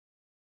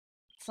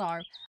So,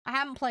 I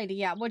haven't played it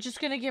yet. We're just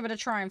gonna give it a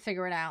try and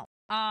figure it out.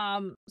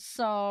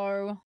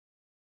 So...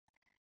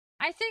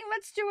 I think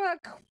let's do a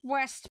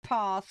quest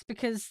path,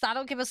 because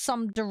that'll give us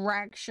some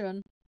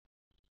direction.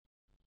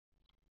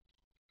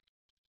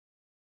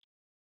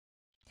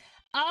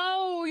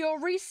 Oh, you're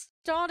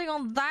restarting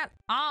on that?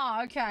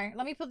 Ah, okay.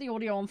 Let me put the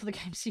audio on for the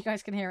game so you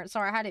guys can hear it.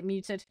 Sorry, I had it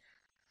muted.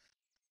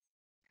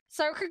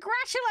 So,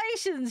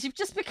 congratulations! You've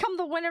just become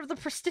the winner of the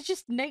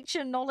prestigious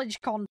Nature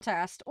Knowledge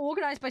Contest,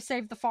 organized by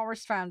Save the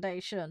Forest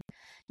Foundation.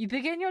 You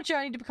begin your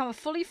journey to become a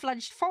fully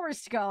fledged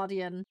forest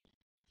guardian.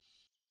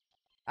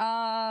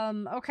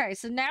 Okay,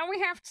 so now we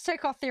have to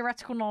take our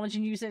theoretical knowledge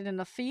and use it in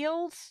the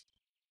field.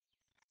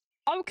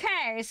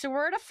 Okay, so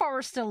we're at a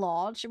forester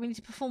lodge, and we need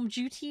to perform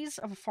duties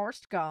of a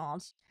forest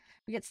guard.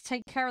 We get to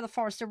take care of the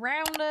forest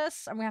around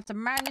us, and we have to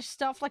manage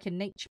stuff like a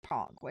nature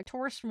park, where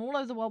tourists from all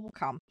over the world will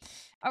come.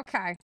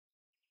 Okay,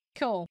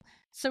 cool.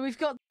 So we've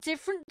got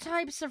different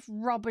types of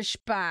rubbish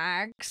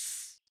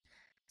bags.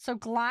 So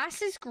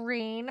glass is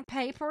green,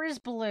 paper is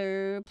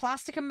blue,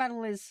 plastic and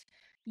metal is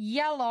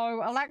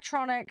yellow,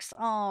 electronics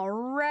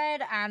are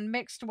red, and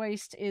mixed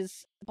waste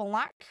is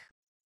black.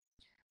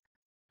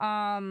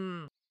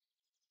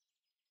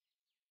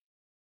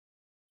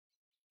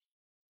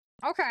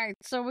 Okay,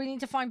 so we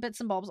need to find bits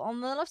and bobs. On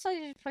the left side,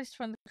 you place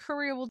when the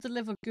courier will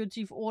deliver goods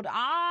you've ordered.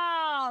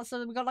 Ah,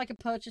 so we got like a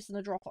purchase and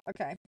a drop.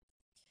 Okay.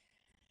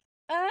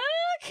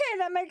 Okay,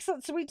 that makes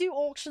sense. So we do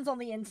auctions on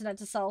the internet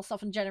to sell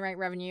stuff and generate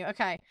revenue.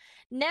 Okay.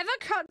 Never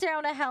cut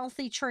down a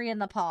healthy tree in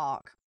the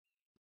park.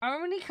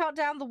 Only cut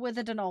down the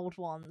withered and old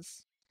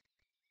ones.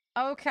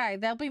 Okay,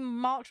 they'll be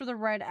marked with a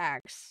red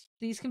X.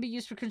 These can be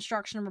used for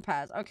construction and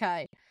repairs.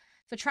 Okay.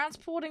 For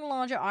transporting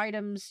larger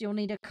items, you'll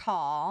need a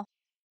car.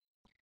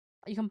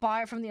 You can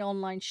buy it from the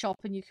online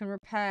shop and you can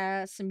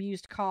repair some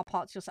used car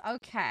parts yourself.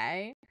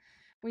 Okay.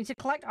 We need to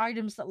collect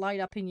items that light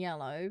up in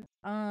yellow.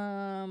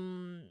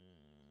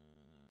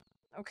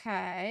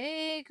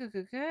 Okay.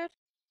 Good.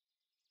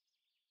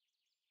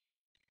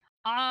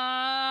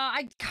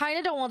 I kind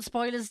of don't want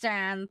spoilers,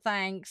 Dan.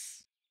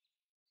 Thanks.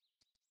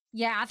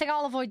 Yeah, I think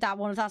I'll avoid that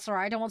one if that's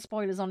alright. I don't want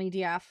spoilers on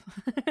EDF.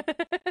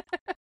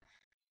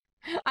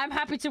 I'm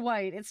happy to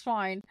wait. It's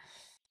fine.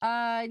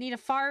 I need a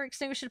fire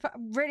extinguisher to put...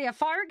 Really, a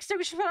fire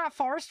extinguisher to put out a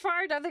forest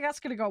fire? I don't think that's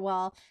going to go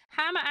well.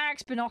 Hammer,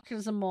 axe,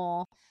 binoculars, and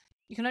more.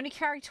 You can only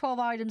carry 12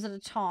 items at a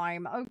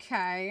time.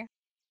 Okay.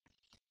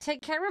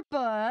 Take care of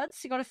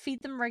birds. You got to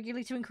feed them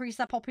regularly to increase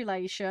their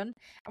population.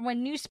 And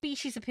when new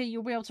species appear,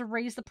 you'll be able to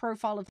raise the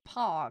profile of the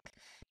park.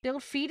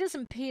 Build feeders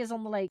and piers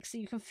on the lake so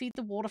you can feed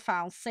the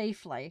waterfowl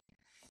safely.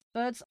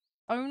 Birds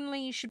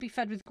only should be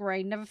fed with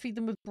grain. Never feed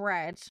them with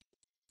bread.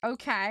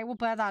 Okay, we'll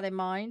bear that in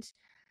mind.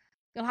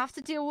 You'll have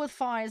to deal with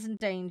fires and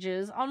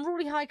dangers.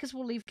 Unruly hikers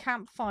will leave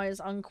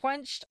campfires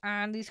unquenched,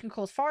 and these can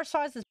cause forest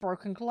fires. There's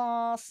broken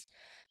glass.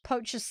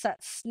 Poachers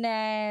set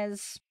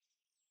snares.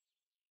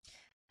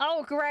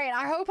 Oh, great.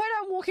 I hope I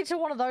don't walk into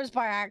one of those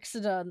by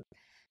accident.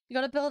 You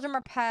gotta build and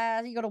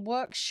repair. You got a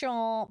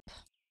workshop.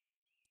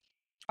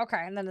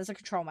 Okay, and then there's a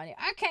control menu.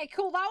 Okay,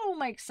 cool. That all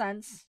makes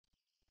sense.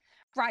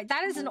 Right,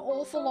 that is an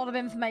awful lot of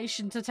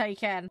information to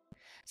take in.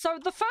 So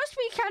the first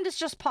weekend has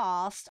just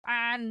passed,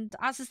 and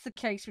as is the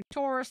case with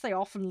tourists, they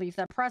often leave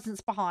their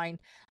presents behind.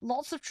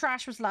 Lots of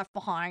trash was left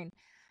behind.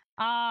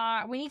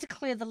 We need to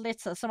clear the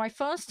litter. So my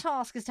first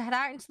task is to head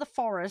out into the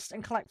forest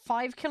and collect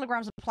 5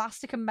 kilograms of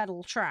plastic and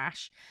metal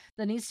trash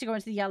that needs to go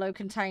into the yellow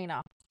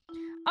container.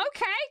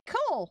 Okay,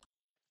 cool.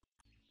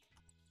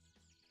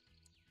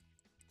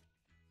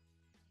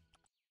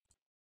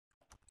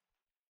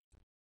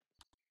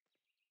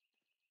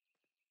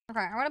 Okay,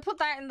 I'm going to put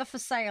that in the for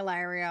sale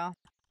area.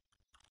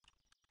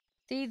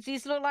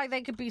 These look like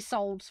they could be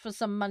sold for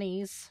some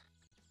monies.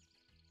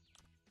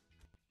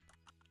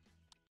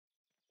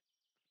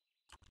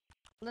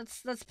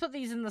 Let's put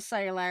these in the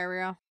sale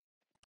area.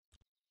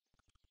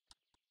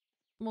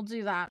 We'll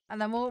do that. And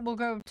then we'll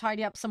go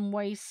tidy up some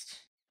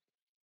waste.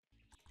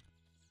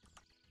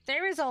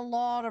 There is a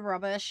lot of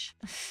rubbish.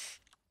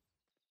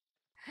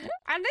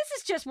 And this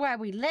is just where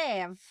we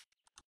live.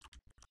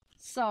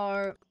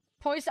 So,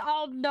 poison.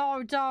 Oh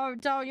no,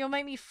 don't. You'll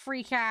make me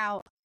freak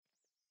out.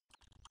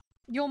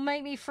 You'll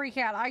make me freak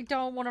out. I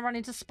don't want to run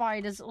into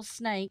spiders or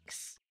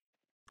snakes.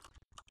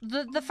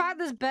 The fact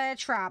there's bear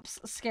traps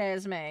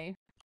scares me.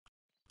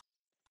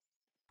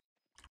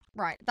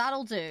 Right,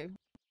 that'll do.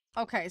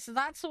 Okay, so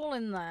that's all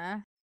in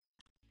there.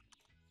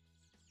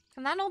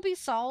 Can that all be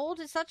sold?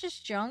 Is that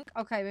just junk?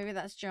 Okay, maybe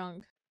that's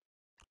junk.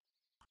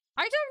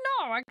 I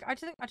don't know.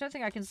 I don't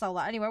think I can sell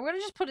that. Anyway, we're gonna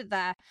just put it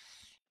there.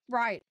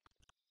 Right.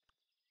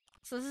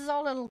 So this is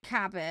our little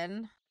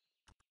cabin.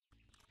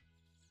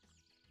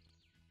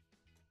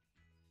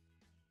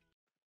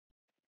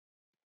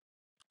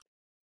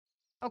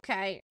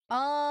 Okay.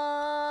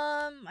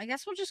 I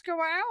guess we'll just go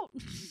out.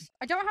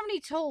 I don't have any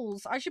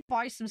tools. I should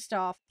buy some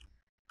stuff.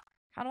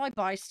 How do I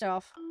buy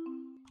stuff?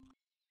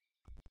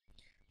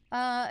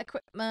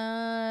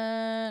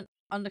 Equipment.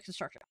 Under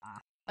construction. Ah,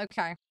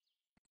 okay.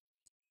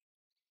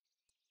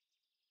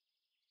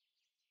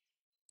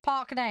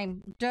 Park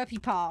name.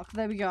 Derpy Park.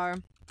 There we go.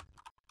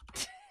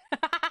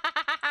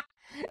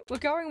 We're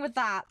going with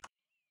that.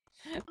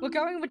 We're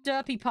going with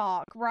Derpy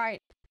Park,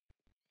 right.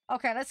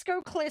 Okay, let's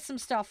go clear some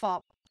stuff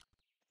up.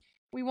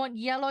 We want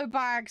yellow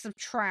bags of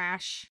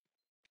trash.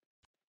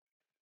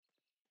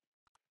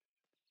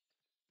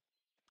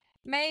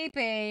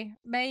 Maybe.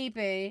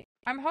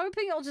 I'm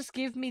hoping it'll just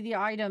give me the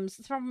items.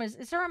 The problem is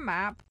there a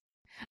map?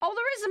 Oh,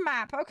 there is a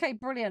map. Okay,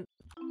 brilliant.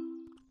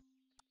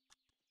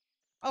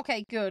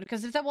 Okay, good.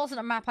 Because if there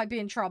wasn't a map, I'd be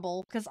in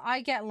trouble. Because I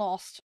get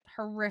lost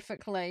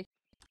horrifically.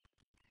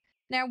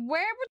 Now,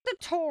 where would the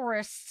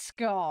tourists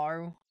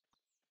go?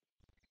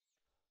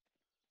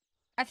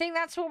 I think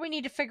that's what we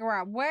need to figure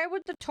out. Where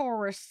would the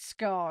tourists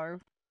go?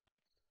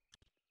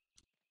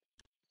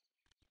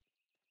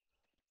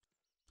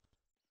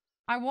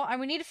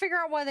 We need to figure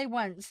out where they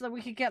went so that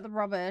we could get the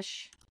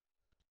rubbish.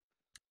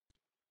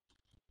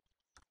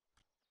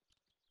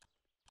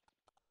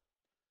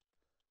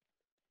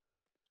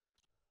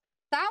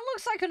 That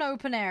looks like an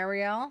open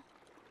area.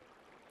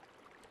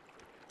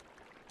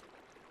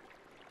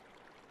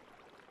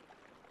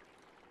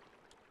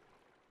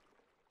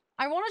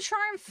 I want to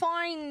try and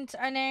find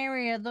an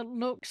area that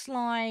looks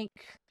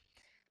like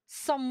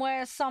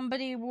somewhere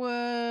somebody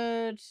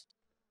would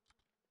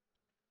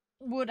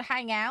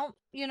hang out,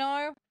 you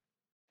know?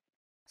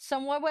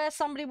 Somewhere where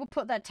somebody would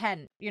put their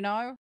tent, you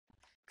know?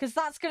 Because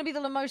that's going to be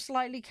the most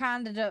likely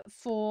candidate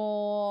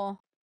for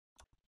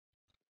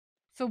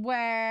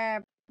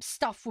where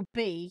stuff would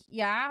be.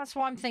 Yeah, that's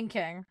what I'm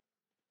thinking.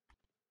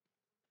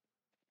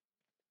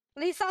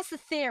 At least that's the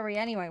theory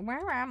anyway.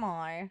 Where am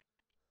I?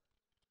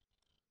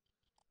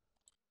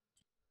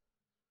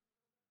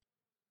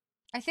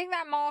 I think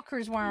that marker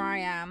is where I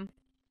am.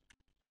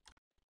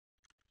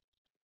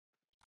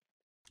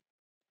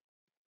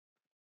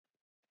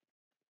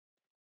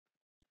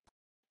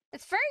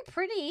 It's very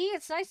pretty.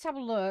 It's nice to have a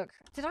look.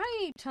 Did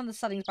I turn the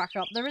settings back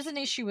up? There is an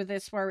issue with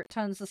this where it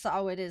turns the...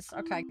 Oh, it is.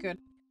 Okay, good.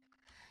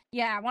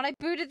 Yeah, when I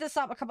booted this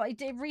up it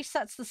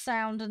resets the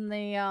sound and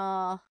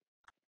the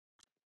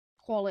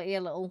quality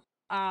a little.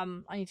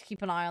 I need to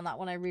keep an eye on that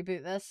when I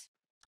reboot this.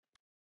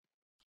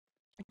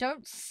 I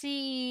don't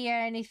see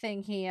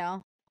anything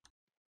here.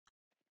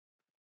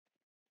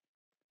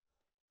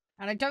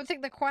 And I don't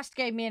think the quest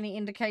gave me any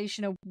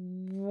indication of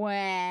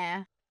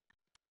where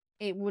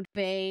it would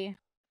be.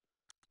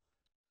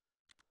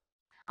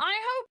 I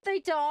hope they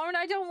don't.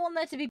 I don't want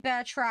there to be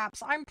bear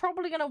traps. I'm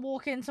probably going to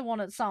walk into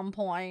one at some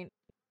point.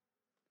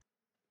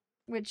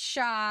 Which,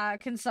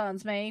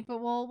 concerns me. But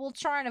we'll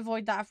try and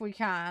avoid that if we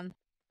can.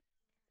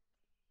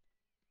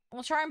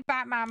 We'll try and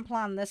Batman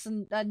plan this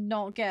and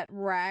not get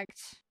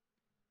wrecked.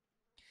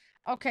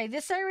 Okay,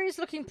 this area is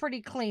looking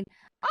pretty clean.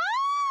 Oh,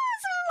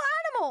 it's a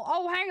little animal!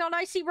 Oh, hang on.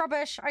 I see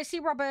rubbish. I see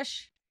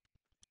rubbish.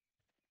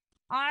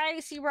 I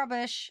see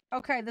rubbish.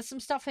 Okay, there's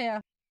some stuff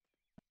here.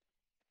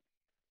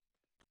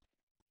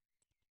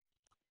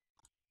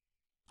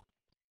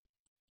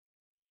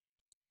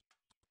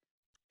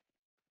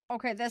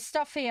 Okay, there's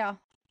stuff here.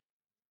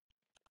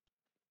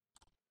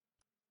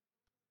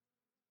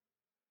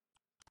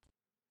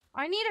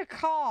 I need a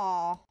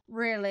car,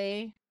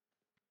 really.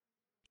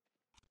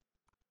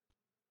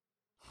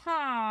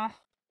 Huh.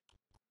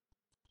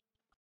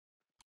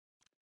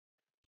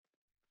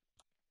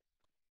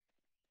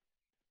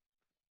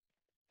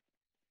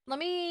 Let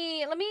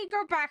me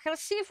go back.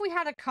 Let's see if we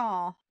had a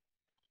car.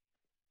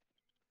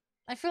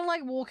 I feel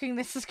like walking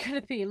this is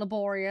gonna be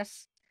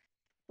laborious.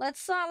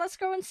 Let's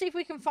go and see if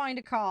we can find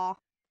a car.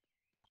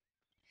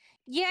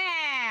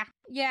 Yeah!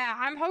 Yeah,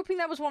 I'm hoping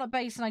there was one at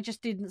base and I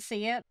just didn't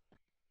see it.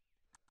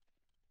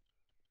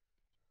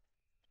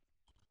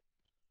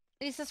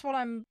 At least that's what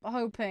I'm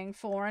hoping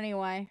for,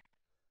 anyway.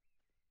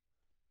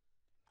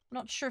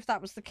 Not sure if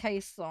that was the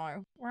case,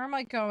 though. Where am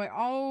I going?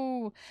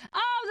 Oh!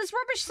 Oh, there's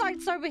rubbish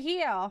sites over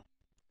here!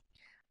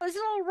 There's a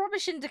little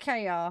rubbish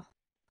indicator.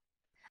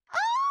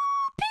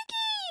 Oh,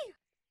 piggy!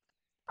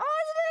 Oh,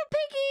 it's a little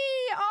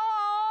piggy!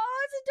 Oh,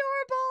 it's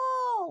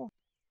adorable!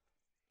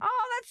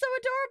 Oh, that's so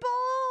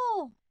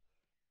adorable!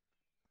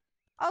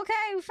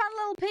 Okay, we found a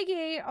little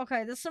piggy.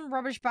 Okay, there's some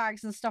rubbish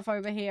bags and stuff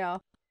over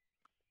here.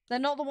 They're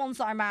not the ones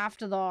that I'm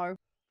after, though.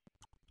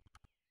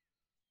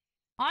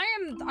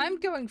 I'm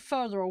going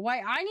further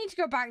away. I need to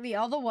go back the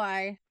other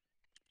way.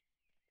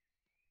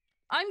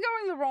 I'm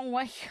going the wrong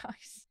way,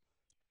 guys.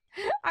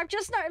 I've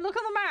just noticed. Look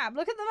on the map.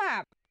 Look at the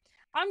map.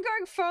 I'm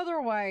going further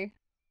away.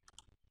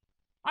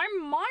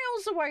 I'm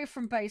miles away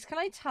from base. Can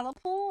I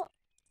teleport?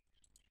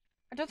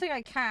 I don't think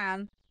I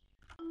can.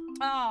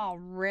 Oh,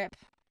 rip.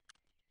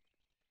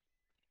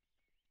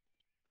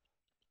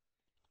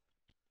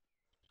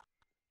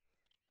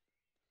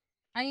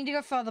 I need to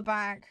go further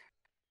back.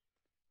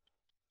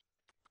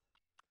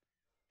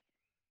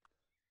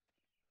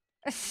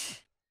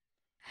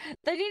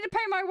 They need to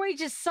pay my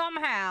wages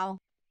somehow.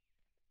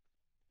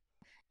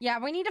 Yeah,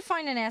 we need to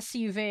find an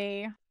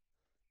SUV.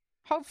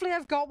 Hopefully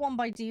I've got one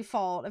by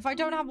default. If I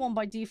don't have one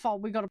by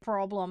default, we got a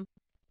problem.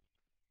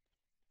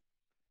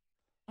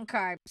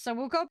 Okay, so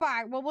we'll go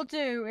back. What we'll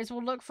do is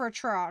we'll look for a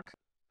truck.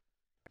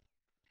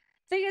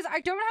 Thing is,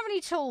 I don't have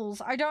any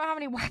tools. I don't have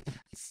any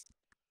weapons.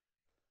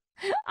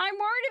 I'm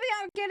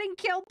worried about getting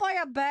killed by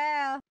a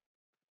bear.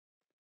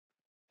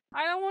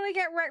 I don't want to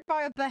get wrecked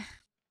by a bear.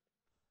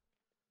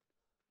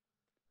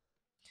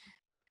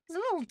 There's a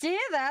little deer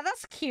there.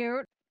 That's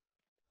cute.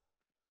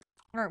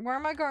 Alright, where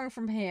am I going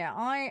from here?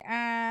 I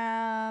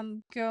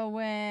am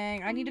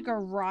going... I need to go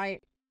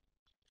right.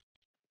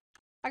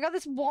 I got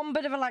this one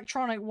bit of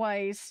electronic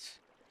waste.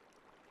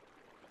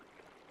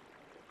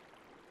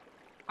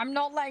 I'm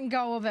not letting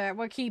go of it.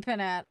 We're keeping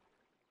it.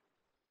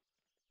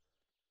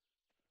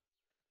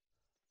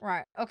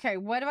 Right, okay,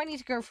 where do I need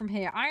to go from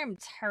here? I am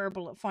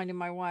terrible at finding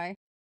my way.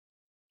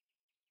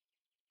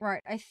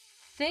 Right, I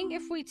think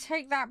if we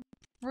take that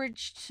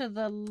bridge to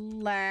the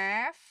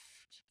left...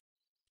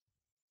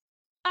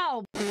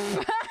 Oh!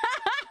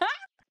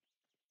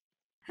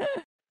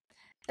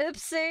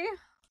 Oopsie.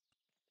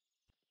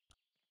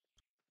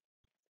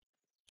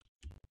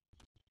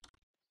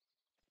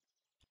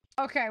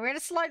 Okay, we had a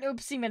slight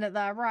oopsie minute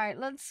there. Right,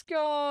 let's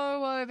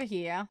go over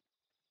here.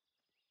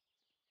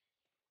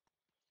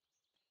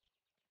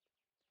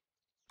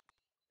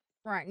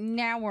 Right,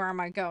 now where am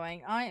I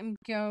going? I am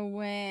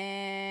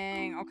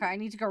going... Okay, I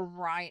need to go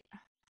right.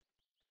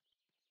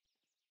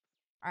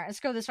 Alright,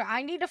 let's go this way.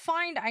 I need to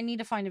find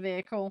a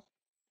vehicle.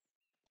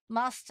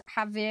 Must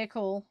have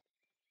vehicle.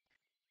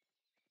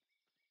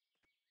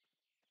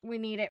 We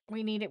need it.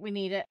 We need it. We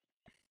need it.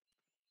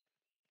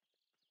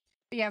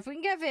 But yeah, if we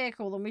can get a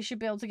vehicle, then we should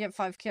be able to get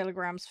 5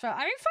 kilograms.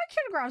 I mean, 5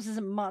 kilograms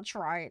isn't much,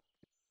 right?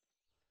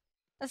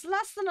 It's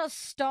less than a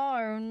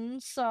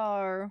stone,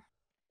 so...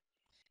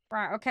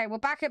 Right, okay, we're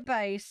back at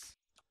base.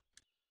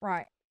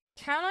 Right.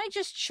 Can I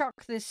just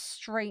chuck this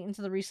straight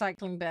into the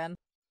recycling bin?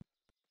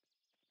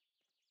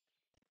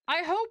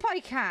 I hope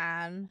I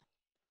can.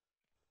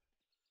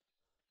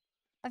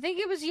 I think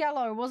it was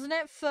yellow, wasn't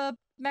it? For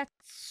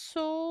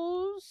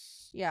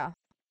metals? Yeah.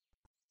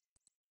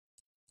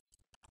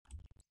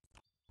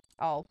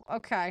 Oh,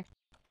 okay.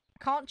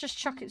 Can't just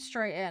chuck it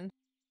straight in.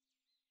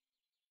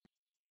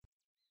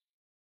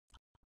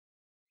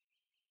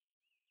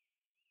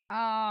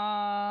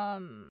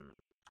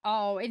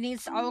 Oh, it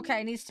needs...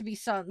 Okay, it needs to be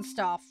certain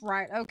stuff.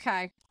 Right,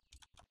 okay.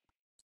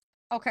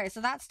 Okay,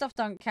 so that stuff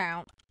don't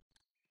count.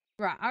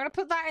 Right, I'm gonna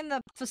put that in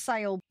the for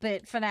sale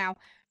bit for now.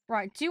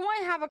 Right, do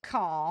I have a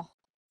car?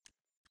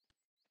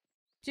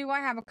 Do I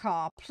have a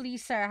car?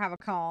 Please say I have a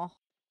car.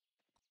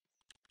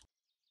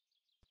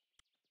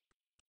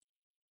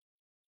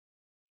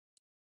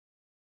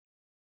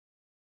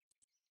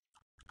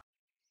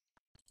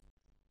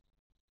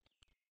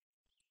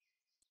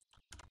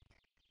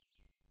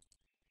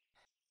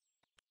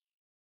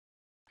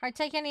 Can I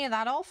take any of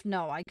that off?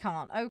 No, I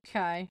can't.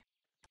 Okay.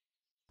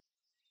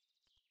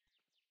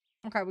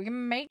 Okay, we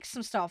can make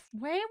some stuff.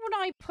 Where would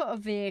I put a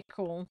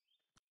vehicle?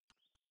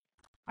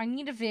 I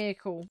need a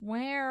vehicle.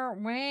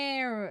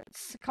 Where?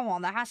 Come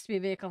on, there has to be a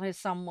vehicle here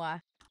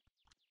somewhere.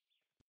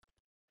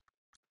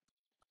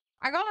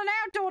 I got an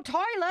outdoor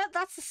toilet.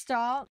 That's a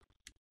start.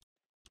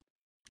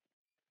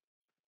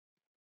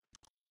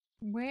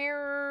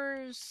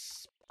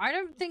 Where's... I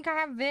don't think I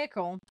have a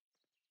vehicle.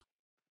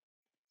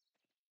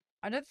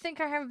 I don't think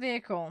I have a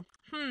vehicle.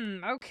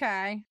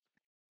 Okay.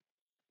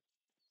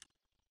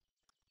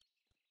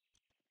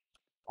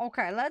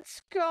 Okay,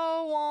 let's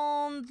go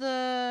on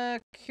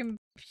the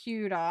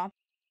computer.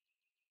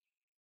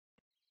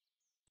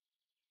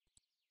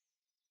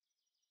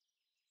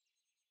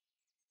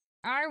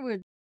 I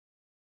would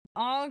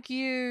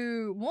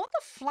argue... What are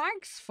the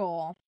flags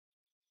for?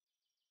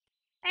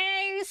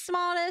 Hey,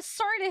 smartest,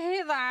 sorry to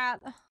hear that.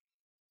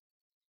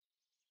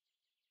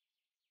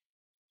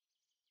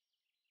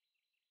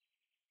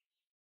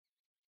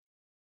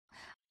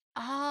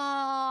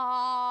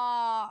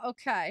 Ah,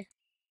 okay.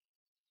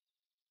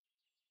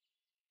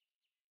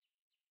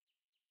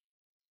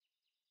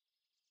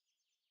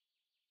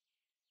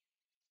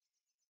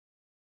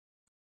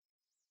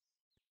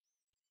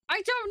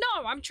 I don't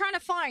know. I'm trying to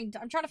find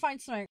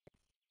something.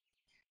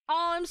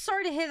 Oh, I'm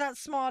sorry to hear that,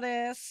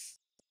 smartest.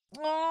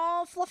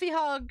 Oh, fluffy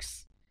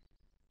hugs.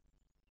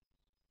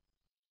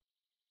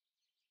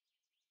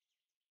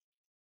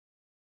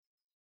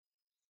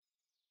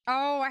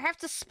 Oh, I have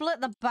to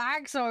split the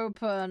bags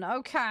open.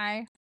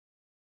 Okay.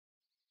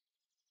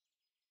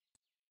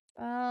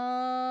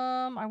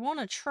 I want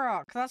a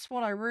truck. That's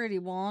what I really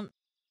want.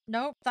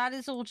 Nope, that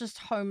is all just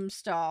home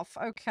stuff.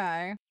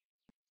 Okay.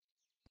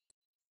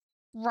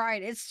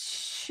 Right,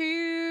 it's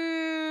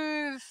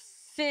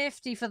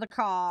 $250 for the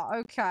car.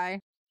 Okay.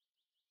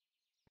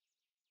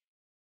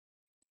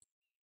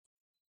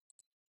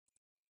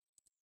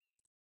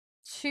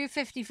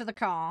 $250 for the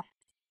car.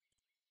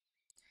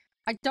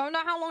 I don't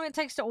know how long it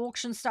takes to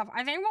auction stuff.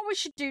 I think what we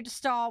should do to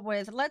start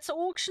with, let's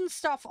auction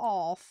stuff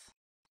off.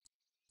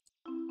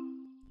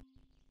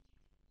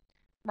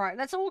 Right,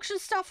 let's auction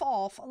stuff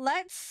off.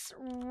 Let's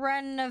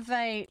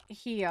renovate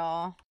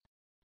here.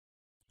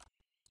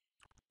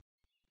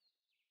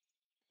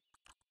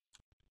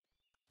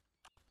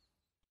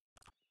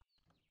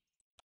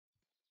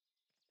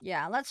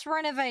 Yeah, let's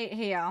renovate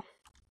here.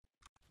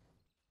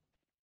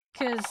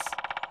 Because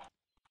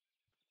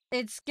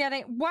It's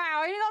getting...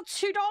 Wow, I only got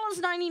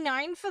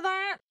 $2.99 for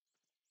that?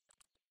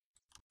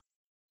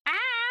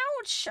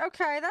 Ouch!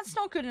 Okay, that's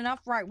not good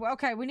enough. Right, well,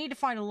 okay, we need to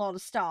find a lot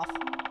of stuff.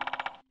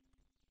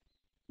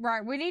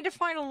 Right, we need to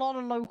find a lot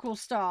of local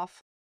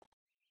stuff.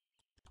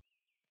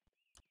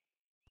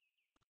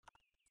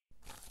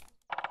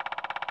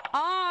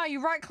 Ah,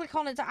 you right-click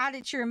on it to add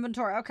it to your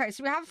inventory. Okay,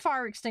 so we have a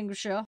fire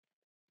extinguisher.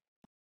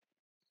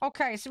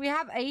 Okay, so we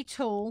have a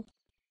tool.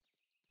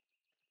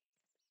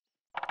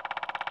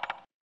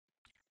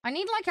 I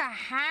need, like, a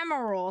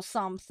hammer or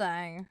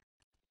something.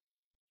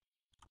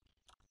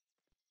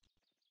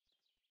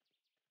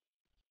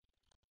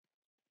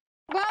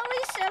 Well,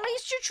 at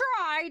least you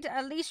tried.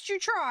 At least you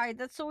tried.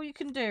 That's all you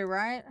can do,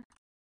 right?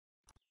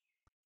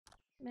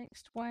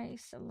 Mixed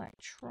waste,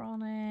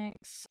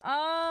 electronics.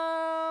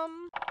 I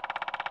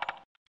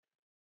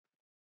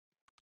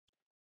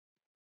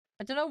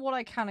don't know what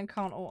I can and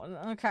can't auction.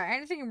 Okay,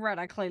 anything in red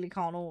I clearly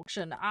can't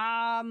auction.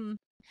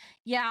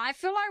 Yeah, I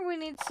feel like we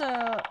need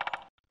to...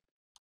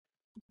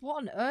 What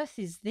on earth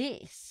is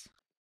this?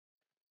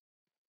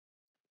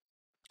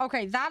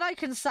 Okay, that I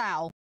can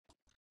sell.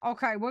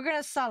 Okay, we're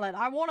gonna sell it.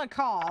 I want a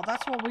car.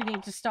 That's what we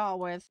need to start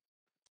with.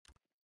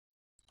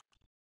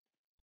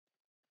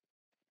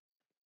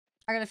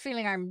 I got a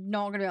feeling I'm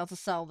not gonna be able to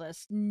sell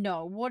this.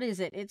 No, what is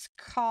it? It's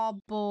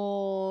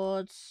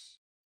cardboard...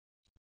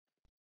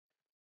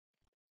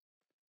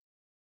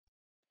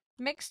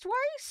 Mixed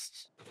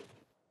waste?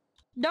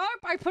 Nope,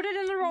 I put it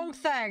in the wrong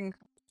thing.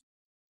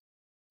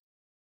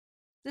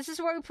 This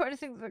is where we put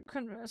anything that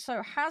can...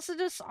 So,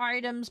 hazardous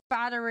items,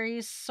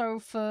 batteries,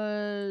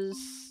 sofas...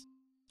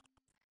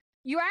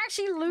 You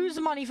actually lose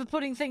money for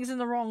putting things in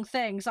the wrong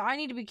thing, so I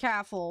need to be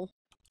careful.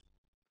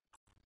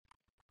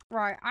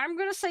 Right, I'm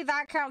gonna say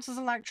that counts as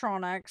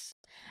electronics.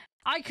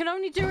 I can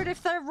only do it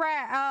if they're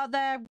red,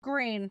 they're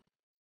green.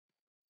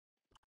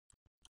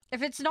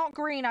 If it's not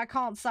green, I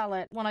can't sell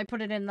it when I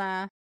put it in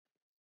there.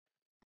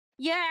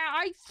 Yeah,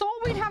 I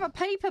thought we'd have a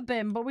paper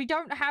bin, but we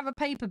don't have a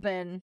paper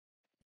bin.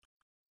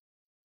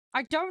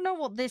 I don't know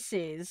what this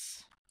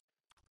is.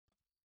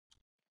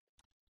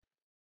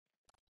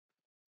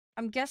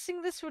 I'm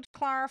guessing this would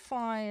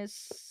clarify as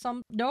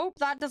some... Nope,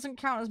 that doesn't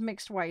count as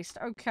mixed waste.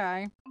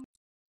 Okay.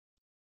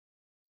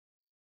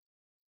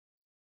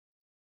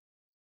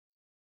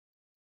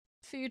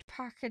 Food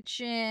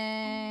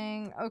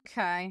packaging.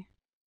 Okay.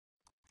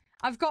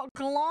 I've got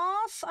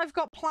glass, I've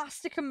got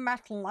plastic and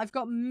metal, I've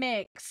got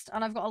mixed,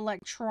 and I've got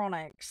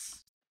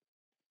electronics.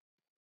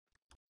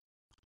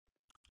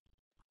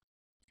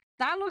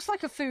 That looks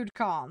like a food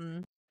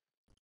carton.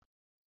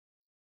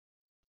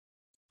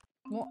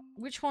 What?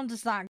 Which one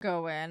does that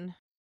go in?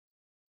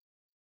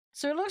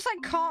 So it looks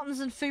like cartons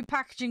and food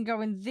packaging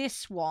go in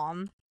this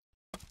one.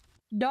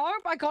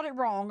 Nope, I got it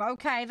wrong.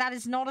 Okay, that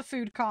is not a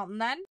food carton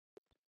then.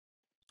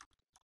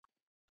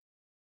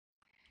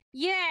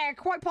 Yeah,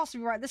 quite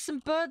possibly right. There's some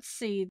bird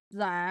seed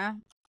there.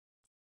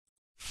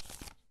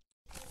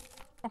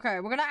 Okay,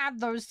 we're gonna add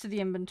those to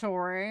the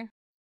inventory.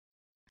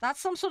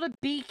 That's some sort of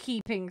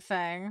beekeeping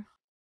thing.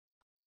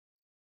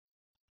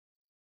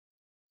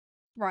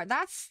 Right,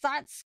 that's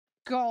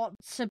got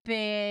to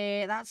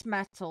be... That's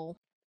metal.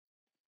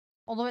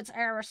 Although it's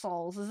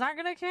aerosols. Is that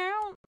gonna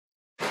count?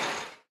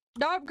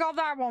 Nope, got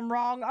that one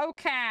wrong.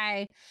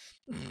 Okay.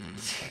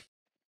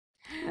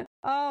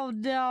 Oh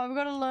no, I've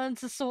got to learn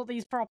to sort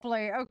these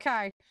properly.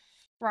 Okay.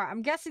 Right,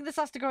 I'm guessing this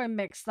has to go in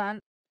mixed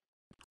then.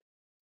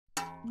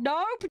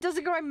 Nope, it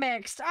doesn't go in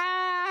mixed.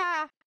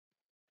 Ah!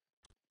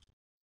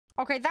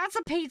 Okay, that's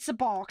a pizza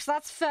box.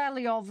 That's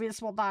fairly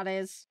obvious what that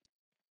is.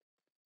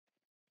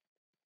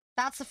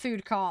 That's a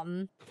food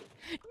carton.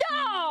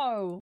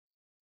 No!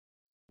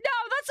 No,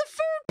 that's a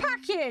food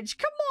package!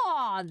 Come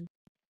on!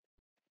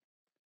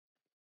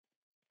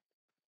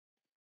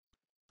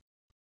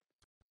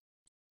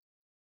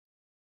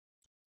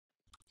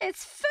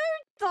 It's food,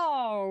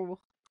 though!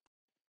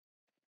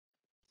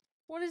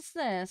 What is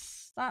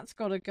this? That's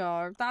gotta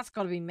go. That's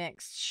gotta be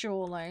mixed,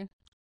 surely.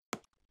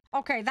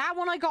 Okay, that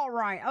one I got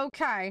right.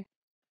 Okay.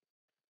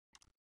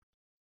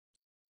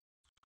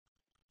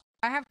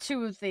 I have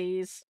 2 of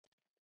these.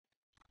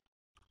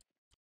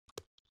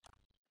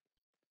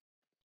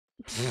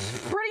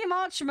 Pretty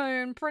much,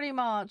 Moon. Pretty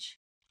much.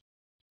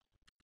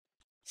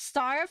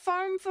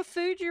 Styrofoam for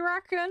food, you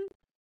reckon?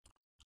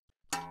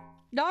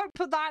 No,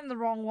 put that in the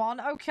wrong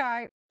one.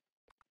 Okay.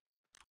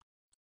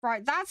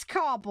 Right, that's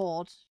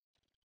cardboard.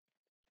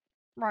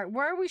 Right,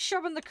 where are we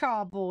shoving the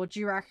cardboard,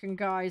 do you reckon,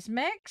 guys?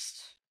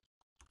 Mixed?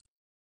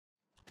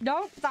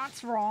 Nope,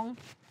 that's wrong.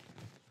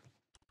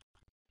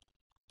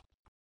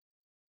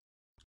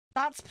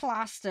 That's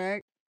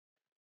plastic.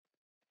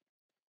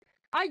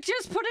 I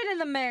just put it in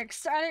the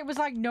mix, and it was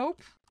like,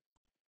 nope.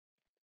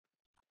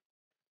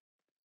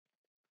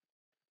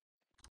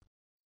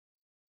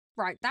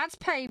 Right, that's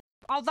paper.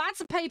 Oh, that's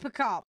a paper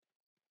cup.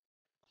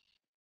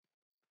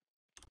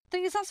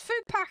 Thing is, that's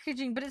food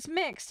packaging, but it's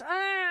mixed.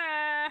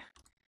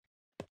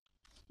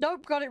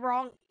 Nope, got it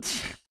wrong.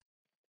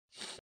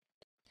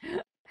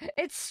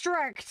 It's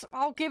strict.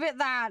 I'll give it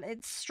that.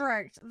 It's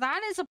strict.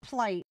 That is a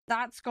plate.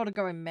 That's got to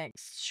go in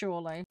mixed,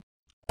 surely.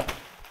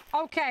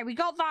 Okay, we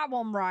got that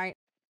one right.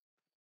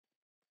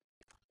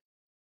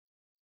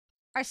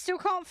 I still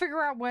can't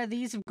figure out where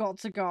these have got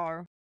to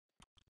go.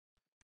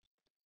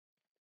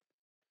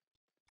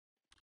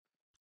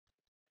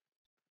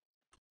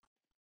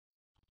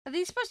 Are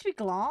these supposed to be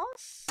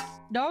glass?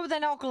 No, they're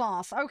not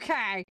glass.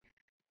 Okay.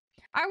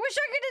 I wish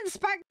I could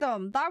inspect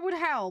them. That would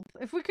help.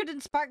 If we could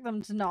inspect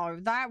them to know,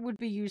 that would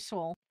be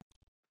useful.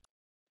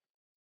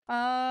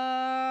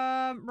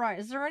 Right.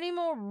 Is there any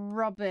more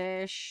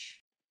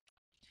rubbish?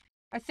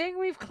 I think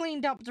we've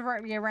cleaned up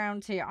directly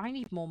around here. I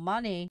need more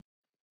money.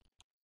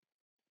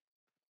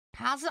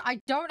 I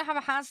don't have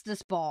a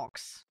hazardous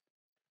box.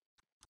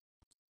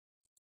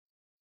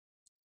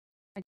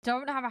 I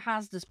don't have a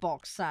hazardous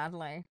box,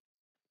 sadly.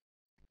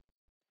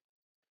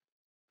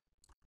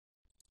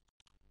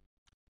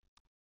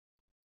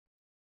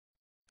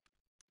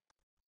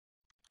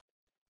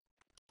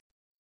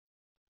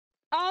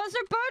 Oh, is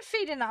there bird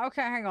feed in that?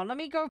 Okay, hang on. Let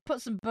me go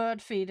put some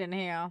bird feed in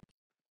here.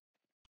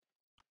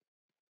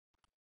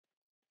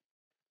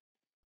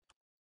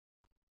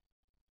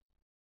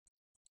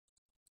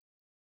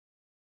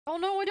 Oh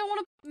no, I don't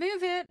want to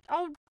move it.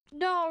 Oh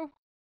no.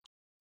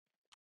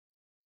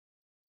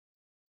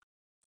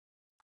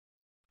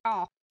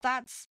 Oh,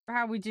 that's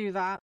how we do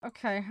that.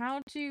 Okay,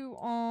 how do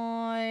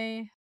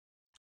I...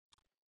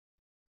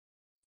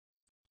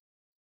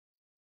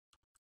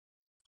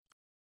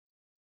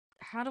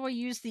 How do I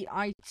use the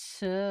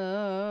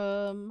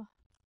item?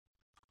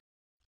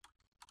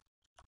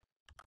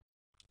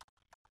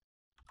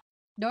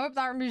 Nope,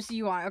 that removes the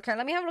UI. Okay,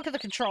 let me have a look at the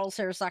controls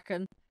here a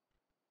second.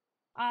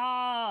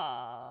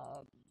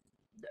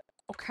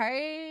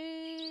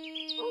 Okay.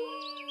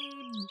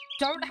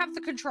 Don't have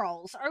the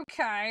controls.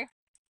 Okay.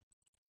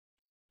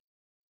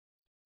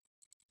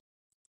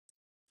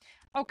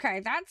 Okay,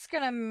 that's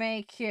gonna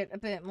make it a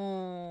bit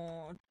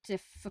more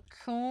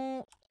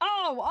difficult.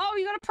 Oh,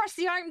 you gotta press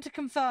the item to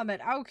confirm it.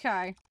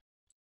 Okay.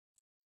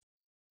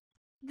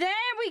 There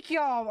we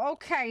go.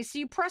 Okay, so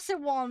you press it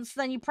once,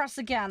 then you press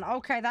again.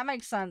 Okay, that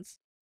makes sense.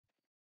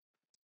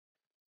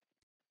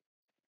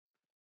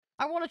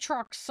 I want a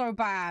truck so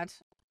bad.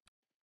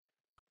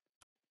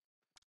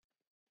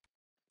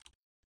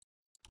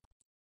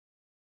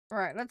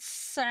 Right, let's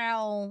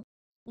sell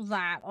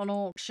that on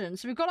auction.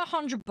 So we've got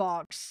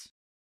 $100.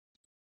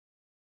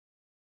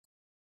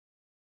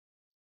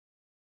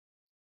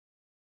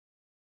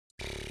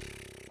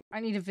 I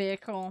need a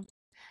vehicle.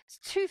 It's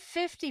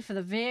 $250 for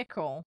the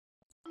vehicle.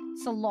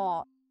 It's a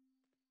lot.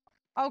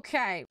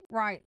 Okay,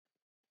 right.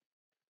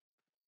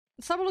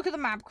 Let's have a look at the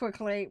map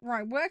quickly.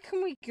 Right, where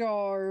can we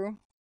go?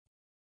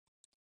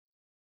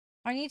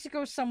 I need to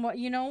go somewhere.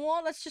 You know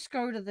what? Let's just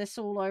go to this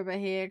all over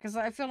here, because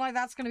I feel like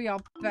that's going to be our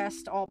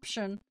best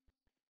option.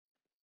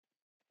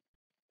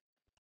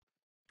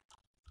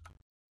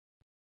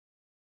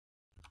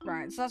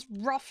 Right, so that's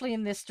roughly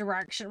in this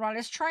direction. Right,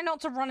 let's try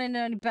not to run into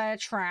any bear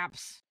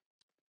traps.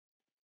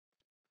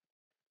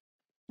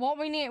 What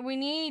we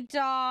need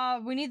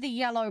the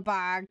yellow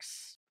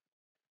bags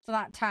for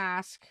that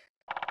task.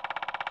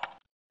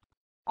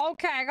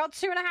 Okay, I got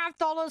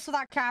 $2.50 for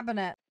that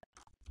cabinet.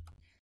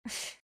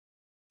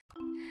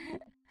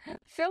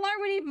 Feel like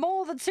we need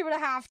more than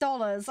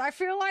 $2.50. I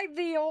feel like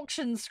the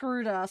auction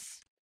screwed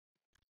us.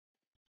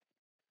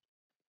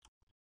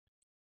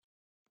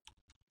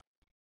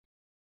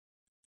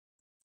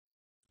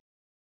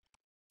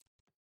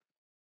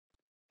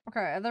 Okay,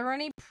 are there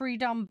any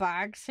pre-done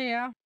bags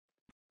here?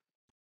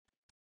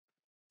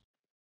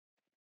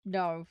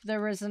 No,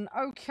 there isn't.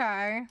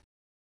 Okay.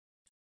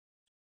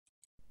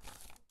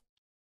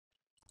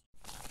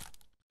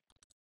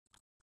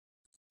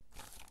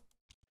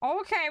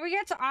 Okay, we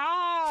get to...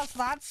 Ah, so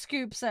that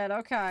scoops it.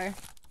 Okay.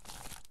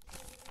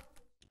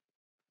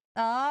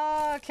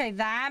 Okay,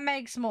 that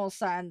makes more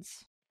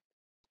sense.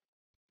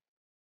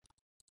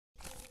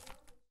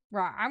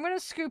 Right, I'm gonna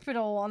scoop it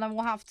all, and then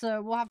we'll have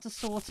to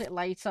sort it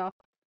later.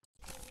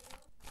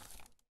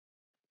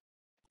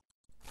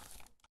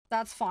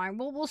 That's fine.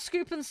 We'll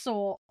scoop and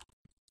sort.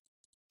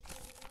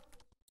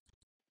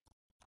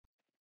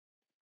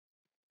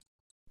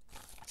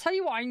 Tell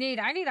you what I need.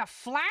 I need a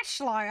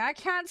flashlight. I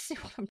can't see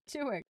what I'm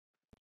doing.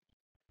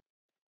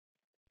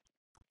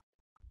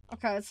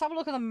 Okay, let's have a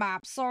look at the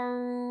map. So...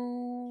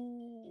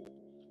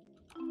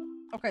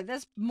 Okay,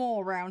 there's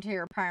more around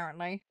here,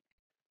 apparently.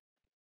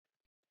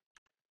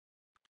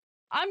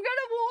 I'm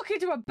gonna walk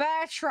into a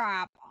bear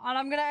trap, and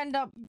I'm gonna end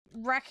up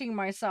wrecking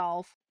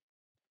myself.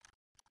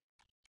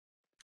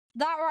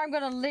 That or I'm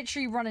gonna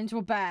literally run into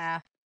a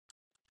bear.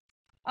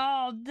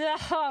 Oh,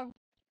 no.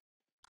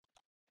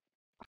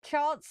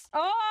 Can't...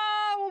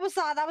 Oh, what was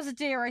that? That was a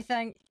deer, I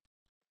think.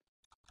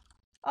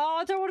 Oh,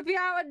 I don't want to be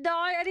out at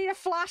night. I need a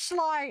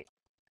flashlight.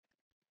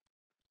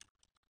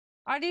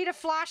 I need a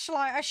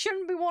flashlight. I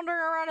shouldn't be wandering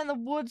around in the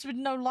woods with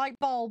no light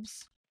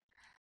bulbs.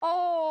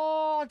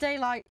 Oh,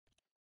 daylight.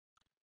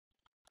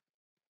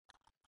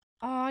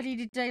 Oh, I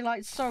needed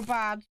daylight so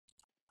bad.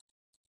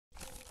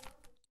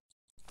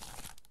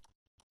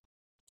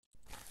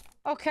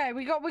 Okay,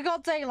 we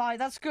got daylight.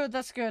 That's good,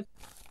 that's good.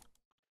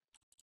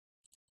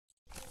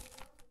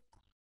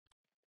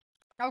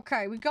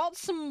 Okay, we got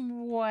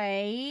some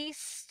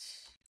waste.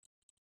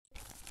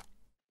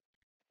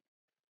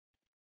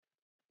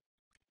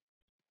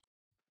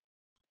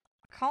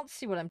 I can't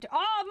see what I'm doing.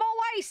 Oh, more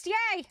waste!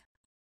 Yay!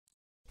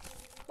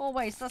 More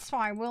waste, that's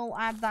fine. We'll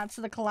add that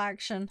to the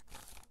collection.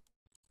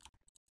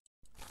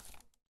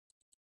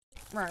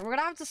 Right, we're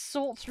gonna have to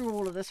sort through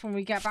all of this when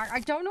we get back. I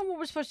don't know what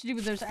we're supposed to do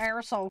with those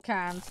aerosol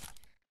cans.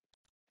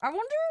 I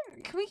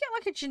wonder, can we get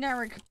like a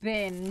generic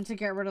bin to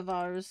get rid of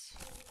those?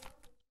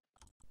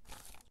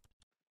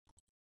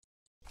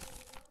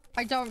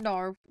 I don't know.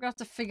 We're gonna have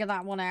to figure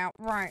that one out.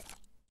 Right.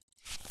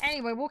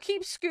 Anyway, we'll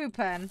keep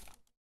scooping.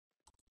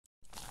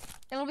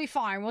 It'll be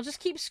fine. We'll just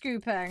keep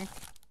scooping.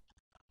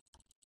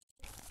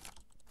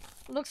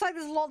 Looks like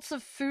there's lots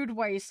of food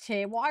waste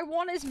here. What I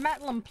want is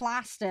metal and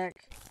plastic.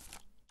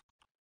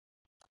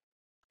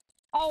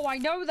 Oh, I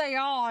know they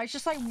are. It's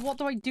just like, what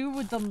do I do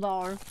with them,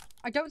 though?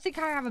 I don't think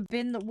I have a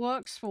bin that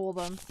works for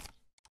them.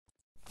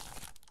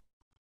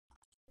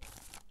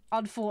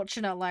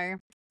 Unfortunately.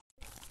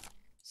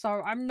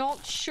 So, I'm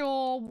not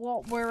sure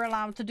what we're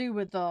allowed to do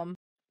with them.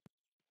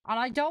 And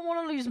I don't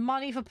want to lose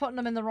money for putting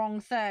them in the wrong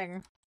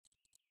thing.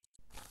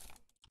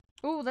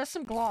 Ooh, there's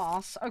some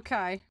glass.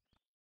 Okay.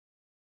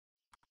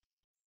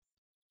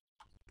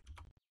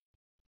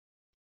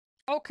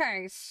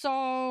 Okay,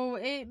 so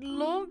it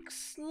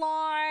looks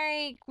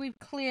like we've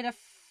cleared a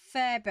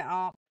fair bit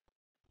up.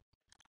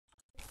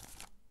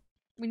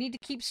 We need to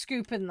keep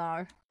scooping,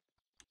 though.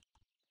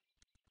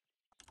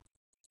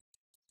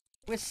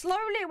 We're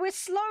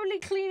slowly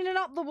cleaning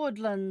up the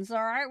woodlands,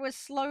 alright? We're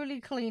slowly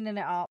cleaning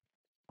it up.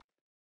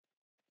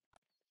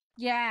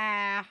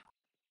 Yeah.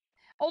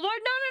 Although,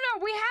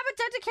 no, we have a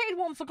dedicated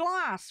one for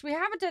glass. We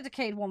have a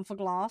dedicated one for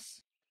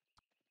glass.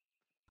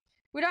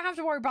 We don't have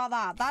to worry about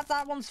that.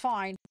 That one's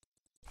fine.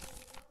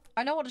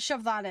 I know what to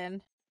shove that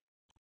in.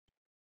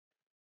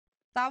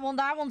 That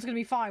one's gonna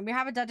be fine. We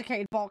have a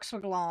dedicated box for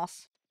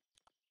glass.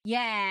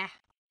 Yeah.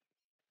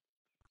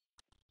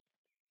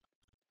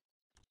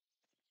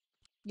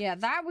 Yeah,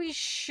 that we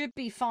should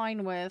be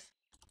fine with.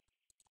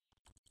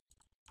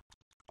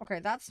 Okay,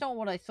 that's not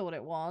what I thought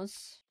it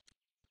was.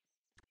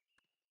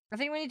 I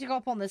think we need to go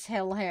up on this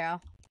hill here.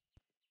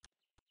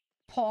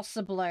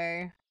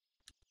 Possibly.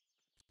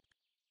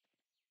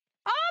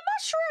 Ah,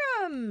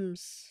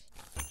 mushrooms!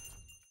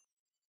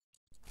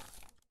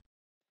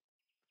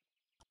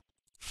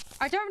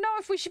 I don't know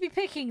if we should be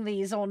picking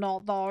these or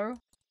not, though.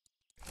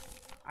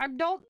 I'm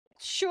not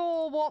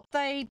sure what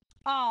they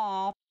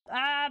are.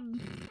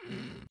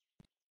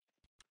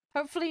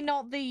 Hopefully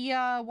not the,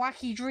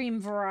 wacky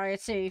dream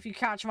variety, if you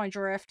catch my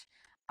drift.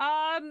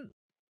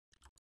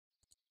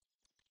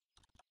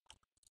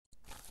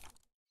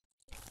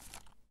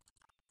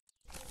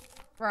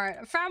 Right,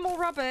 I found more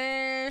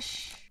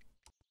rubbish.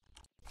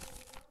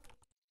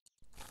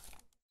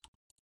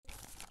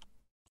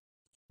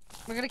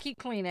 We're gonna keep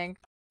cleaning.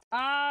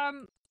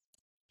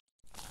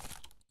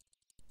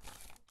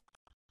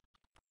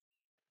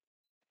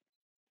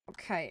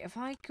 Okay, if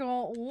I got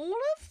all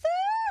of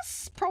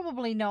this?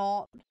 Probably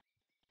not.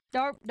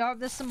 Nope,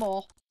 there's some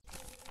more.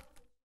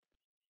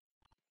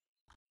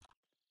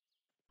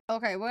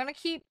 Okay, we're gonna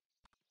keep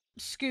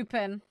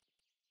scooping.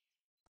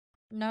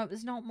 Nope,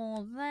 there's not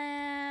more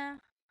there.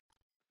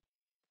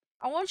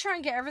 I want to try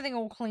and get everything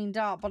all cleaned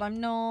up, but I'm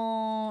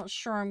not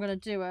sure I'm gonna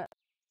do it.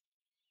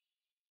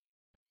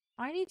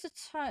 I need to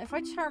turn... If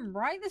I turn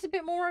right, there's a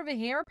bit more over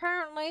here,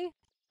 apparently.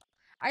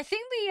 I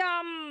think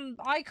the,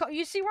 icon...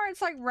 You see where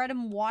it's, like, red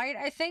and white?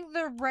 I think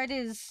the red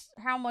is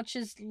how much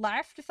is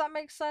left, if that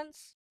makes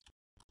sense.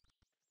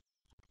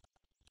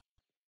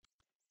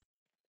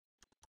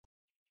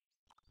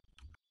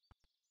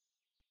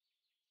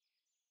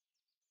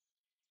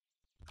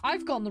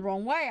 I've gone the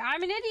wrong way.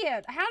 I'm an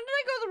idiot. How did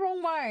I go the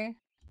wrong way?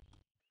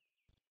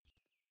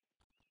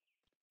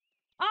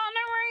 Oh,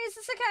 no worries.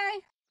 It's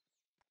okay.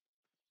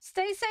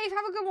 Stay safe.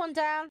 Have a good one,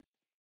 Dan.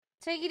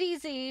 Take it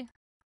easy.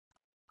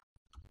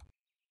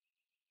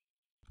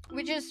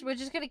 We're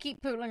just gonna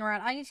keep pootling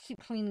around. I need to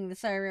keep cleaning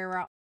this area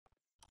up.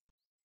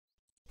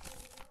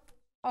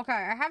 Okay,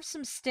 I have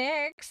some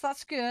sticks.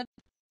 That's good.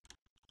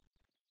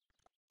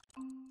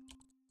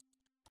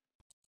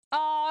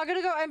 Oh, I'm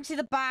gonna go empty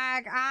the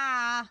bag.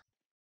 Ah.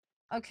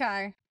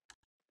 Okay.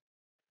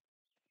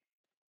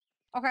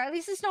 Okay, at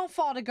least it's not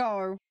far to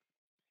go.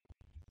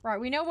 Right,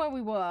 we know where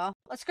we were.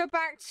 Let's go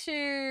back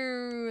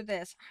to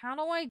this. How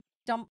do I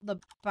dump the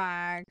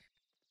bag?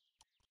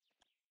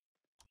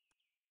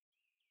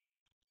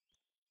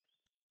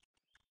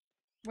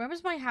 Where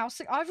was my house?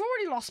 I've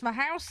already lost my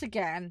house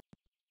again.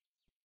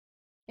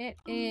 It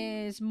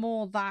is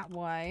more that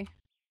way.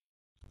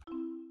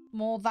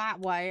 More that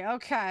way.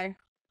 Okay.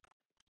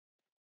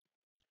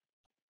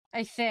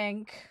 I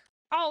think.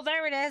 Oh,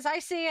 there it is. I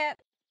see it.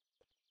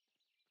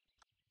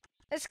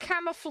 It's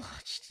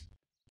camouflaged.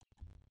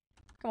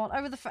 Come on,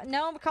 over the fence.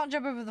 No, we can't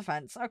jump over the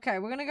fence. Okay,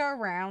 we're gonna go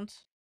around.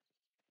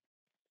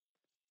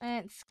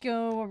 Let's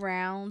go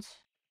around.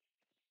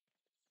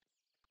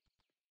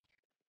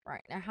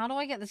 Right, now how do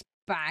I get this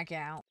bag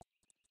out?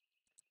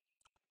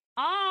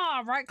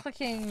 Ah,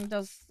 right-clicking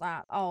does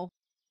that. Oh.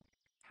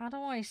 How do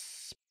I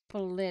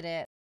split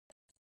it?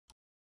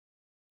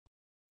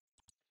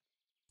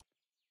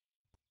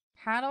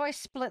 How do I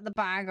split the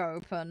bag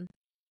open?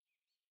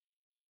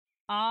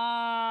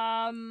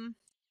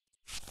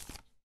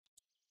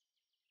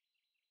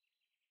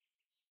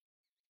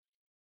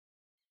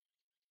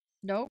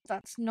 Nope,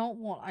 that's not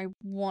what I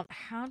want.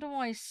 How do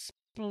I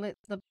split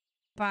the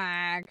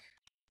bag?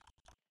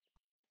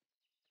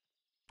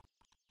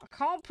 I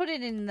can't put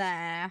it in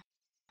there.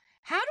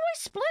 How do I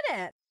split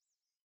it?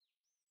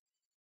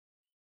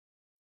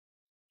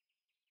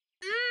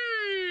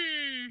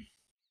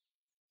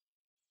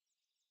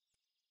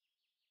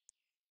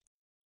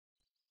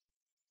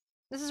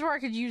 This is where I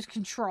could use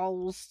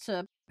controls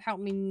to help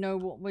me know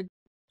what we're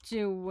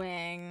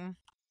doing.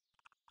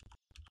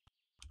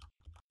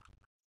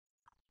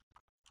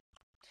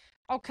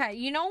 Okay,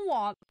 you know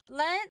what?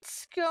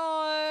 Let's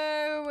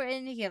go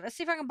in here. Let's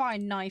see if I can buy a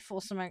knife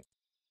or something.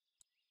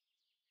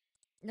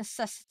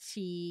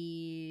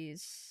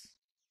 Necessities.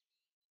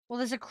 Well,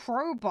 there's a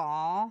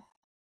crowbar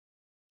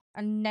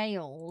and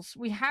nails.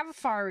 We have a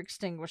fire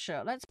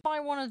extinguisher. Let's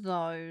buy one of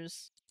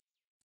those.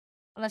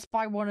 Let's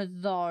buy one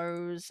of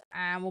those.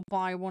 And we'll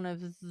buy one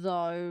of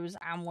those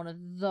and one of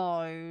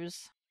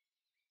those.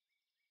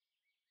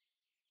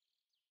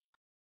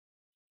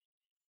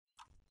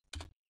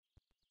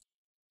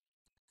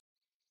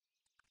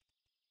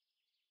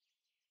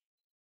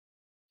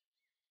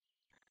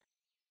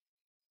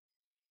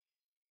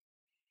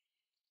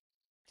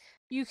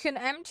 You can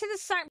empty the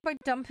sack by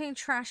dumping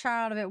trash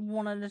out of it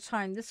one at a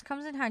time. This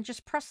comes in handy.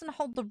 Just press and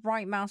hold the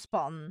right mouse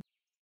button.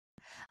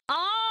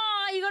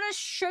 Ah, you gotta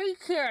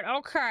shake it.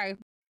 Okay.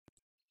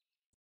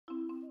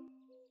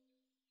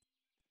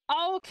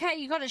 Okay,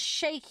 you gotta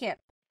shake it.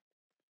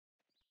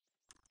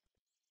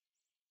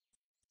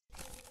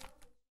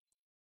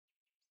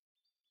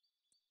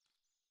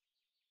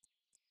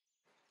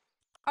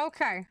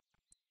 Okay.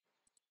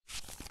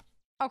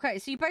 Okay,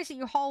 so you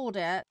hold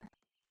it.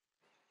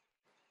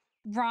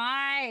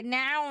 Right,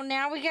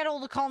 now we get all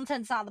the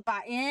contents out the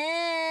back.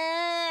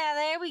 Yeah,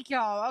 there we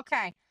go.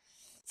 Okay.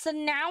 So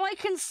now I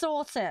can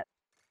sort it.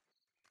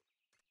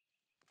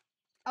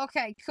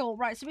 Okay, cool.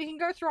 Right, so we can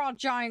go through our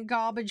giant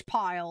garbage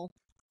pile.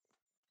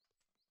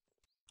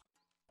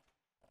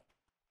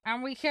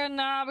 And we can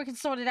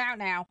sort it out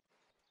now.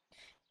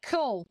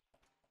 Cool.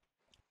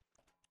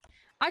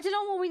 I don't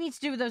know what we need to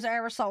do with those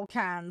aerosol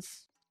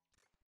cans.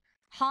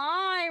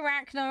 Hi,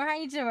 Rachno, how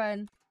you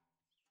doing?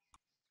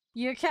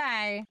 You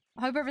okay?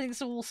 I hope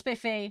everything's all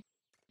spiffy.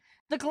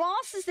 The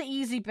glass is the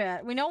easy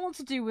bit. We know what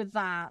to do with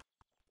that.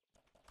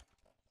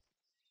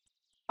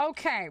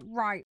 Okay,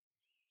 right.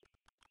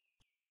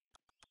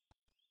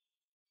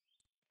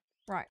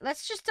 Right,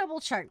 let's just double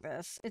check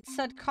this. It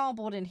said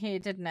cardboard in here,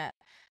 didn't it?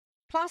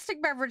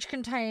 Plastic beverage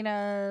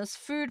containers,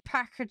 food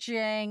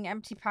packaging,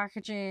 empty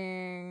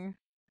packaging.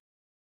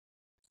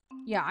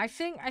 Yeah, I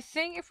think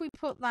if we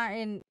put that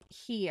in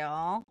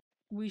here,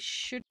 we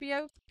should be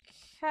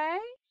okay.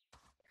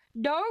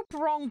 Nope,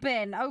 wrong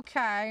bin.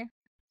 Okay.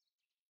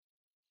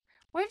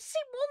 Where does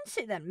it want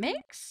it then?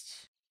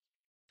 Mixed?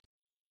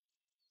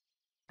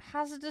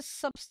 Hazardous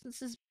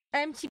substances.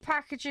 Empty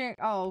packaging.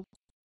 Oh.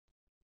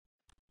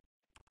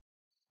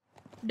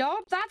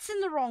 Nope, that's in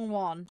the wrong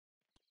one.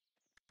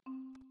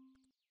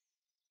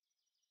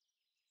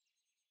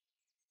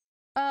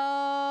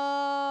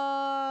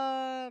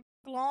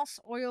 Glass,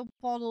 oil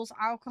bottles,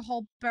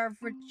 alcohol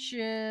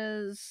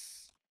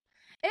beverages.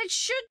 It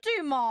should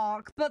do,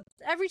 Mark, but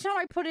every time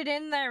I put it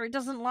in there, it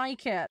doesn't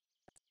like it.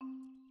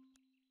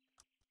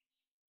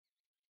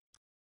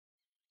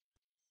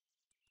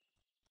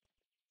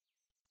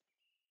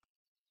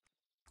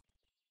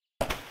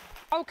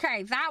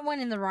 Okay, that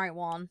went in the right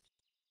one.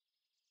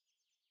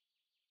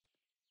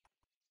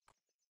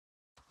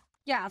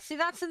 Yeah, see,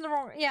 that's in the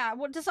wrong... Yeah,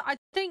 what does... I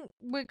think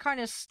we're kind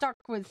of stuck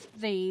with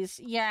these.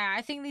 Yeah,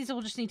 I think these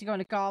all just need to go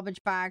in a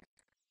garbage bag.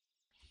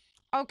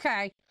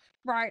 Okay,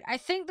 right. I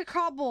think the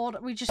cardboard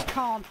we just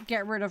can't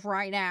get rid of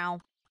right now.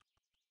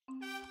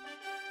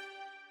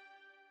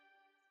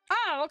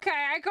 Oh, okay,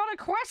 I got a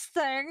quest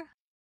thing.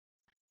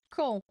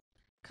 Cool.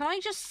 Can I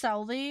just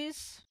sell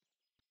these?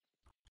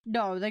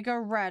 No, they go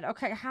red.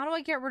 Okay, how do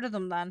I get rid of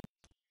them then?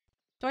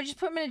 Do I just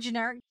put them in a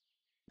generic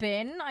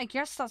bin? I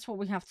guess that's what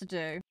we have to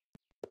do.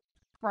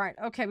 Right,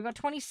 okay, we got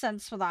 20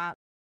 cents for that.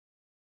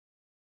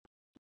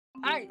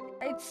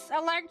 It's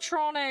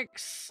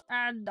electronics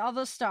and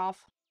other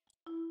stuff.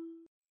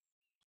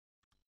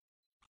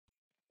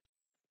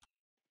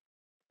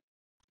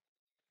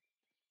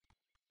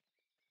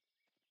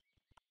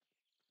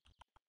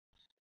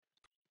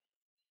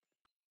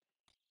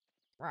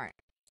 Right.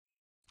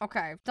 Okay,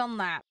 I've done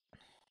that.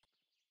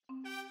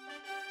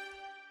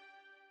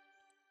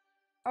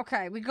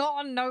 Okay, we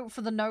got a note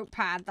for the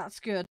notepad. That's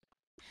good.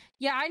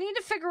 Yeah, I need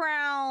to figure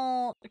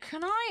out...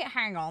 Can I...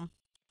 Hang on.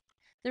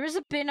 There is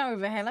a bin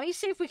over here. Let me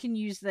see if we can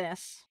use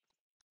this.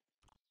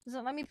 Does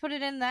it let me put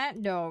it in there?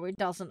 No, it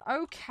doesn't.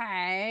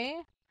 Okay.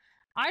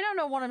 I don't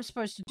know what I'm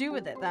supposed to do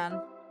with it then.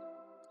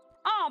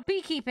 Oh,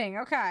 beekeeping.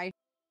 Okay.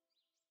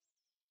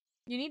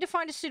 You need to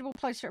find a suitable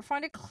place for it.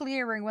 Find a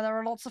clearing where there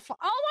are lots of oh,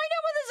 I know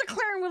where there's a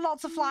clearing with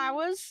lots of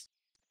flowers.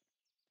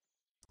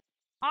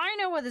 I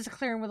know where there's a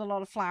clearing with a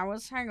lot of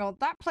flowers. Hang on.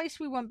 That place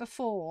we went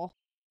before.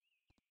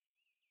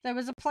 There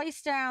was a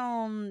place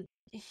down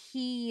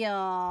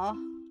here.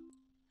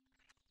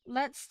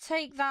 Let's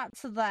take that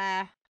to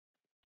there.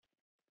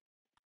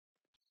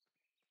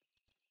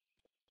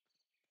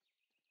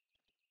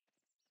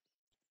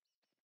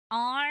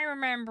 I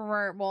remember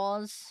where it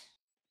was.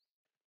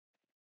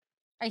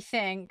 I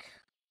think.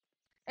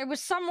 It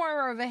was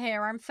somewhere over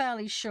here, I'm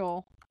fairly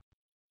sure.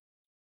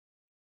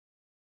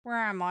 Where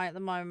am I at the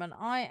moment?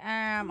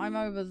 I'm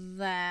over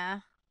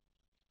there.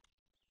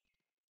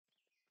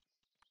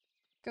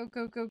 Go,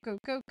 go, go, go,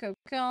 go, go,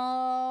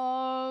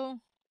 go.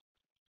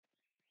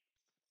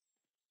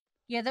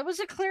 Yeah, there was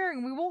a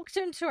clearing. We walked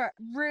into it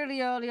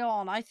really early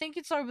on. I think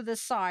it's over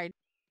this side.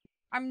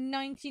 I'm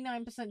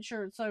 99%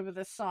 sure it's over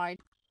this side.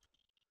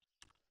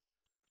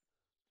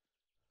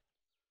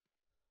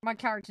 My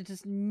character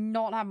does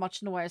not have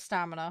much in the way of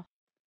stamina.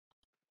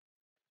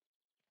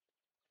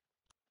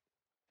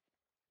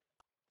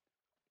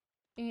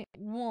 It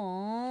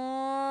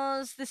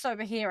was this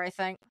over here, I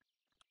think.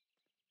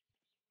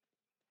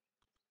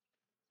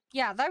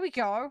 Yeah, there we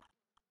go.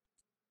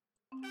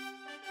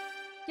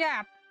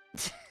 Yeah.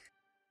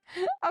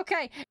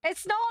 Okay,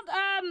 it's not,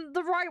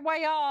 the right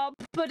way up,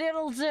 but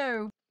it'll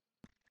do.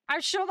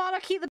 I'm sure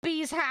that'll keep the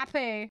bees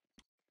happy.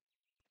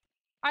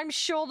 I'm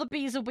sure the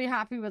bees will be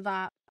happy with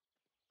that.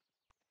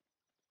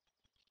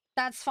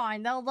 That's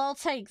fine. They'll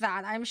take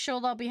that. I'm sure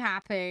they'll be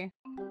happy.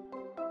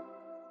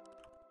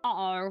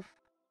 Uh-oh.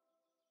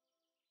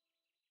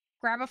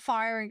 Grab a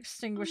fire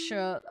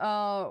extinguisher.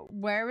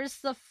 Where is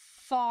the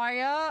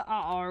fire?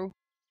 Uh-oh.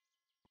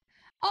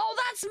 Oh,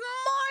 that's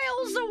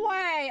miles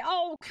away!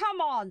 Oh,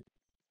 come on.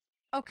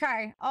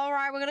 Okay,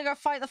 alright, we're gonna go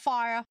fight the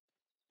fire.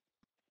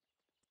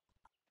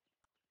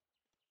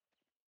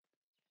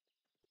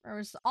 Where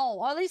is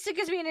oh, at least it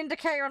gives me an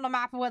indicator on the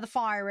map of where the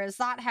fire is.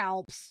 That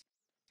helps.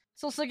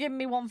 It's also giving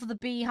me one for the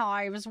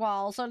beehive as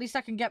well, so at least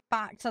I can get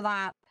back to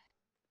that.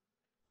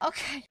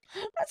 Okay,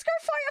 let's go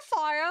fight a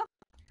fire.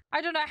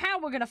 I don't know how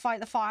we're gonna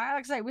fight the fire.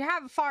 Like I say, we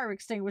have a fire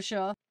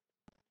extinguisher.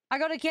 I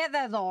gotta get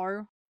there,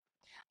 though.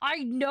 I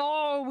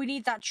know we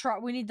need that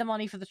truck. We need the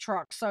money for the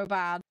truck so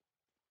bad.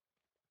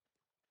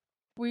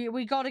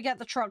 We gotta get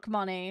the truck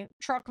money.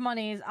 Truck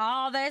money is...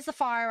 oh, there's the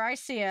fire. I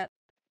see it.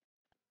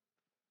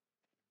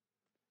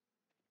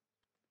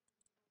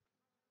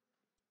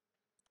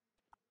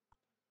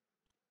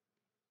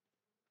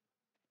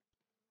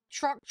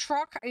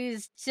 Truck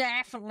is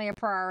definitely a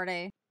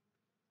priority.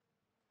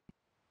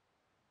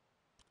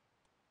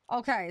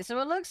 Okay, so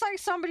it looks like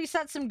somebody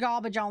set some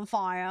garbage on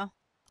fire.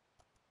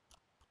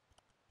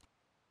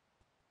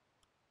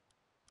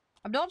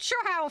 I'm not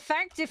sure how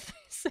effective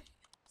this is.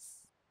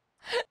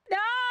 No!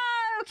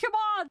 Come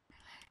on!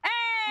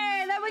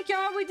 Hey! There we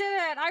go! We did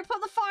it! I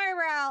put the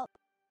fire out!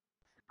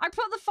 I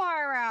put the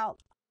fire out!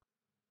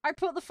 I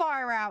put the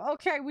fire out.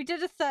 Okay, we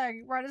did a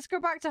thing. Right, let's go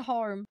back to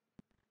home.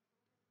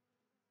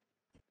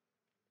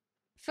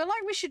 I feel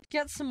like we should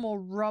get some more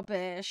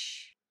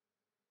rubbish.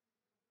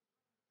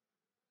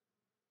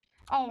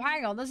 Oh,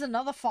 hang on. There's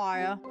another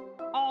fire.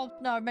 Oh,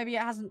 no. Maybe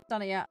it hasn't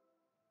done it yet.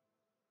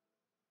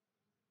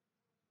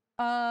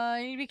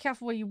 You need to be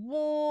careful where you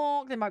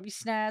walk. There might be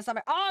snares.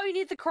 Oh, you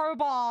need the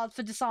crowbar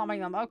for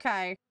disarming them.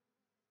 Okay.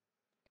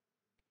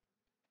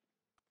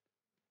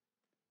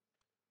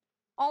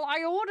 Oh,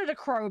 I ordered a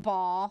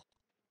crowbar.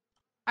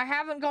 I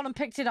haven't gone and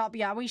picked it up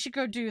yet. We should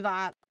go do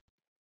that.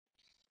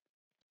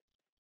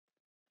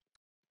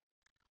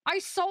 I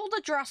sold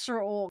a dresser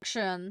at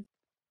auction.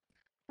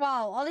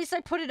 Well, at least I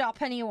put it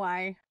up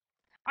anyway.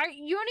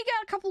 You only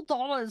get a couple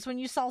dollars when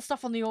you sell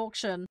stuff on the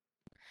auction.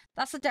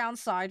 That's the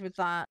downside with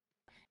that.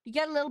 You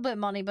get a little bit of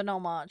money, but not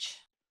much.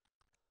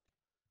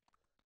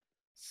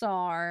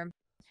 So,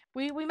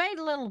 we made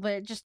a little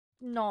bit, just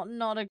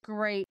not a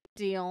great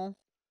deal.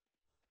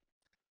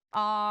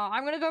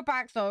 I'm gonna go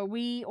back though.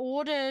 We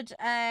ordered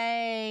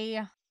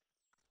a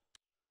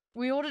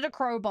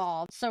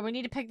crowbar, so we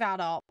need to pick that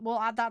up. We'll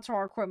add that to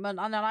our equipment.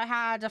 And then I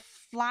had a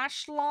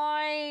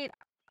flashlight.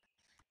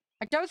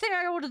 I don't think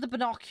I ordered the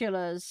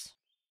binoculars.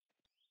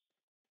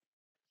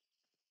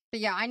 But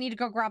yeah, I need to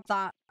go grab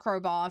that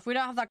crowbar. If we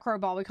don't have that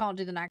crowbar, we can't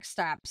do the next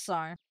step,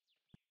 so.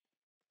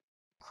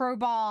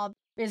 Crowbar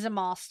is a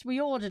must.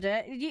 We ordered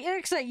it.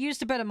 It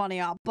used a bit of money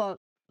up, but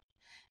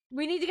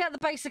we need to get the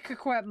basic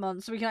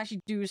equipment so we can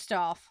actually do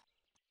stuff.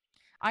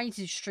 I need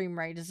to do stream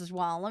raiders as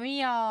well.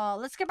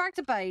 Let's get back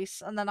to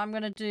base, and then I'm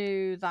gonna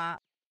do that.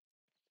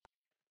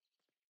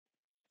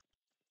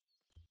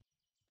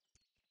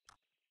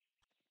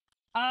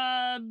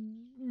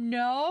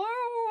 No,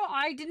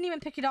 I didn't even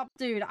pick it up,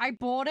 dude. I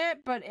bought it,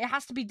 but it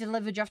has to be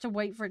delivered. You have to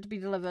wait for it to be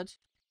delivered.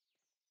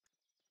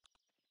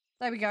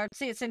 There we go.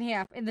 See, it's in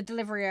here, in the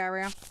delivery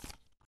area.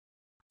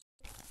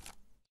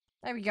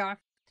 There we go.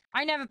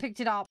 I never picked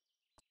it up.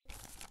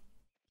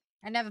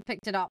 I never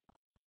picked it up.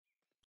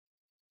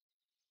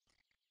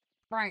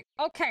 Right,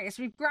 okay,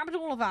 so we've grabbed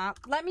all of that.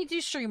 Let me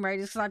do stream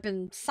raiders because I've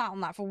been sat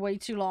on that for way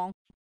too long.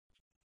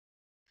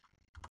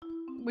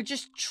 We're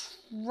just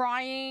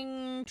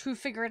trying to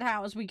figure it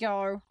out as we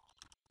go.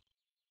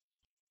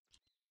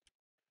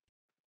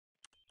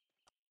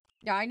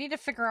 Yeah, I need to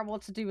figure out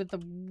what to do with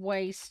the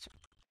waste.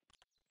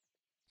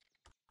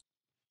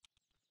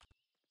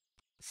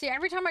 See,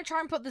 every time I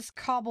try and put this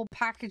cardboard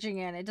packaging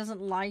in, it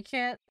doesn't like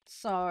it.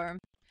 So,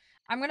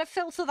 I'm going to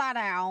filter that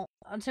out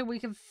until we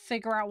can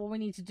figure out what we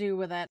need to do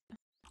with it.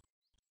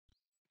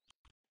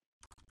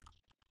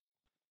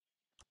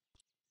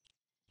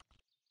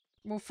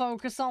 We'll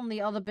focus on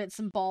the other bits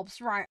and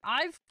bobs. Right,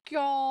 I've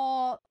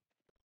got...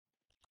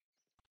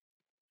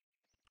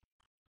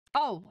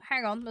 Oh,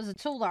 hang on. There's a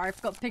tool there I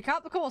forgot to pick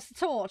up. Of course, the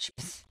torch.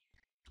 Psst.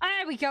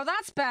 There we go.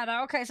 That's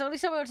better. Okay, so at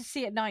least I'll be able to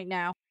see at night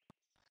now.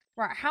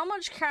 Right, how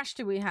much cash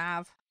do we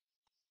have?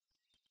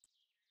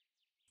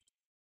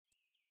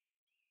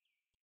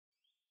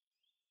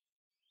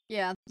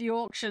 Yeah, the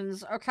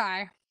auctions.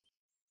 Okay.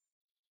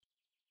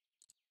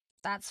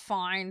 That's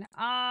fine.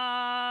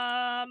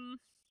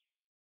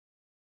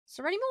 Is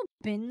there any more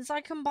bins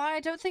I can buy? I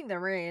don't think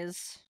there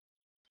is.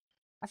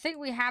 I think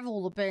we have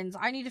all the bins.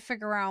 I need to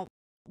figure out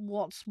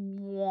what's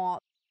what.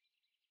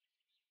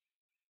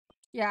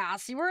 Yeah,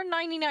 see, we're at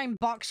 99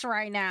 bucks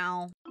right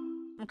now.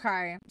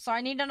 Okay, so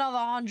I need another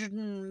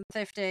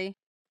 150.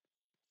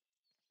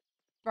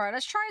 Right,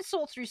 let's try and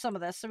sort through some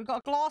of this. So we've got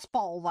a glass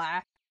bottle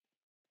there.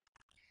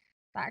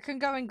 That can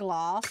go in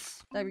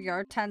glass. There we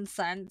go, 10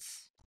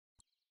 cents.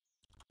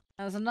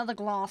 There's another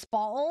glass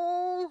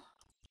bottle.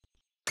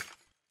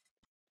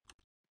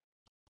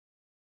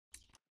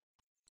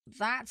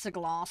 That's a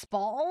glass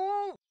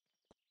bottle.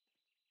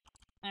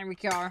 There we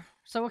go.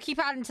 So we'll keep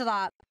adding to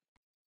that.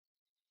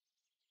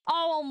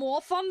 Oh, on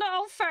War Thunder?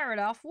 Oh, fair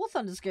enough. War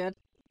Thunder's good.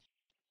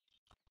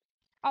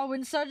 Oh,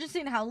 Insurgency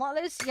and Hell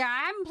Lotless? Yeah,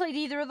 I haven't played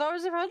either of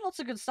those. I've heard lots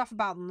of good stuff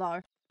about them,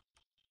 though.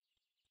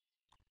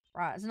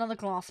 Right, there's another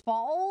glass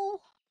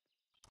bottle.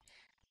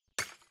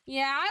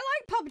 Yeah, I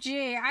like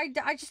PUBG.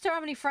 I just don't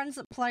have any friends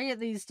that play it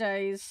these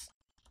days.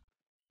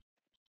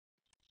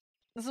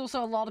 There's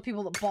also a lot of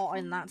people that bought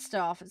in that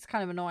stuff. It's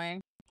kind of annoying.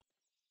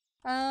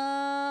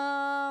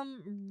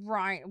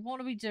 Right.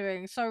 What are we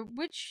doing? So,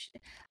 which...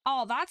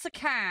 Oh, that's a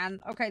can.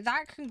 Okay,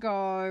 that can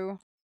go...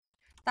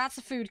 That's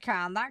a food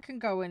can. That can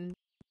go in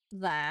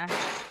there.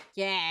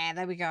 Yeah,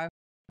 there we go.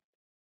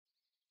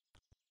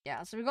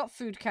 Yeah, so we've got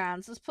food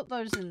cans. Let's put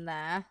those in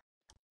there.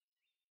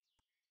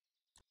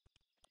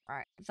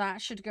 Right,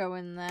 that should go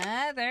in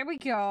there. There we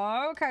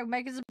go. Okay, we're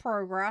making some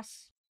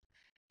progress.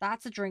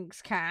 That's a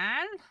drinks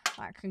can.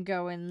 That can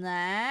go in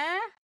there.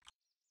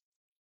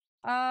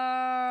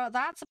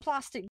 That's a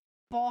plastic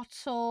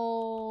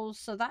bottle.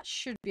 So that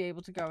should be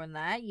able to go in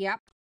there. Yep.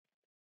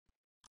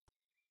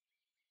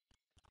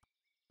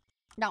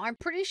 Now, I'm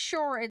pretty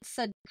sure it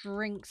said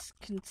drinks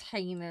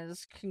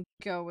containers can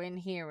go in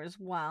here as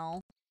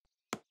well.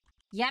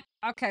 Yep.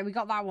 Okay, we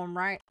got that one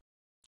right.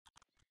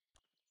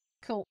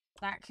 Cool.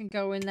 That can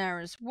go in there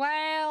as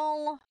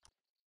well.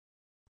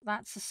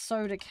 That's a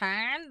soda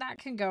can. That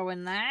can go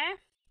in there.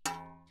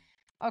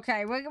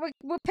 Okay,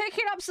 we're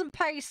picking up some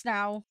pace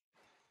now.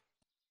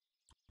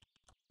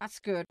 That's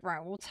good.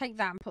 Right, we'll take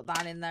that and put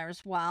that in there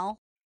as well.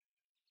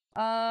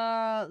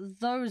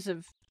 Those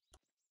have...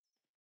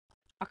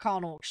 I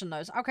can't auction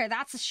those. Okay,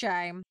 that's a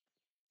shame.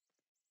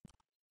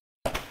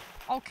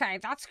 Okay,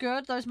 that's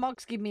good. Those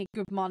mugs give me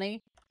good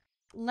money.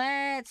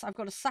 I've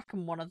got a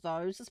second one of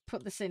those. Let's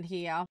put this in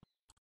here.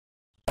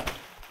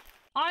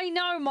 I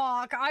know,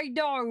 Mark, I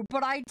know,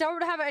 but I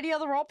don't have any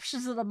other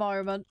options at the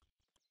moment.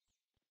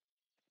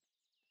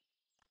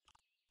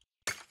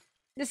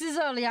 This is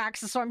early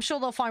access, so I'm sure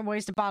they'll find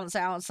ways to balance it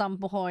out at some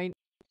point.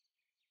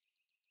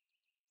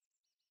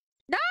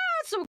 No,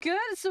 it's all good,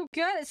 it's all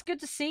good. It's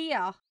good to see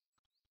ya.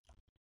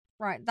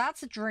 Right,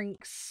 that's a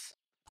drinks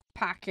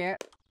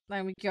packet.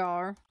 There we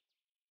go.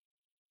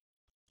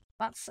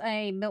 That's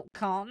a milk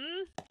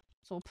carton.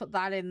 So we'll put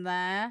that in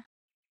there.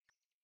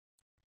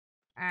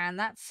 And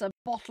that's a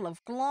bottle of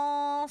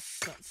glass.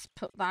 Let's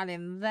put that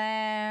in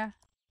there.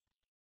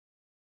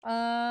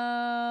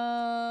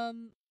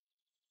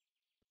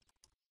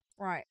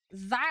 Right,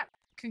 that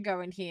can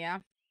go in here.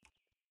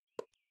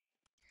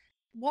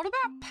 What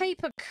about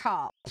paper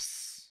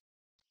cups?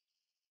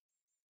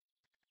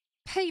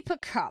 Paper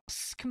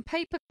cups. Can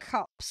paper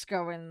cups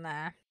go in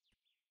there?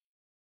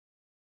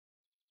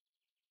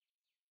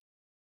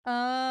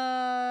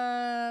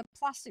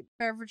 Plastic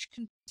beverage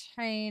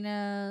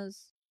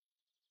containers.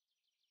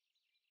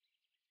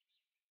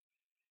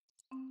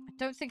 I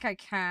don't think I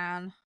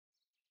can.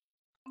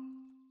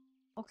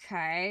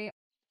 Okay.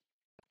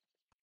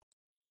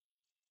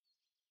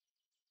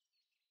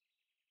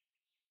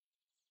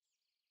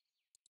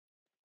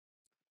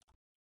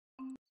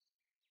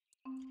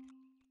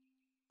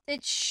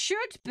 It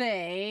should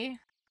be.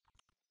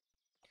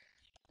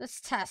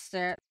 Let's test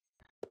it.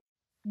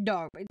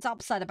 No, it's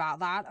upset about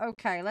that.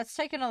 Okay, let's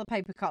take another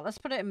paper cup. Let's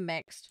put it in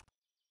mixed.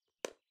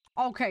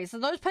 Okay, so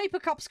those paper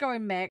cups go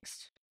in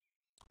mixed.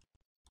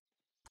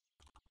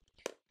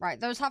 Right,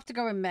 those have to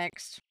go in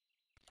mixed.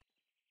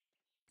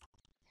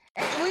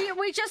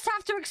 We just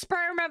have to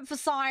experiment for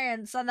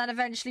science, and then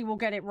eventually we'll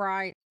get it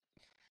right.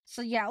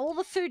 So yeah, all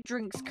the food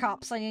drinks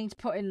cups I need to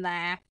put in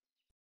there.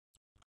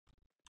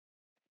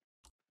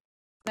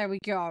 There we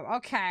go.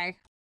 Okay.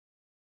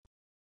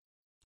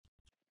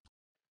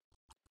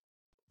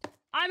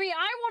 I mean,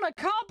 I want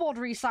a cardboard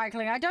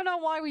recycling. I don't know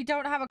why we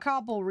don't have a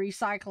cardboard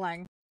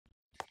recycling.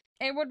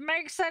 It would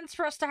make sense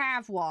for us to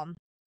have one.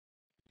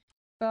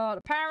 But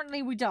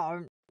apparently we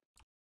don't.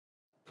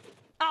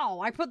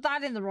 Oh, I put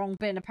that in the wrong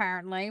bin,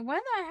 apparently. Where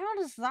the hell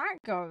does that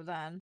go,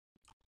 then?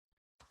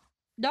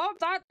 Nope,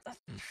 that...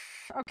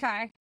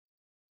 Okay.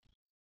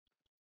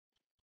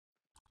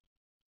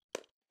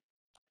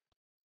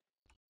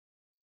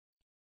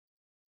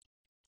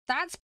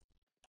 That's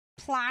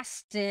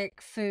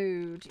plastic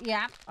food.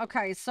 Yeah,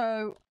 okay,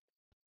 so...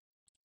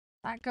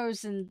 That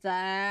goes in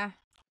there.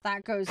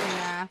 That goes in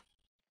there.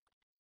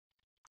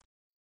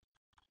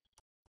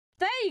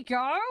 There you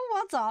go!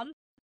 Well done.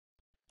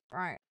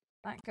 Right,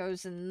 that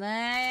goes in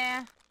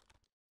there.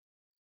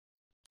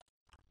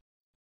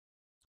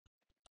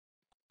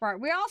 Right,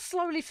 we are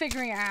slowly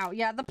figuring it out.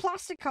 Yeah, the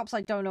plastic cups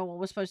I don't know what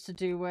we're supposed to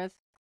do with.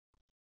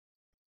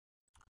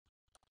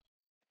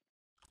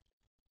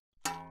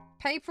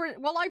 Paper...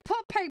 Well, I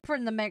put paper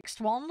in the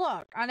mixed one,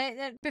 look.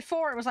 And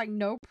before it was like,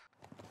 nope.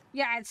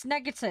 Yeah, it's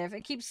negative.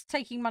 It keeps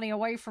taking money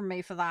away from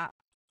me for that.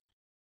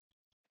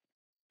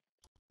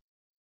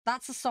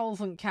 That's a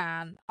solvent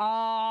can.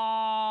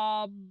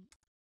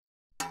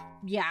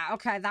 Yeah,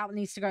 okay, that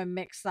needs to go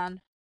mixed then.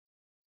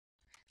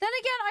 Then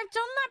again, I've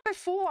done that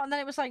before, and then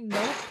it was like,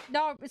 nope.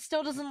 No, it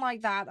still doesn't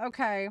like that.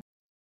 Okay.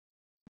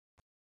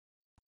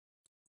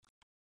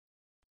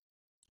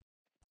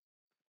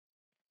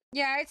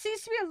 Yeah, it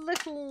seems to be a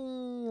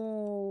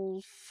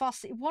little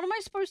fussy. What am I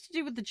supposed to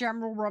do with the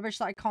general rubbish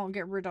that I can't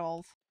get rid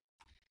of?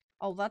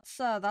 Oh, that's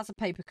a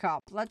paper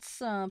cup. Let's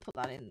put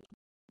that in.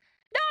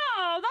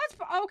 No, that's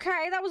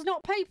okay. That was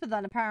not paper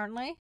then,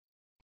 apparently.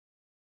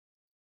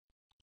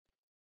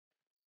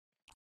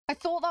 I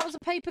thought that was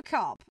a paper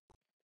cup.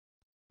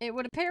 It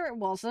would appear it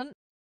wasn't.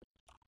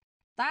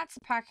 That's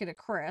a packet of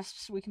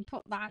crisps. We can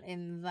put that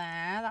in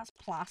there. That's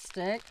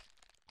plastic.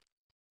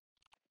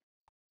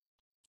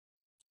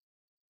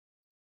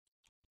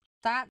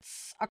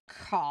 That's a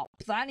cup.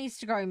 That needs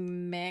to go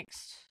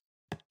mixed.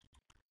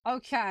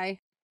 Okay.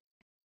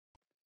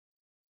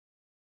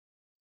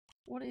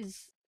 What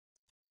is...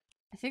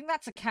 I think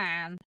that's a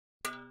can.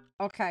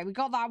 Okay, we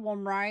got that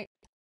one right.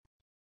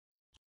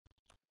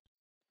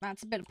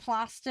 That's a bit of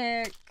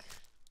plastic.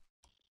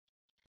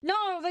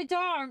 No, they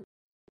don't.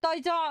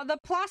 They don't. The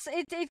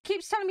plastic... It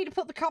keeps telling me to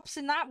put the cups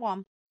in that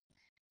one.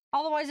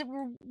 Otherwise, it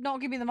will not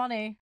give me the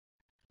money.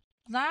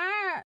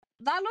 That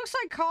looks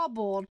like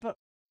cardboard, but...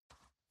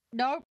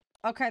 Nope.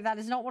 Okay, that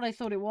is not what I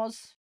thought it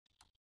was.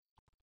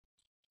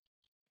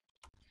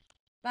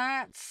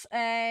 That's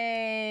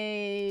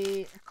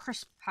a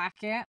crisp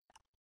packet.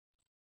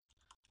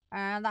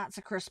 And that's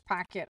a crisp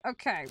packet.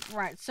 Okay,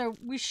 right. So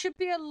we should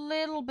be a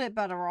little bit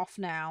better off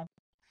now.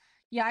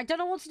 Yeah, I don't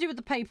know what to do with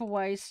the paper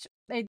waste.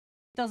 It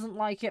doesn't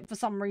like it for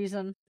some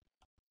reason.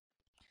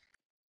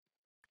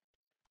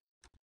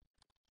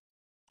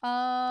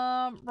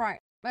 Right.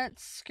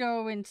 Let's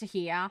go into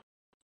here.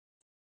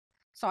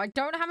 So I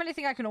don't have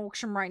anything I can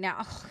auction right now.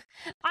 Ugh,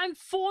 I'm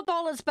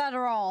 $4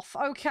 better off.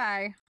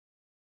 Okay.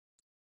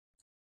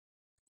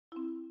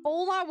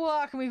 All that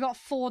work and we've got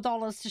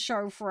 $4 to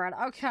show for it.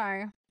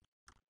 Okay.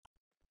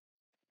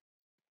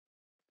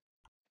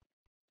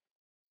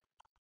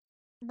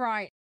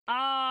 Right.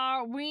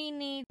 We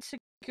need to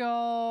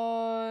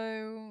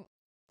go...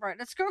 Right,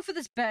 let's go for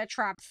this bear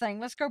trap thing.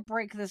 Let's go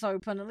break this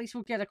open. At least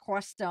we'll get a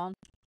quest done.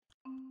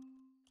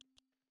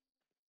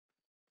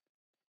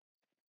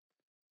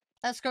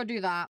 Let's go do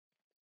that.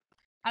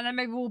 And then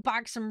maybe we'll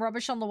bag some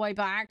rubbish on the way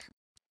back.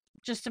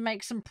 Just to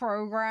make some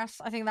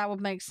progress. I think that would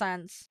make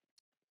sense.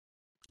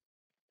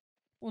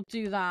 We'll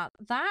do that.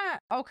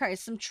 Okay,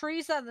 some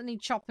trees there that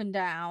need chopping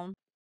down.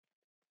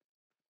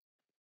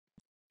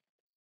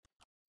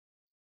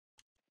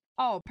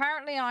 Oh,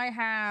 apparently I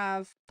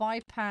have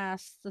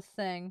bypassed the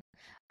thing.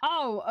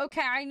 Oh,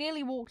 okay, I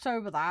nearly walked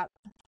over that.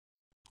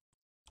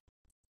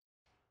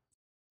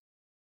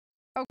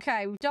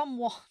 Okay, we've done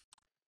one.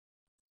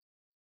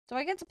 Do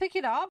I get to pick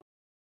it up?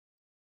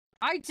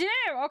 I do!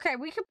 Okay,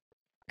 we could...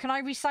 Can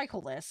I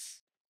recycle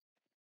this?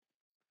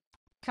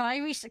 Can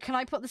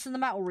I put this in the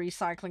metal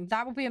recycling?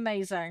 That would be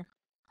amazing.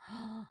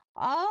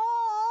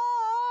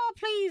 Oh,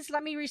 please,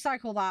 let me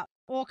recycle that.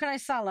 Or can I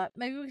sell it?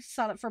 Maybe we can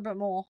sell it for a bit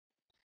more.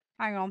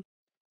 Hang on.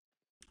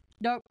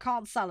 Nope,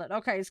 can't sell it.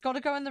 Okay, it's got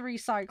to go in the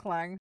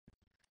recycling.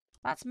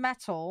 That's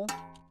metal.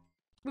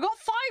 We got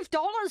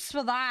 $5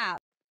 for that.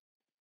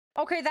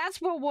 Okay,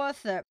 that's well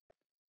worth it.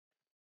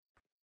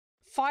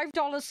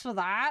 $5 for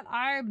that?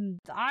 I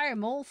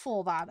am all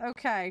for that.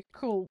 Okay,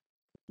 cool.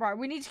 Right,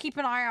 we need to keep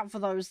an eye out for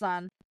those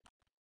then.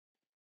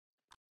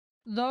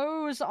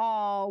 Those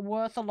are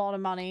worth a lot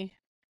of money.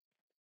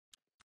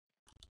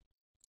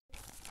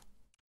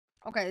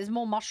 Okay, there's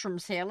more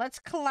mushrooms here. Let's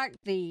collect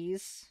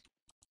these.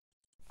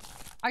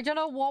 I don't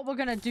know what we're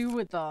gonna do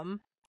with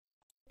them.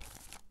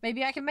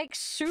 Maybe I can make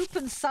soup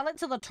and sell it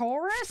to the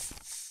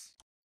tourists?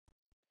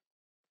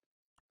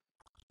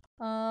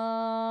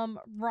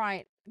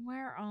 Right.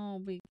 Where are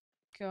we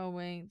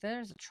going?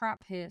 There's a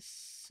trap here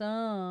somewhere.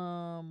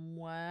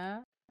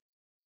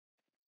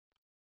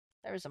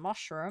 There is a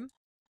mushroom.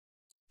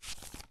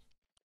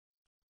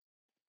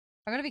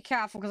 I'm gonna be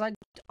careful because I...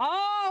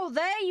 Oh,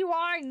 there you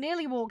are! I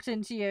nearly walked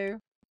into you.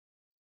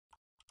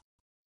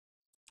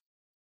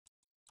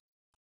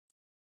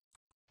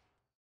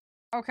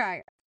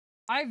 Okay.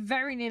 I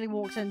very nearly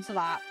walked into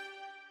that.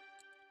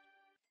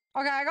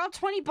 Okay, I got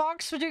 20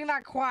 bucks for doing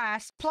that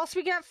quest. Plus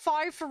we get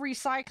 5 for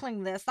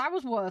recycling this. That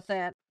was worth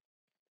it.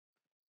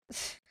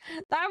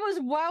 That was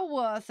well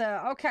worth it.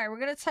 Okay, we're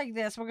gonna take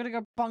this. We're gonna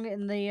go bung it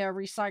in the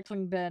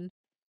recycling bin.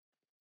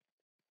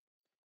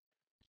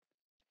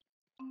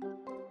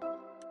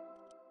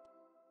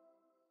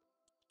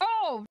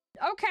 Oh,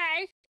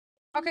 okay.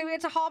 Okay, we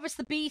had to harvest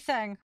the bee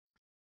thing.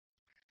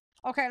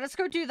 Okay, let's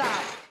go do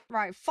that.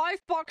 Right, 5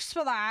 bucks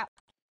for that.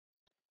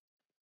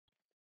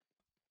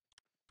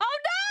 Oh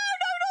no!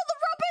 No, not the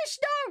rubbish!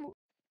 No!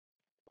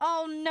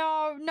 Oh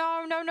no,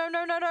 no, no, no,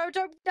 no, no, no,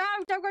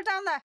 don't go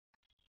down there.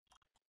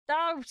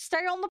 No,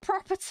 stay on the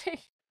property.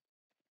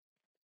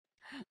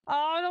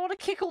 Oh, I don't want to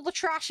kick all the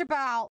trash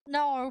about.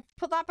 No,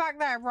 put that back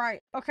there.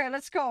 Right, okay,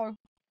 let's go.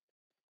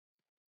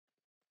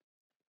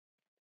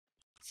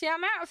 See,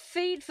 I'm out of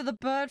feed for the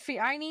bird feed.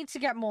 I need to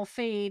get more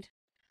feed.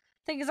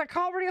 Thing is, I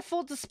can't really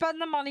afford to spend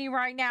the money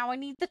right now. I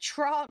need the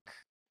truck.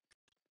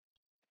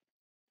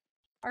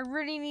 I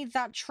really need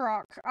that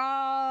truck.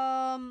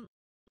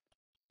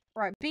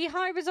 Right,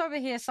 beehive is over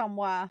here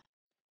somewhere.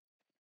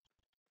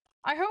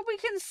 I hope we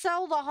can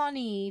sell the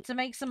honey to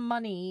make some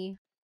money.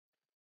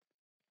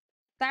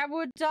 That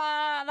would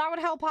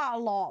help out a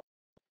lot.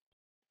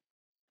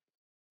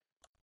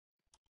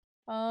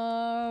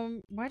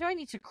 Where do I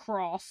need to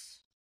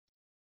cross?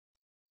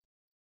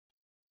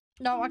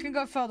 No, I can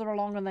go further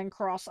along and then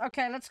cross.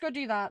 Okay, let's go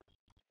do that.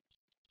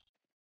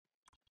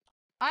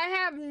 I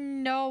have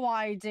no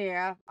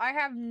idea. I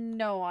have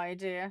no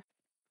idea.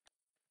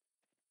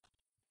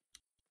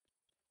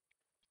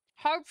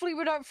 Hopefully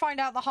we don't find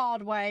out the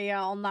hard way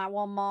on that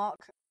one,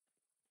 Mark.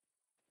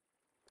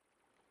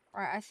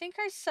 Right, I think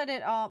I set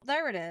it up.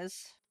 There it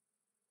is.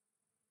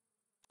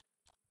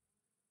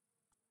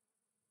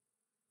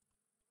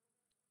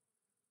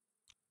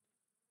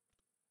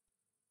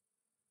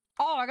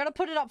 Oh, I gotta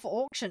put it up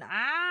for auction.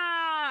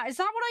 Ah, is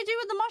that what I do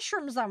with the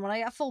mushrooms then when I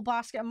get a full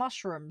basket of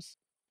mushrooms?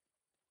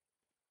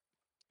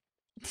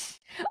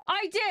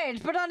 I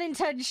did, but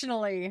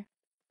unintentionally.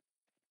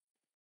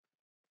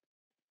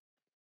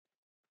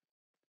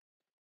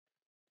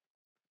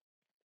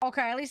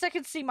 Okay, at least I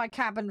can see my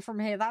cabin from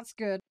here. That's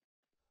good.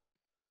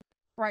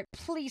 Right,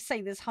 please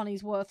say this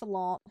honey's worth a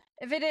lot.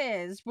 If it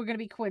is, we're gonna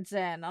be quids in,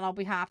 and I'll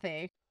be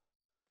happy.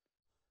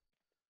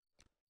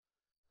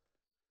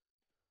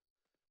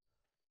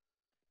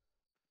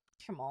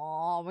 Come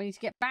on, we need to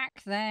get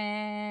back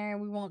there.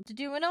 We want to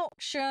do an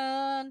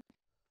auction.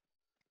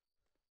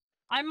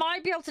 I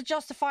might be able to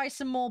justify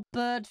some more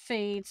bird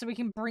feed so we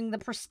can bring the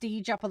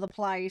prestige up of the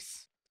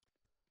place.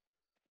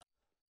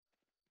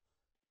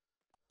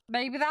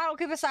 Maybe that'll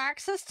give us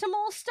access to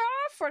more stuff?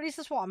 Or at least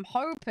that's what I'm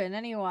hoping,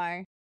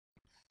 anyway.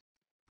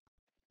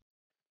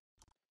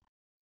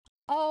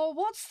 Oh,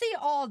 what's the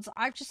odds?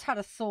 I've just had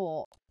a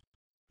thought.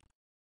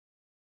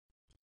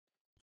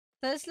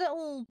 There's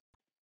little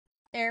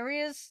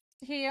areas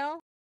here.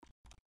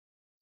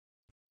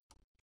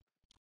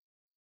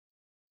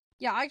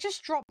 Yeah, I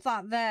just dropped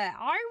that there.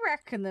 I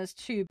reckon there's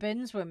 2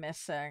 bins we're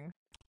missing.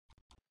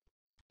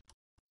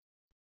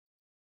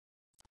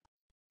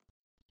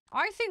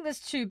 I think there's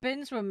 2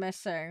 bins we're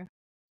missing.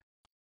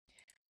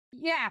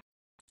 Yeah.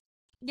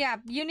 Yeah,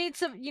 you need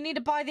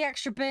to buy the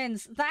extra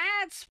bins.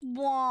 That's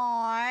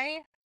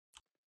why.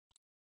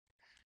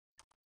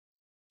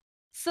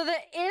 So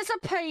there is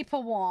a paper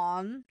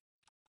one.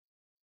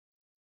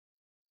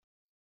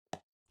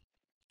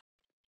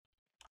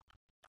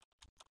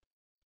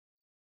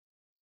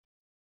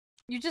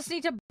 You just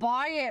need to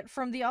buy it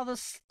from the other...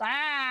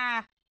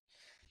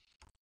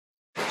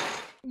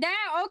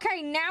 Now,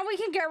 okay, now we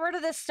can get rid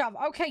of this stuff.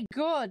 Okay,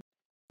 good.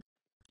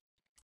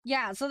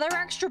 Yeah, so there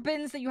are extra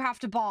bins that you have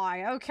to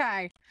buy.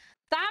 Okay.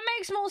 That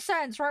makes more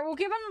sense, right? Well,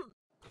 given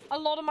a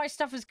lot of my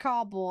stuff is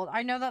cardboard,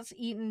 I know that's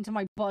eaten into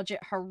my budget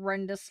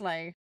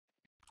horrendously.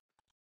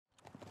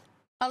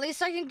 At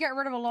least I can get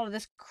rid of a lot of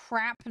this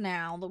crap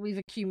now that we've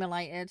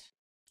accumulated.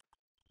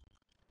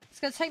 It's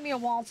gonna take me a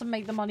while to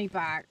make the money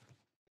back.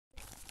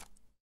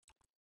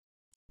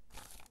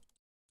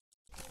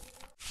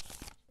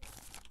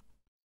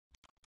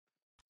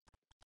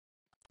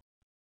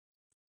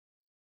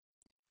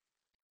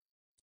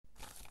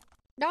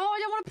 No, I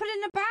don't want to put it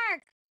in a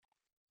bag.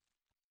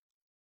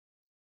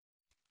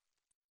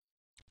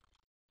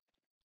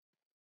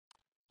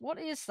 What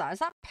is that? Is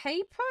that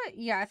paper?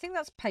 Yeah, I think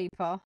that's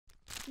paper.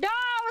 No,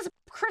 it was a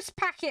crisp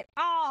packet.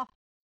 Ah.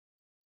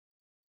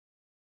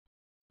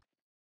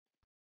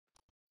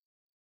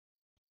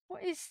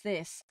 What is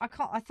this? I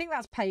can't... I think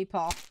that's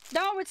paper.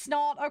 No, it's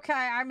not. Okay,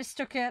 I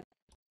mistook it.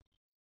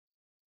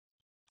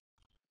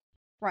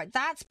 Right,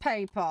 that's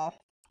paper.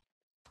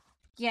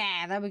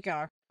 Yeah, there we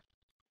go.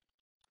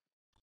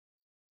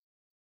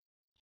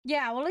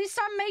 Yeah, well, at least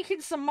I'm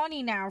making some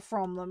money now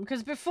from them.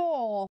 Because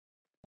before,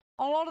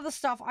 a lot of the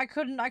stuff I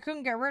couldn't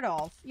get rid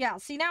of. Yeah,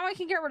 see, now I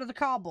can get rid of the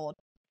cardboard.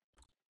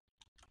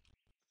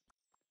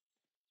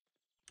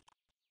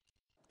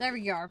 There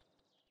we go.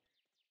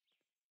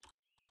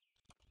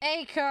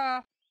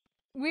 Acre.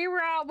 We're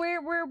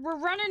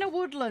running a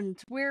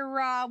woodland.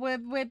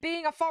 We're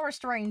being a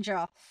forest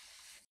ranger.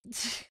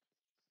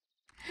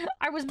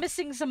 I was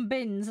missing some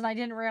bins and I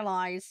didn't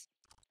realize.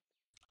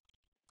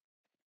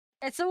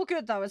 It's all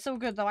good though. It's all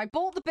good though. I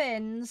bought the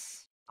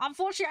bins.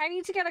 Unfortunately, I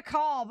need to get a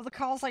car, but the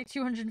car's like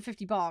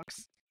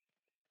 $250.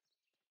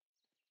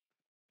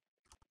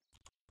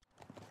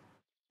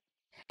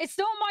 It's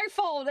not my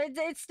fault.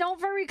 It's not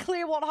very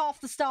clear what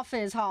half the stuff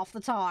is half the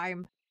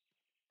time.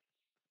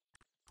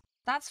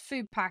 That's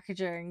food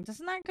packaging.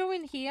 Doesn't that go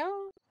in here?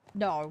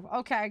 No.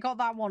 Okay, I got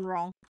that one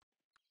wrong.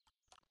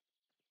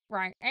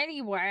 Right.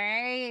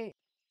 Anyway.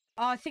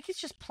 Oh, I think it's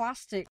just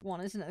plastic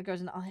one, isn't it? That goes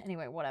in... Oh,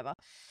 anyway, whatever.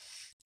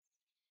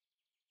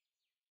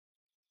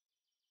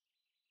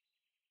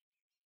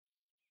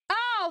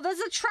 Oh,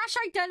 there's a trash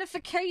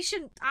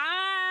identification.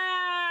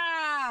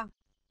 Ah!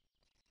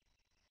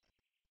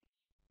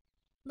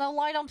 They'll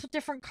light up to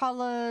different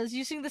colors.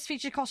 Using this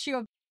feature costs you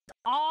a...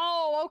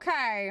 Oh,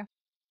 okay.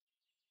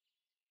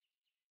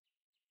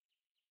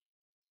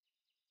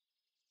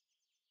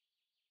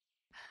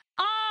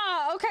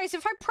 Ah, okay. So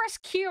if I press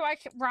Q, I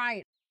can...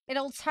 Right.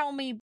 It'll tell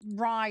me...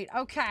 Right.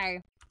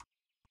 Okay.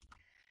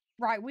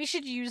 Right. We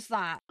should use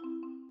that.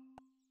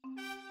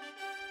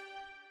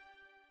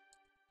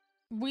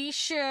 We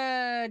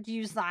should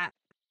use that.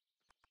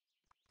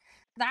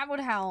 That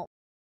would help.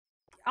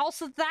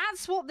 Also,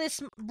 that's what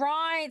this...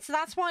 Right, so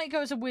that's why it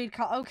goes a weird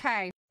color.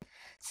 Okay.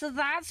 So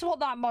that's what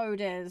that mode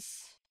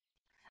is.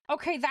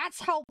 Okay, that's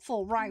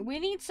helpful. Right, we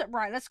need to...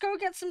 Right, let's go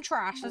get some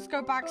trash. Let's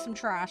go bag some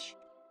trash.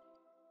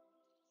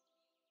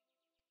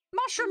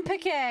 Mushroom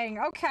picking!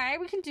 Okay,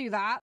 we can do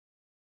that.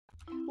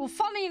 Well,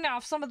 funny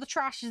enough, some of the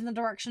trash is in the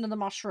direction of the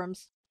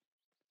mushrooms.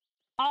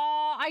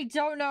 Oh, I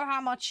don't know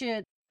how much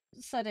it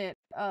said it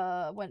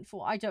went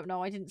for. I don't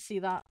know. I didn't see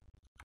that.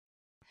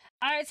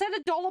 It said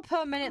 $1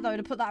 per minute, though,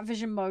 to put that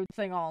vision mode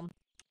thing on.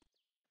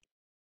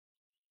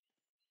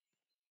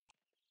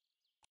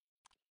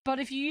 But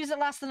if you use it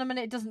less than a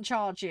minute, it doesn't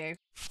charge you.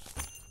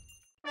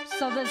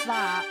 So there's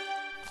that.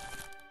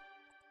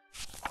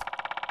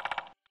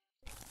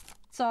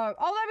 So,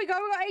 oh, there we go.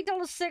 We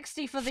got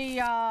 $8.60 for the,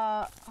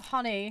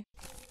 honey.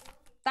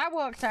 That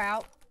worked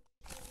out.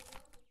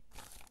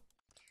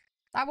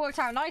 That worked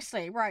out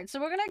nicely. Right, so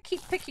we're gonna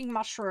keep picking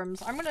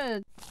mushrooms. I'm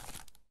gonna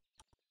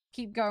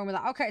keep going with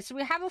that. Okay, so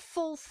we have a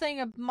full thing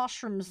of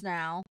mushrooms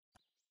now.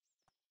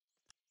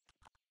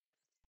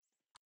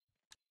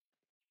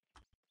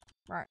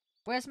 Right,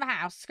 where's my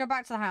house? Let's go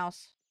back to the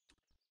house.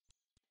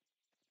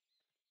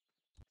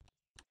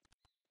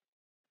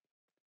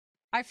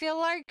 I feel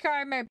like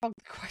I may bug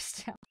the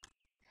quest out.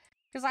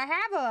 Because I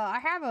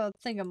have a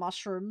thing of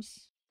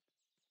mushrooms.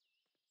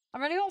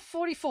 I've only got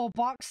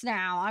 $44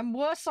 now. I'm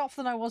worse off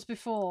than I was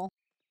before.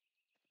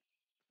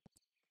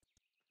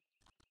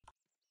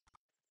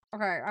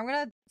 Okay, I'm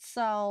gonna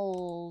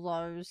sell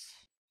those.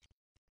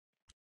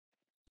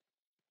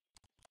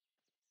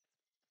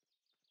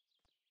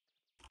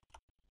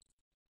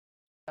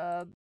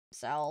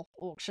 Sell,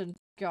 auction,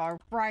 go.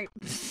 Right.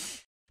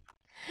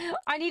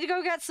 I need to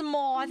go get some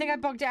more. I think I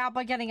bugged it out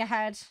by getting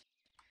ahead.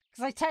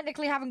 Because I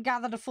technically haven't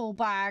gathered a full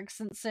bag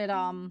since it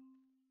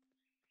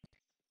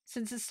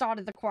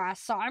started the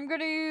quest. So I'm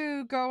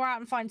gonna go out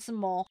and find some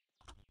more.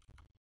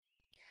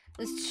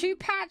 There's 2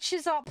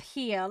 patches up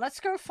here. Let's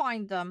go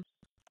find them.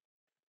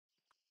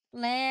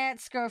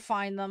 Let's go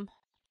find them.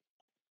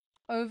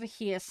 Over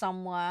here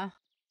somewhere.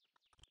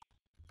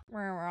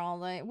 Where are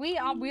they?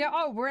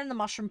 Oh, we're in the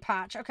mushroom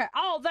patch. Okay.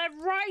 Oh, they're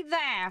right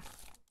there.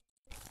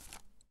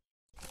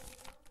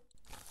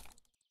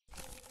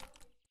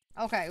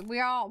 Okay,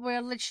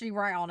 we're literally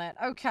right on it.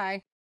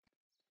 Okay.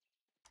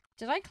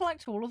 Did I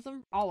collect all of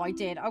them? Oh, I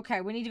did.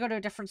 Okay, we need to go to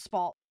a different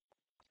spot.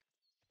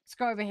 Let's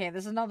go over here.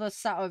 There's another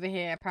set over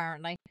here,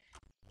 apparently.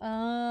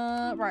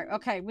 Right,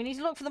 okay. We need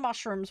to look for the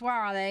mushrooms. Where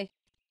are they?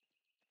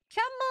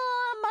 Come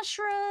on,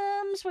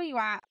 mushrooms! Where you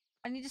at?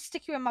 I need to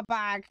stick you in my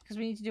bag, because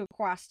we need to do a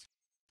quest.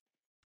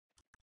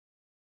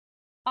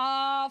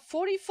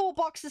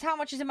 $44 is how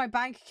much is in my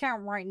bank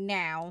account right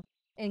now.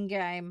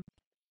 In-game.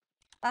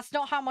 That's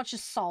not how much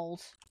is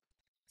sold.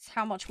 It's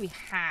how much we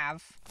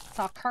have. It's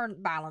our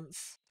current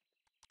balance.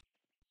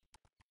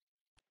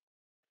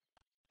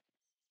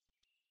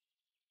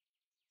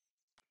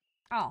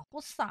 Oh,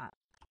 what's that?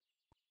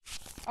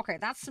 Okay,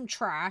 that's some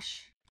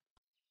trash.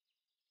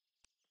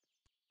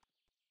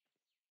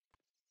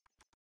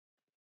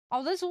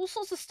 Oh, there's all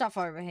sorts of stuff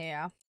over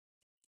here.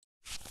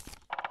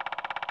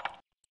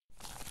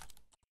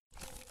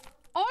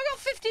 Oh, I got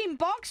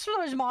 $15 for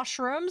those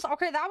mushrooms.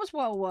 Okay, that was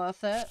well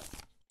worth it.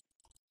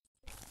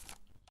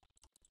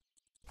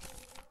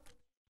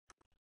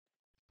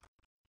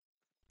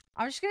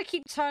 I'm just gonna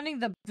keep turning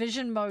the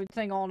vision mode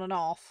thing on and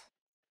off.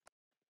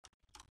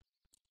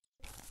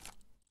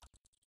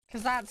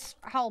 Because that's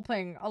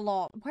helping a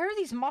lot. Where are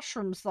these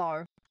mushrooms,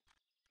 though?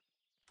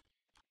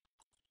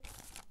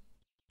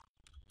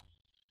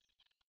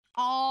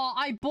 Oh,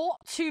 I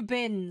bought 2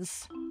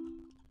 bins.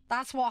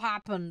 That's what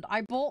happened.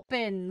 I bought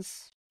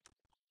bins.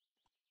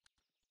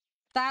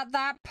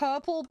 That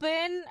purple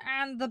bin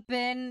and the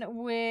bin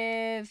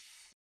with...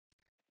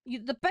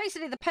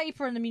 basically the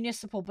paper and the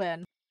municipal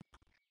bin.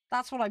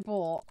 That's what I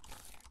bought.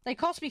 They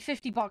cost me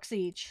 $50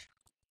 each.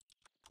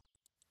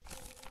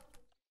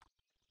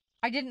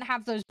 I didn't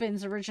have those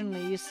bins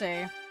originally, you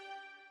see.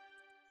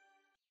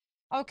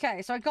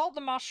 Okay, so I got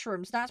the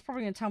mushrooms. That's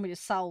probably going to tell me to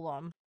sell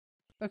them.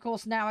 But of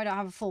course, now I don't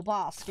have a full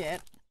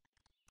basket.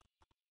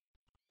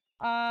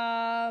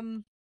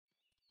 Oh,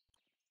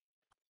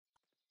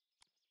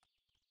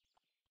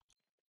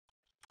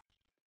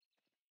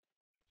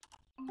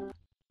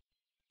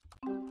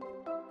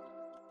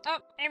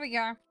 here we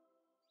go.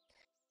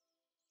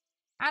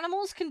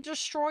 Animals can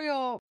destroy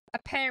your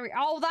apiary.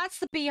 Oh, that's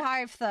the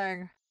beehive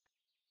thing.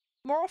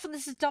 More often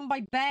this is done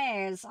by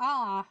bears.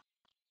 Ah.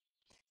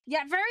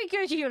 Yeah, very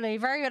good, Yuli.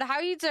 Very good. How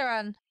are you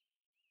doing?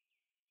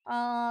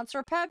 To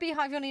repair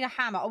beehive, you'll need a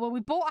hammer. Oh, well, we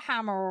bought a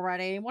hammer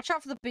already. Watch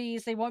out for the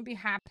bees. They won't be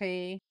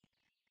happy.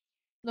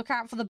 Look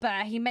out for the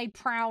bear. He may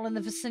prowl in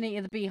the vicinity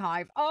of the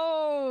beehive.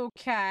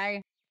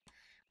 Okay.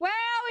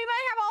 Well, we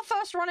may have our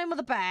first run-in with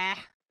a bear.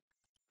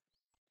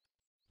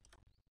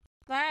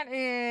 That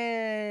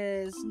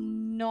is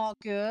not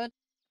good.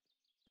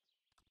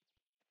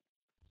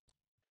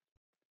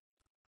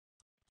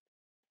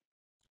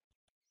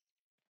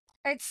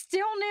 It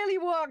still nearly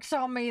works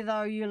on me,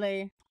 though,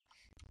 Yuli.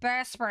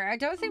 Bear spray. I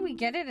don't think we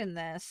get it in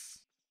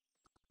this.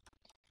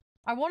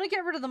 I want to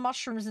get rid of the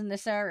mushrooms in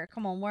this area.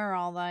 Come on, where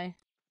are they?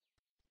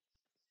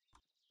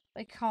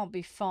 They can't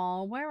be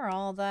far. Where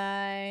are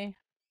they?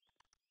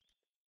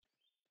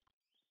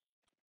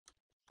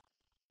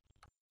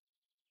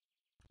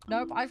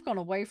 Nope, I've gone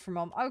away from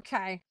them.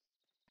 Okay.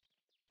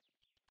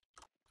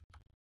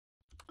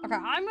 Okay,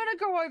 I'm gonna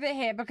go over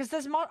here because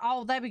there's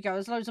oh, there we go.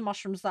 There's loads of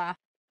mushrooms there.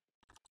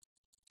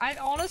 And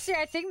honestly,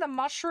 I think the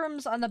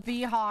mushrooms and the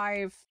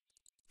beehive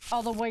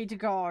are the way to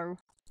go.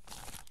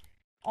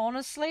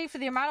 Honestly, for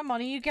the amount of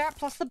money you get,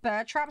 plus the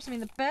bear traps. I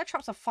mean, the bear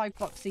traps are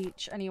 $5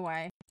 each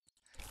anyway.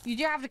 You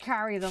do have to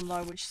carry them,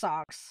 though, which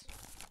sucks.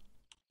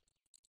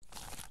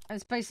 And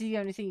it's basically the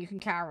only thing you can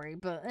carry,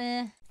 but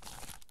eh.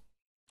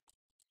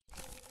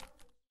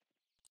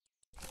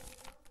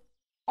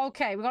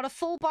 Okay, we got a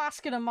full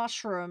basket of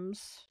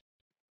mushrooms.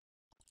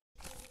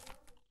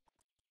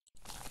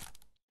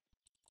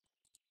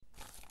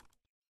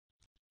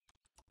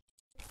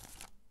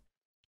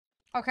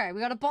 Okay,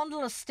 we got a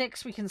bundle of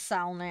sticks we can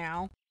sell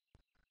now.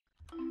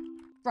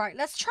 Right,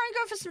 let's try and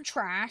go for some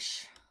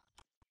trash.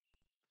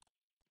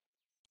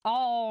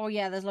 Oh,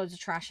 yeah, there's loads of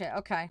trash here.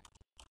 Okay.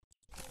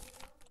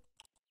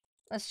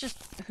 Let's just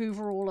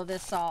hoover all of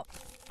this up.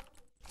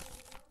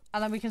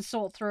 And then we can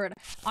sort through it.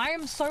 I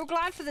am so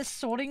glad for this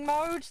sorting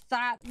mode.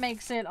 That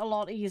makes it a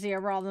lot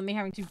easier rather than me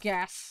having to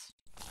guess.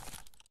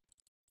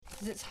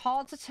 Because it's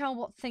hard to tell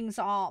what things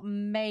are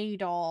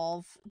made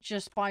of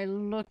just by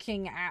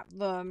looking at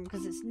them.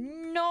 Because it's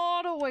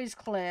not always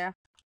clear.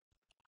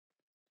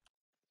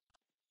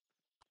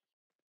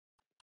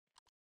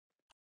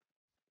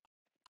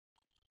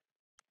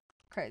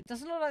 Okay, it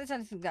doesn't look like there's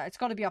anything there. It's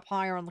got to be up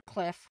higher on the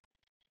cliff.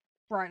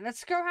 Right,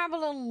 let's go have a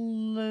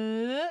little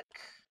look.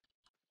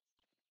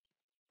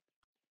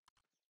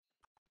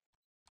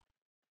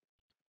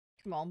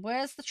 Come on,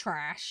 where's the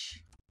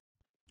trash?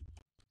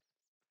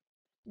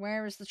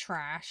 Where is the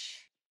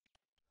trash?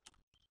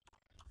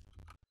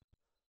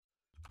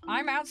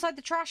 I'm outside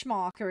the trash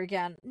marker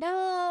again.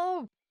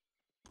 No!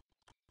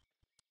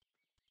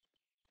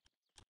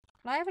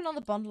 Can I have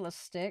another bundle of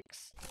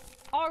sticks?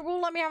 Oh, it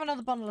won't let me have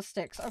another bundle of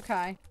sticks.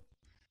 Okay.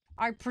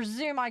 I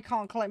presume I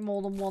can't collect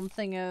more than one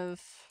thing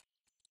of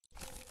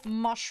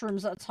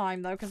mushrooms at a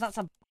time, though, because that's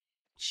a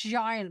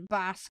giant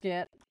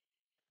basket.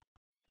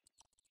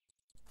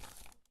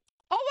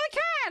 Oh, I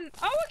can!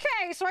 Oh,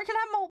 okay, so I can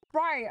have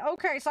right,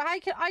 okay, so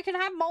I can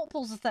have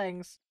multiples of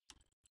things.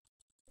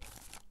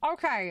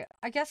 Okay,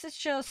 I guess it's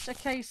just a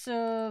case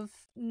of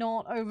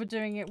not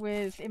overdoing it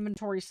with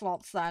inventory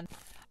slots then.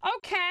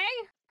 Okay!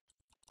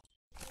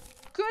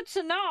 Good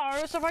to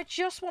know. So if I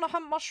just want to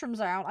hunt mushrooms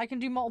out, I can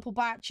do multiple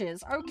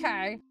batches.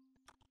 Okay.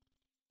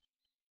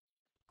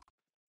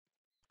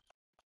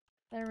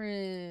 There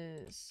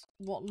is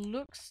what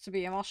looks to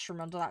be a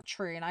mushroom under that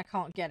tree, and I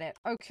can't get it.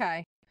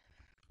 Okay.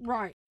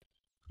 Right.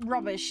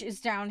 Rubbish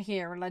is down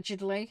here,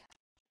 allegedly.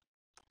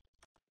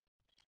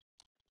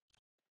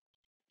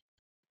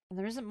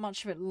 There isn't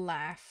much of it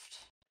left.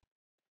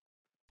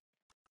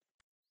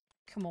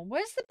 Come on,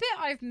 where's the bit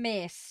I've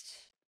missed?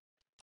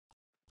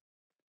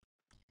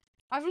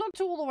 I've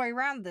looked all the way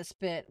around this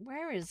bit.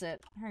 Where is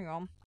it? Hang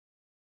on.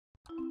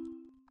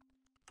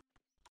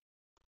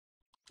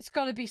 It's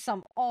got to be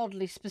some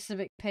oddly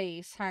specific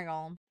piece. Hang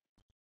on.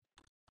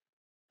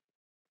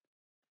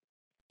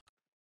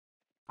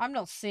 I'm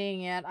not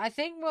seeing it. I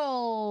think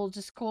we'll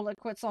just call it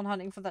quits on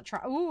hunting for that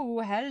trash. Ooh,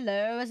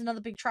 hello. There's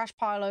another big trash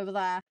pile over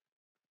there.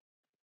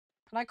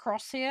 Can I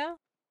cross here?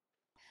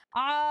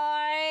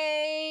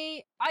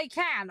 I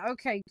can.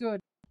 Okay,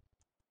 good.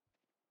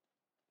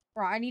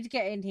 Right, I need to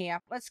get in here.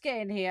 Let's get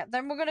in here.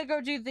 Then we're gonna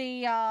go do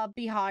the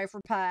beehive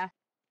repair.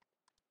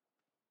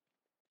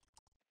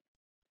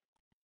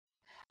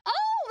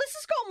 Oh, this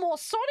has got more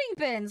sorting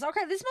bins.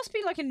 Okay, this must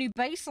be like a new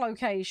base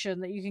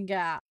location that you can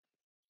get.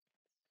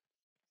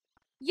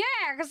 Yeah,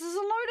 because there's a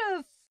load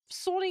of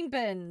sorting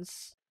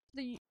bins.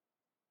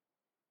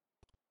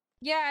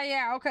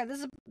 Yeah, okay,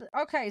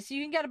 okay, so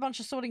you can get a bunch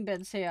of sorting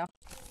bins here.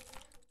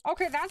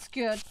 Okay, that's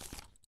good.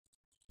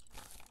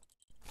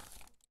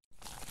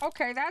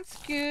 Okay, that's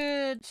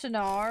good to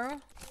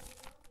know.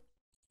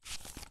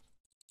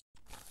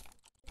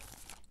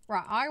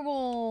 Right, I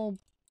will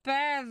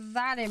bear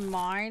that in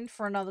mind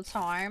for another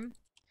time.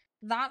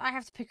 That I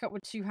have to pick up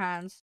with 2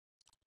 hands.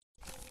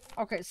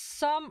 Okay,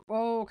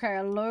 okay,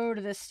 a load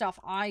of this stuff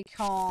I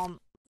can't...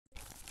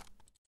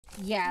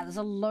 Yeah, there's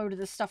a load of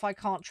this stuff I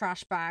can't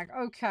trash bag.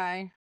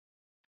 Okay.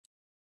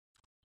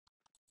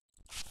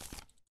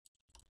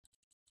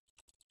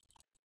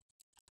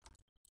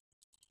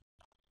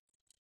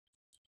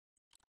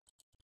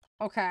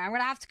 Okay, I'm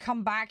gonna have to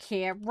come back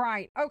here.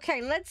 Right,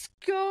 okay, let's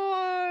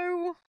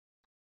go!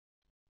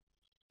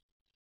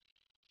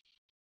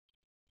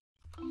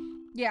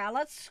 Yeah,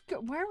 let's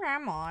go. Where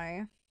am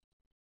I?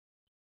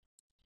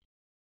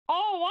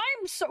 Oh,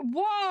 I'm so...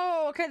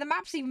 Whoa! Okay, the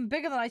map's even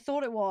bigger than I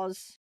thought it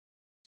was.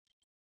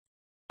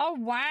 Oh,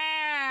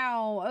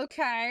 wow!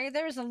 Okay,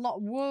 there's a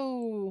lot...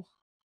 Whoa!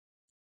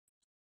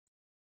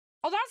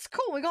 Oh, that's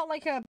cool! We got,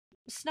 like, a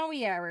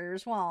snowy area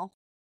as well.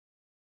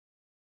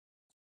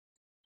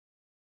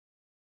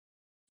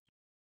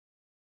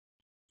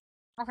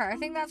 Okay, I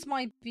think that's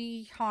my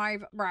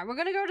beehive. Right, we're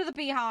gonna go to the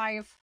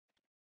beehive.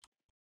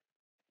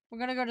 We're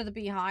gonna go to the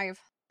beehive.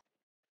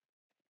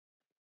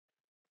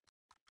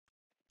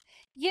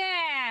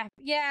 Yeah,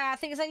 I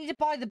think I need to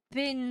buy the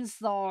bins,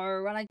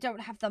 though, and I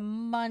don't have the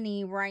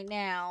money right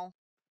now.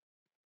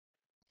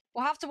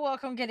 We'll have to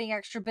work on getting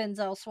extra bins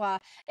elsewhere.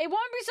 It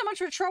won't be so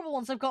much of a trouble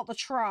once I've got the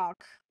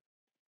truck.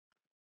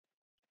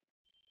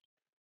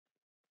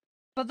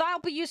 But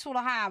that'll be useful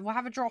to have. We'll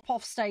have a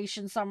drop-off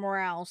station somewhere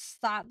else.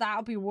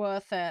 That'll be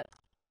worth it.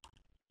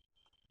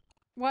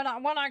 When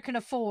I can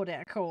afford it,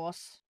 of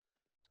course.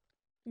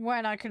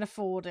 When I can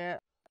afford it.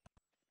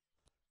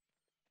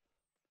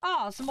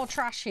 Oh, some more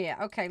trash here.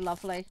 Okay,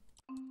 lovely.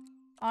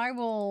 I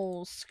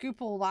will scoop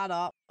all that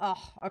up.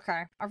 Oh,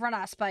 okay. I've run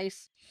out of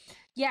space.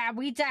 Yeah,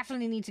 we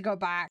definitely need to go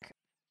back.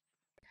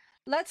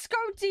 Let's go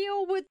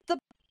deal with the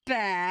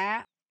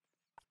bear.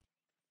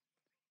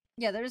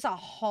 Yeah, there's a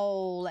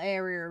whole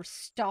area of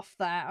stuff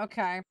there.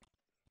 Okay.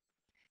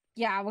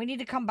 Yeah, we need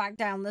to come back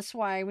down this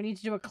way. We need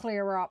to do a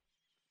clear up.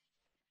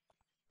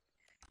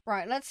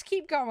 Right, let's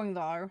keep going,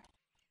 though.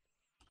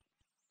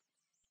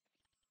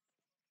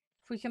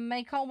 If we can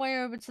make our way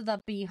over to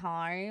the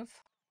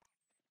beehive.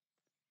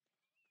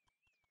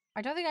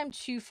 I don't think I'm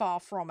too far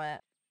from it.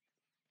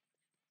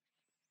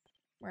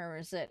 Where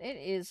is it? It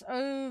is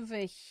over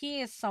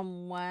here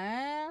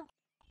somewhere.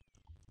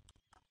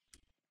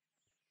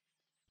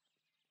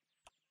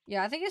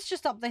 Yeah, I think it's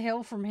just up the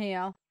hill from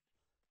here.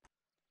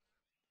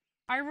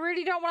 I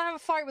really don't want to have a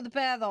fight with the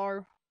bear,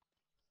 though.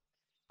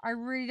 I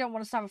really don't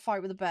want us to have a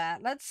fight with the bear.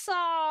 Let's,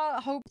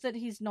 hope that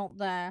he's not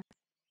there.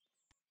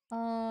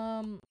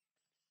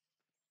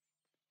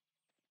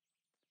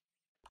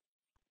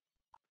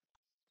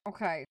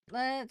 Okay,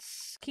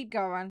 let's keep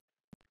going.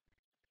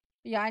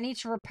 Yeah, I need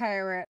to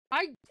repair it.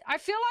 I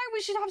feel like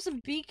we should have some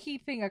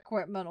beekeeping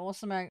equipment or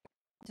something.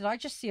 Did I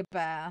just see a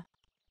bear?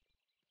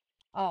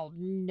 Oh,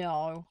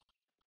 no.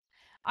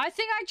 I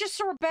think I just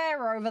saw a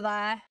bear over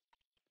there.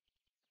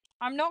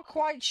 I'm not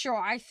quite sure.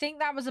 I think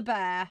that was a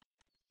bear.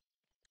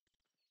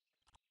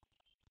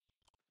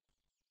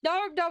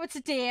 No, it's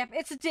a deer.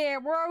 It's a deer.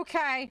 We're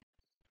okay.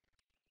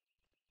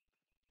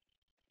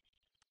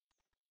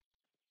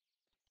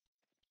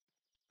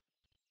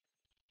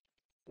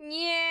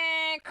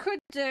 Yeah, could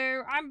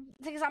do.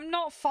 I'm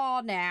not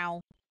far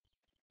now.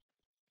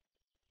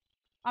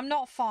 I'm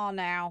not far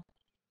now.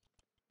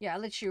 Yeah,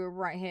 literally we're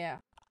right here.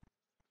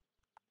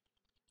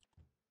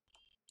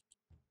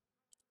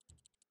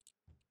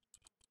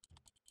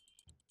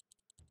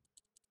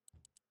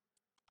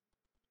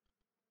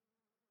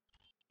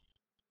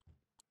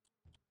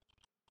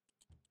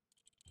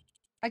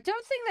 I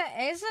don't think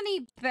there is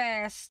any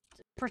best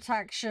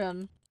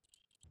protection.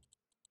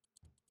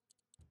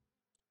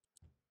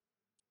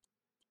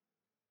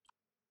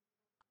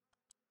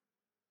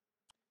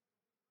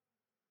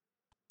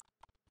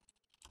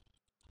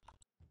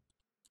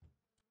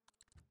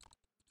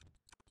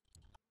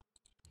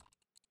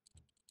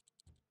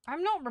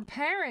 I'm not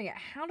repairing it.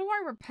 How do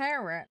I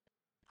repair it?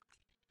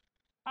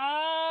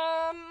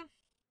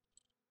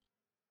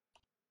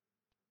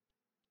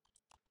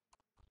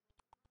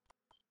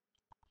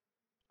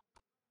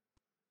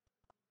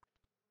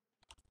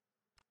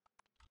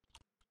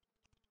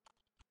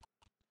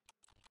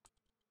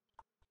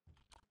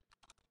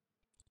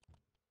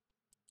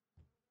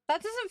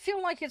 That doesn't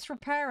feel like it's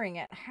repairing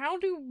it. How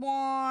do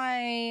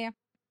I...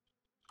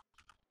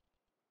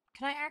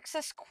 Can I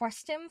access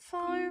quest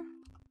info?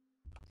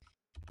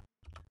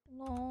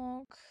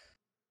 Log.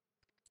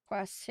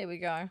 Quests, here we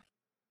go.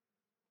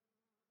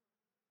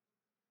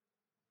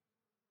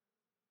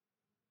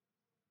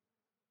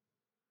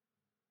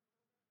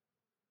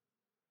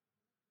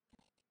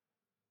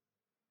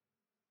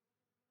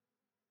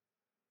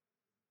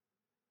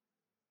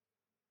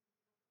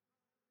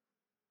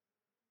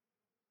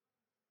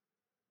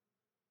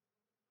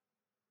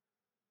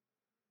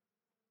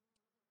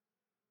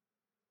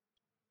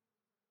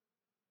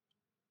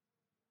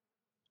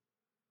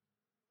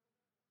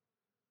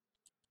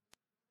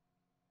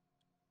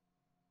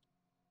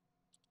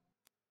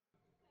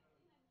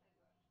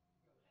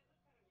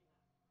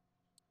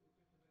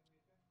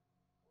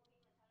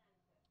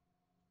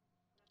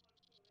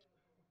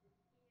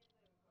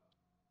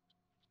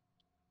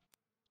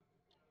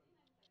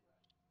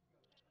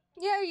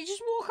 Yeah, you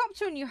just walk up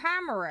to it and you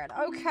hammer it.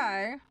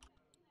 Okay.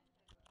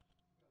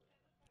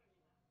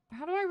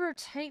 How do I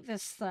rotate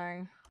this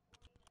thing?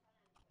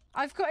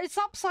 It's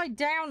upside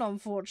down,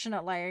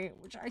 unfortunately,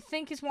 which I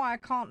think is why I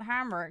can't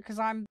hammer it, because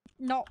I'm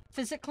not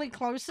physically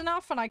close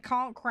enough and I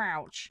can't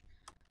crouch.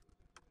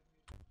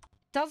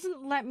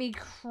 Doesn't let me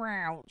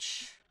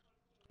crouch.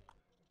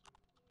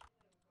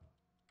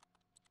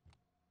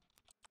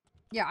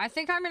 Yeah, I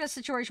think I'm in a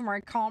situation where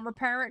I can't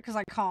repair it because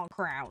I can't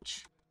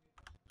crouch.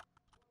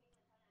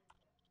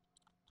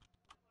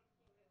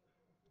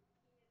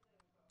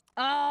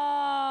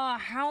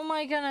 How am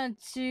I gonna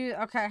do...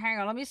 Okay, hang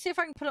on. Let me see if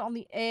I can put it on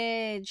the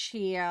edge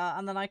here,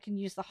 and then I can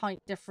use the height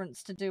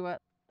difference to do it.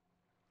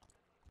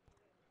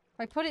 If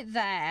I put it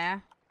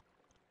there...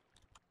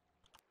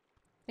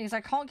 Because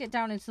I can't get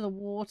down into the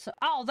water.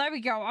 Oh, there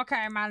we go. Okay,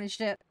 I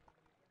managed it.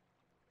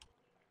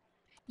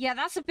 Yeah,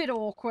 that's a bit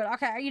awkward.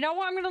 Okay, you know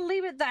what? I'm gonna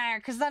leave it there,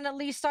 because then at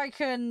least I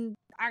can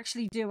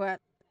actually do it.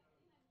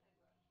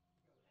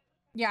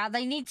 Yeah,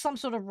 they need some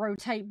sort of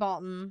rotate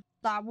button.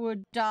 That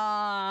would,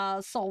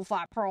 solve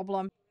that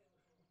problem.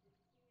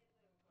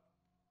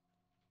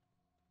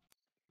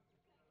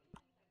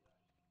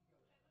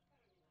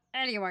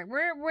 Anyway,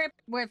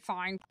 we're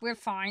fine. We're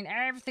fine.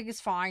 Everything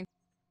is fine.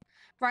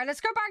 Right,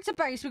 let's go back to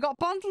base. We've got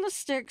a bundle of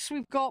sticks.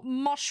 We've got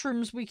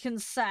mushrooms we can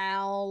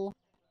sell.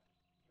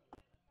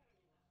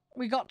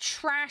 We got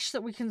trash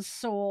that we can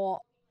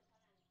sort.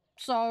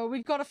 So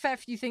we've got a fair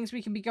few things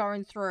we can be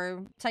going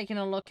through, taking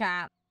a look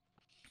at.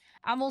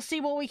 And we'll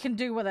see what we can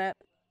do with it.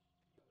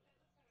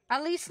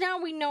 At least now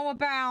we know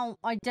about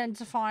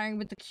identifying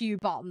with the Q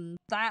button.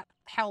 That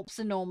helps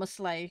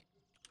enormously.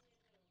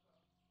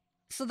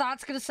 So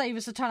that's going to save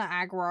us a ton of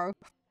aggro.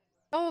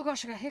 Oh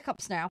gosh, I got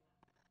hiccups now.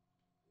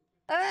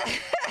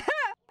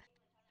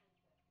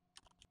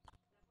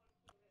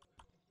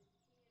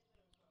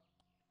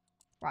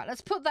 Right,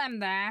 let's put them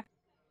there.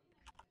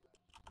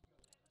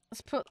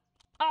 Let's put...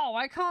 Oh,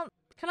 I can't...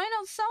 Can I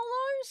not sell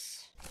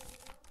those?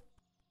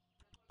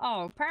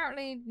 Oh,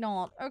 apparently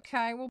not.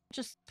 Okay, we'll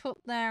just put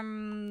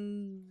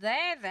them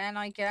there then,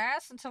 I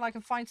guess, until I can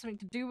find something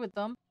to do with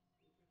them.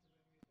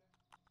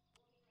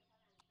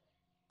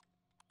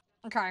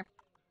 Okay.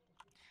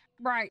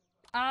 Right.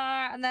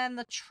 And then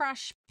the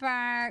trash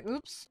bag...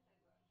 Oops.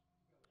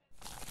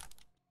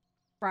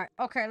 Right,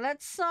 okay,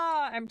 let's,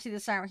 empty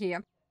this out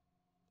here.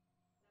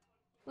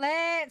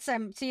 Let's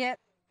empty it.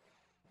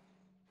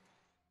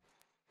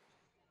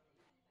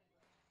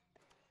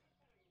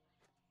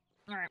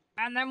 Alright,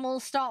 and then we'll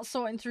start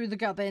sorting through the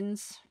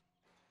gubbins.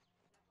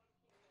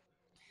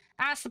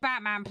 That's the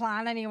Batman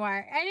plan,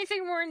 anyway.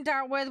 Anything we're in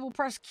doubt with, we'll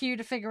press Q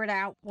to figure it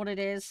out, what it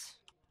is.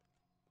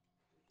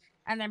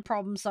 And then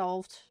problem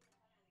solved.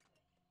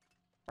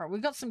 Right,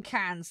 we've got some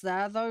cans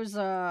there. Those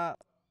are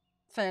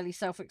fairly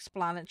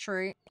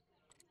self-explanatory.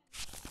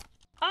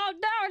 Oh,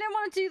 no, I didn't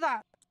want to do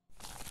that.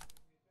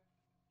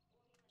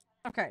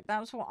 Okay,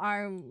 that's what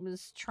I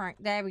was trying...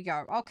 There we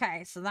go.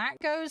 Okay, so that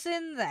goes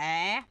in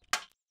there.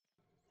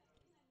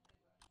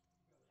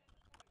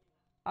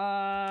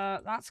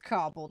 That's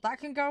cardboard. That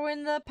can go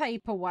in the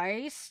paper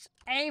waste.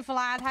 Hey,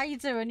 Vlad, how you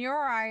doing? You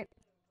alright?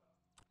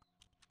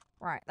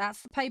 Right,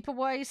 that's the paper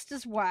waste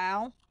as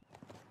well.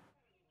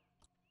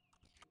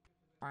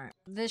 Right,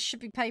 this should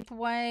be paper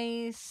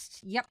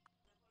waste. Yep.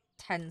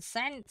 10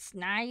 cents.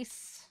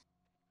 Nice.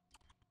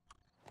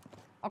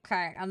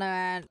 Okay, and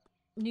then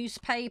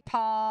newspaper.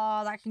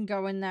 That can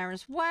go in there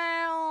as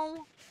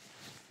well.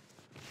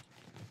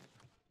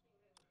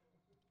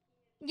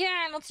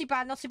 Yeah, not too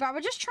bad, not too bad. We're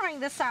just trying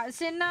this out.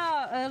 It's in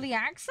early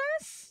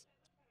access.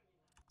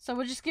 So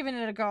we're just giving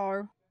it a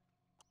go.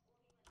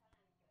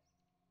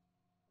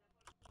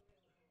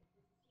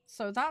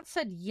 So that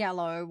said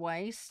yellow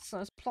waste. So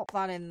let's plop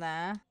that in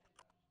there.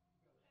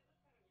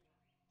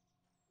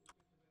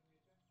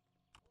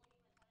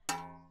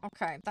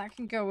 Okay, that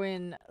can go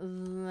in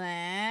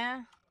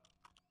there.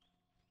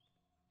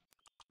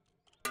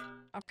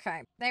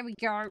 Okay, there we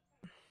go.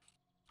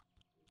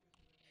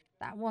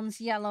 That one's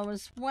yellow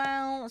as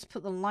well. Let's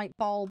put the light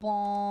bulb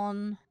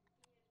on.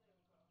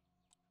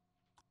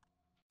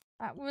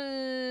 That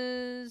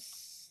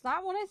was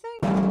that one, I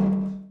think?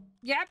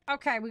 Yep,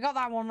 okay, we got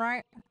that one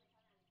right.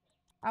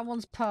 That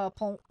one's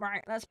purple.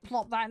 Right, let's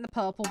plop that in the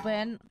purple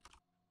bin.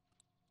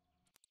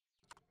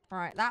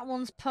 Right, that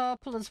one's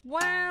purple as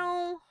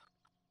well.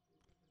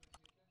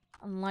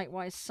 And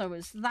likewise, so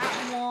is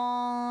that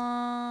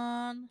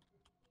one.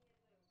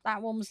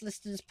 That one was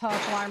listed as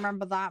purple, I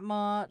remember that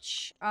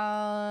much.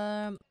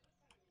 Right,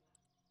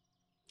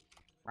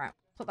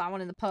 put that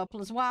one in the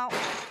purple as well.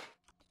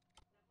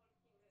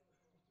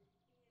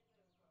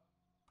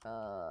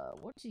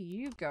 What do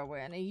you go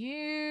in? Are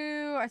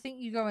you... I think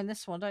you go in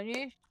this one, don't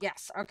you?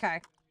 Yes,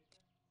 okay.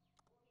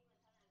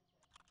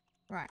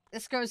 Right,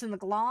 this goes in the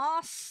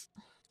glass.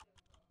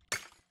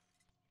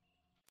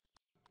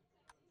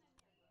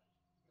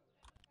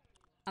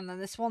 And then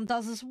this one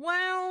does as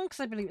well, because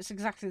I believe it's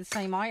exactly the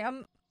same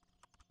item.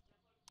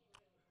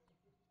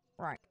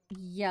 Right,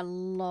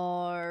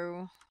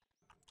 yellow.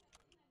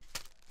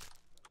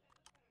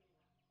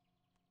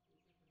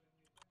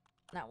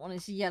 That one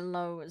is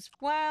yellow as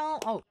well.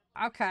 Oh,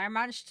 okay, I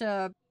managed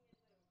to...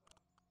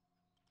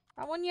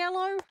 That one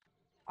yellow?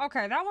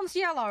 Okay, that one's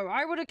yellow.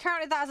 I would have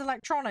counted that as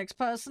electronics,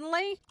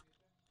 personally.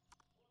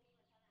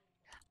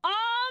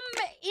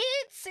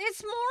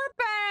 It's more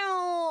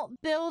about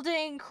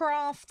building,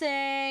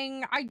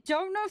 crafting. I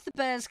don't know if the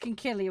bears can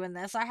kill you in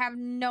this. I have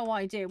no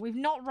idea. We've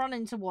not run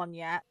into one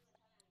yet.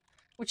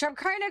 Which I'm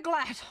kind of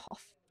glad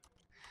of.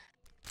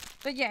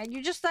 But yeah,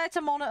 you're just there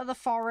to monitor the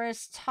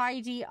forest,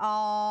 tidy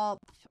up.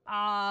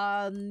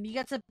 You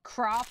get to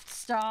craft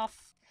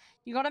stuff.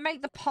 You got to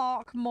make the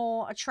park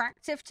more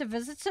attractive to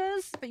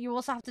visitors, but you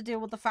also have to deal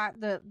with the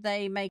fact that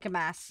they make a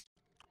mess.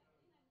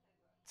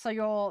 So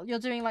you're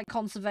doing like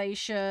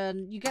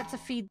conservation. You get to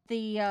feed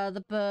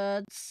the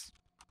birds.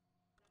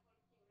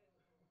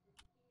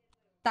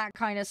 That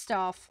kind of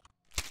stuff.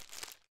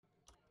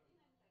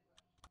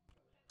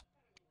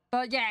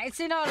 But yeah,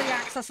 it's in early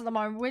access at the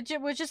moment.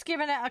 We're just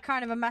giving it a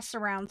kind of a mess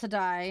around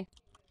today.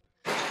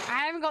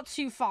 I haven't got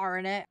too far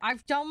in it. I'm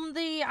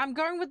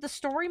going with the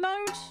story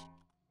mode.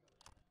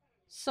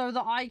 So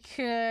that I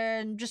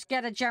can just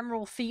get a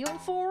general feel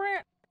for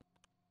it.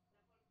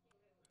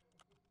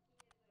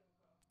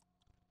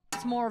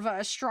 It's more of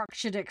a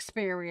structured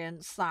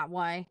experience that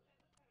way.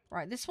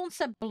 Right, this one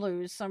said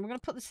blue, so I'm going to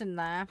put this in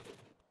there.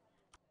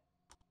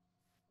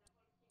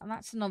 And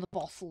that's another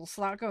bottle,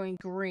 so that'll go in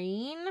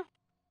green.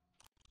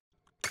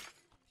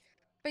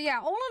 But yeah,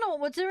 all in all,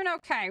 we're doing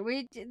okay.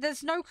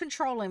 There's no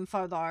control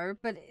info, though.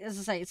 But as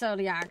I say, it's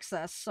early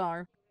access,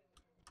 so...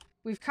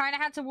 We've kind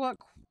of had to work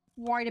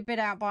quite a bit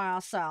out by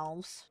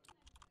ourselves.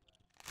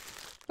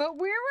 But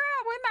we're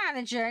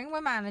managing. We're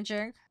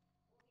managing.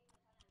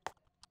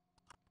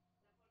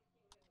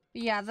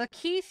 But yeah, the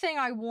key thing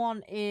I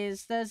want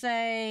is there's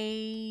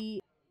a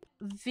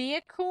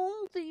vehicle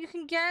that you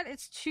can get.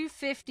 It's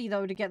 $250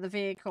 though to get the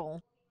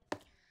vehicle.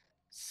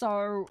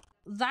 So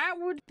that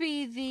would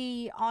be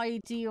the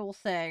ideal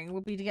thing,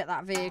 would be to get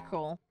that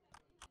vehicle.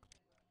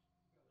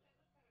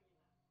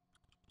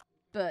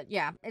 But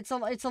yeah, it's a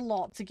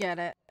lot to get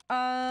it.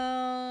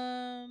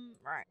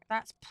 Right,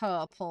 that's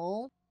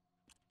purple.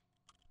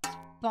 Let's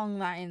bung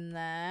that in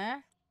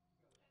there.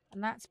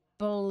 And that's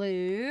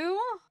blue.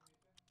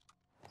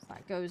 So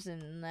that goes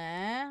in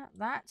there.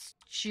 That's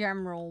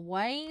general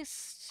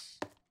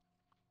waste.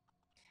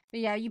 But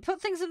yeah, you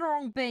put things in the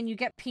wrong bin, you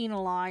get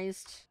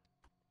penalized.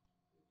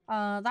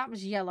 That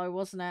was yellow,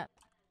 wasn't it?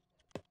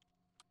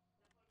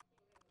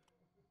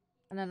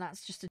 And then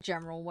that's just a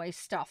general waste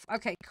stuff.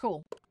 Okay,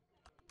 cool.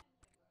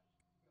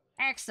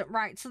 Excellent.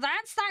 Right, so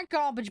that's that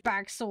garbage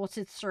bag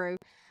sorted through.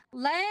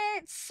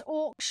 Let's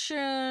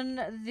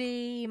auction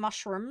the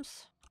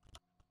mushrooms.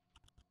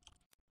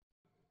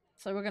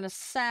 So we're going to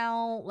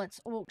sell. Let's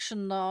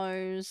auction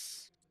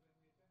those.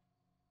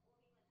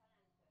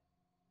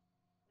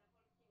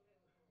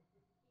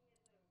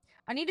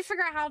 I need to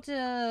figure out how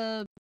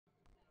to...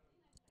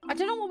 I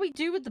don't know what we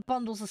do with the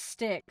bundles of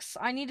sticks.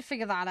 I need to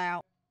figure that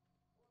out.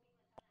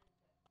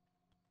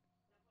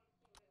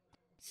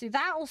 See,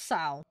 that'll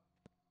sell.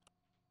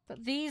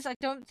 But these, I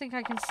don't think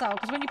I can sell.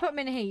 Because when you put them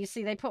in here, you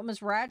see, they put them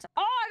as red.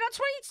 Oh, I got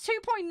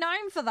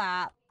 22.9 for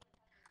that.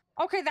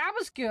 Okay, that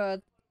was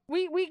good.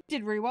 We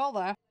did really well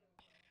there.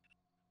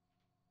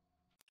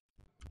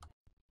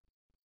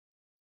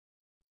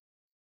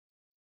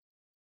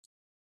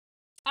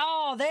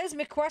 Oh, there's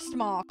my quest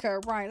marker.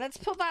 Right, let's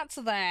put that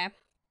to there.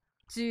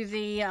 Do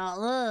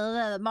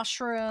the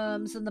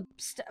mushrooms and the...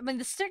 I mean,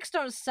 the sticks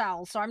don't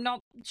sell, so I'm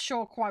not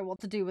sure quite what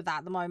to do with that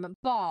at the moment.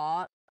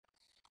 But...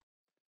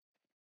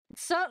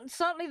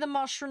 certainly the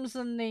mushrooms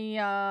and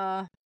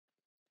the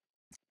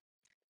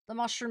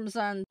mushrooms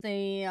and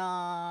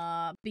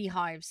the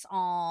beehives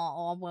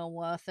are well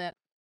worth it.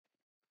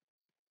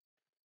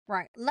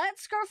 Right,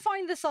 let's go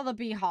find this other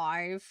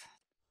beehive.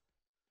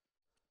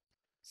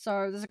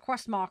 So there's a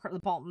quest marker at the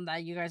bottom there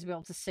you guys will be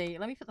able to see.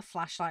 Let me put the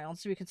flashlight on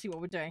so we can see what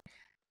we're doing.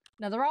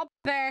 Now, there are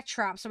bear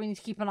traps that we need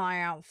to keep an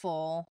eye out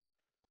for.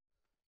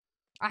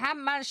 I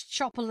haven't managed to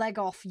chop a leg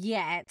off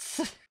yet.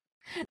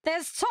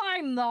 There's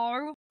time,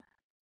 though.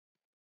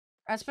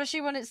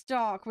 Especially when it's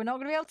dark. We're not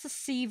going to be able to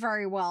see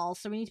very well,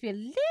 so we need to be a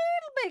little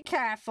bit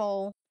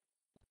careful.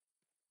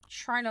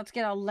 Try not to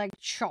get our leg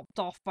chopped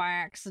off by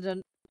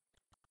accident.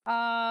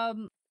 Right,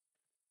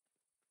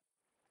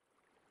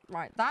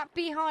 that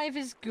beehive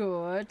is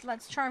good.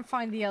 Let's try and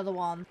find the other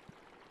one.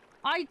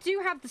 I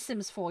do have The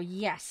Sims 4,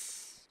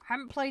 yes.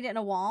 Haven't played it in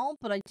a while,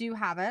 but I do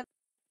have it.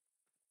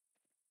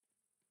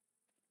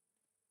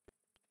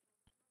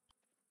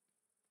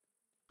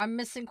 I'm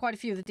missing quite a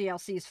few of the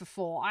DLCs for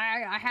 4.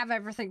 I have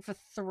everything for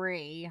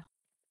 3.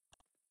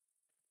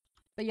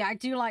 But yeah, I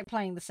do like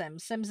playing The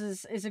Sims. Sims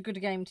is a good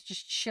game to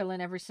just chill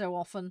in every so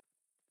often.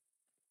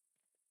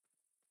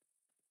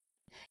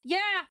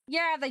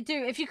 Yeah, they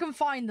do. If you can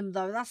find them,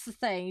 though, that's the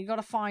thing. You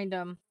gotta find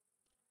them.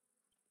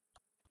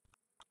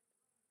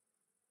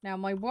 Now,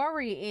 my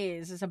worry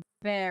is there's a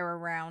bear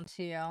around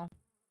here.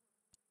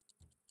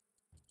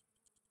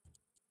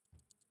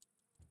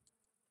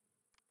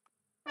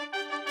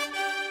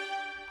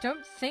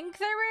 Don't think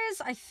there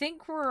is. I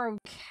think we're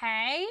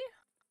okay.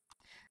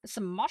 There's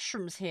some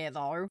mushrooms here,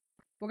 though.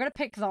 We're gonna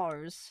pick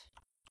those.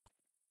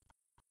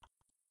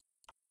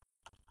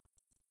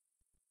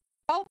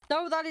 Oh,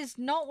 no, that is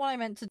not what I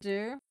meant to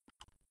do.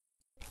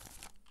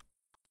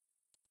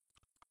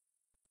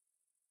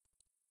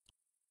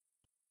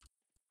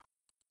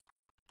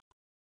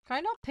 Can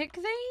I not pick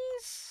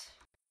these?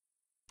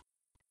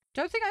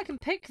 Don't think I can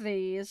pick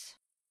these.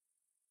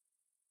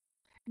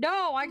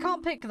 No, I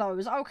can't pick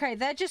those. Okay,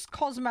 they're just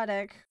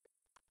cosmetic.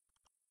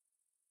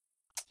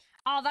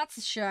 Oh, that's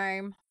a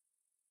shame.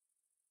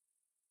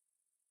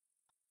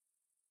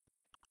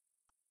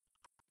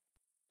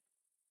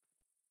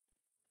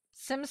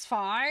 Sims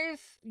 5?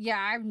 Yeah,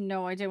 I have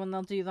no idea when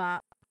they'll do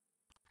that.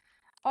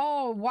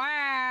 Oh,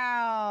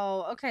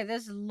 wow. Okay,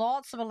 there's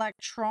lots of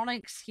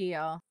electronics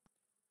here.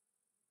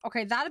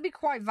 Okay, that'd be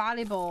quite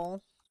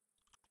valuable.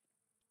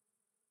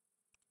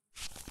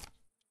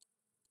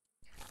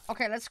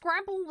 Okay, let's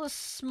grab all the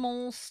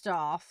small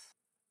stuff.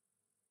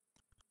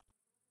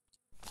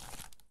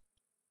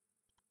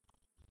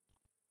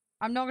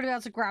 I'm not gonna be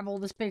able to grab all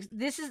this big...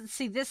 This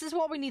is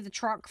what we need the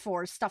truck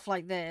for, stuff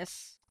like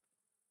this.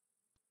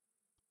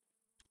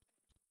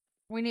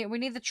 We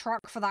need the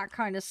truck for that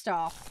kind of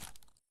stuff.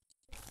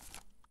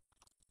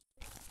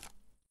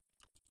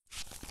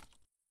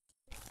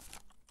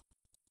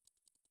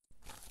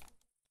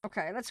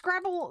 Okay, let's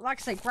grab all... Like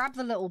I say, grab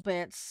the little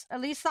bits.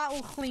 At least that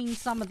will clean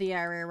some of the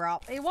area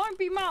up. It won't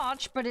be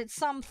much, but it's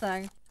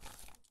something.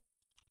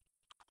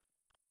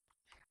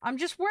 I'm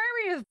just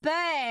wary of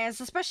bears,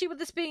 especially with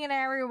this being an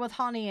area with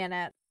honey in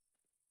it.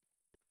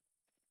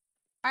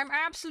 I'm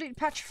absolutely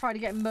petrified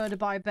of getting murdered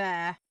by a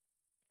bear.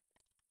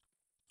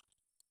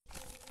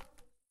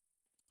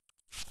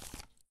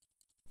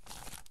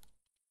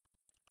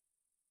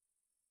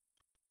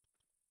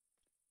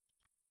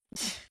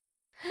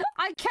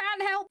 I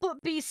can't help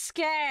but be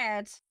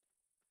scared.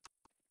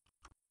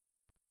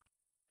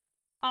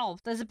 Oh,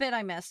 there's a bit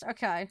I missed.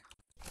 Okay.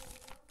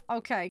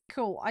 Okay,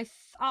 cool.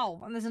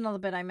 Oh, and there's another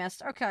bit I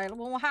missed. Okay,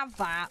 well, we'll have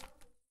that.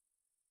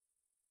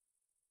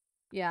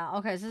 Yeah,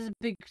 okay, so there's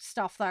big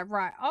stuff there.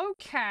 Right,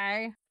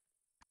 okay.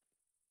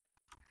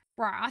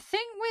 Right, I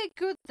think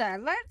we're good there.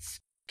 Let's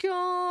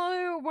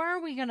go... Where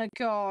are we gonna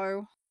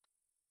go?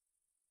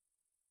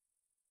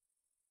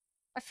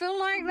 I feel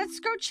like let's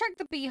go check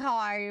the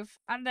beehive,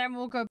 and then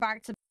we'll go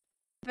back to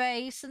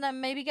base, and then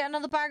maybe get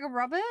another bag of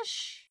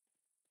rubbish?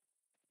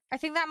 I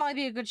think that might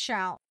be a good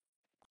shout.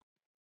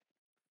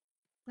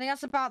 I think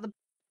that's about the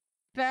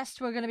best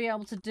we're gonna be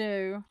able to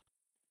do.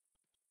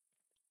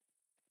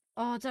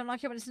 Oh, I don't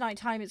like it when it's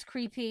nighttime. It's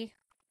creepy.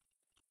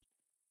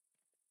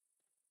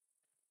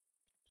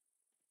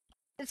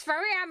 It's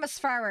very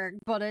atmospheric,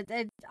 but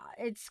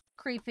it's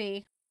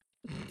creepy.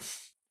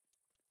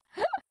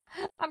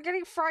 I'm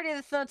getting Friday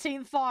the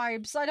 13th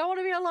vibes. I don't want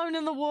to be alone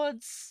in the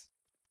woods.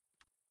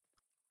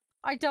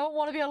 I don't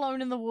want to be alone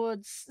in the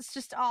woods. It's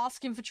just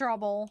asking for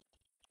trouble.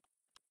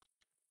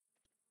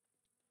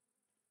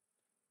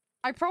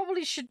 I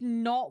probably should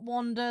not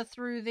wander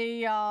through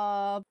the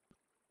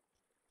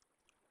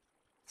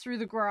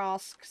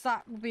grass, because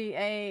that would be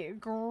a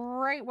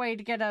great way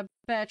to get a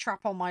bear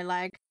trap on my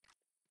leg.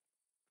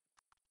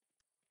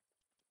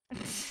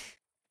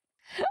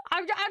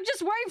 I'm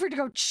just waiting for it to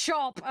go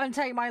chop and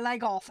take my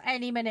leg off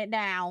any minute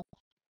now.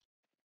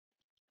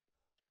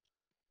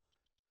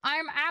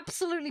 I'm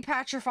absolutely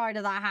petrified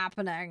of that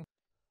happening.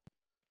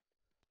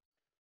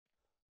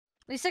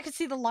 At least I can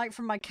see the light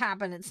from my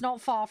cabin. It's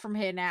not far from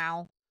here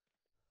now.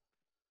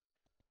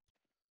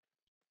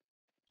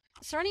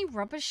 Is there any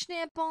rubbish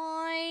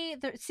nearby?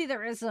 See,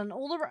 there isn't.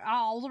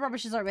 All the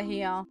rubbish is over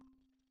here.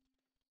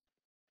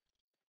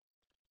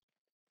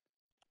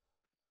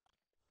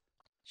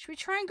 Should we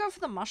try and go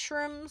for the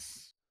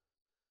mushrooms?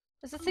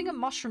 There's a thing of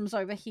mushrooms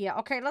over here.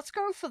 Okay, let's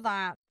go for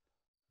that.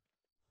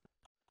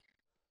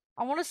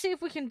 I want to see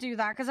if we can do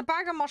that, because a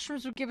bag of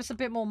mushrooms would give us a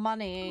bit more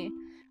money.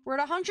 We're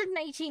at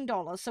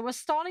 $118, so we're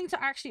starting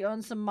to actually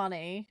earn some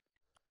money.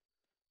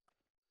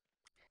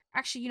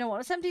 Actually, you know what?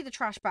 Let's empty the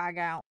trash bag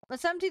out.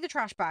 Let's empty the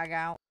trash bag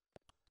out.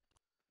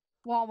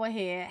 while we're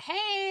here.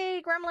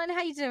 Hey, Gremlin,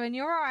 how you doing?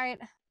 You alright?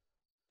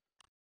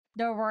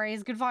 No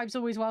worries. Good vibes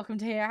always welcome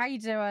to here. How you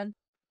doing?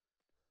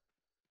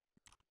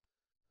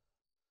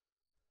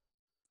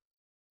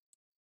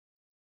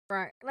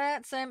 Right,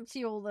 let's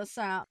empty all this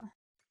out.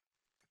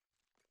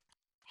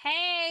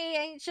 Hey,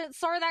 Ancient.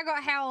 Sorry that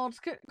got held.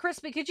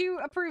 Crispy, could you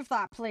approve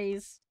that,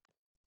 please?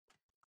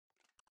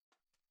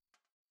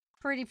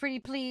 Pretty,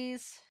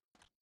 please.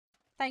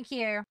 Thank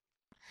you.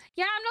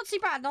 Yeah, I'm not too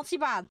bad. Not too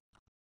bad.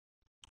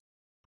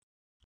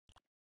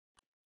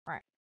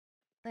 Right.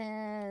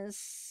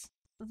 There's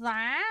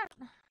that.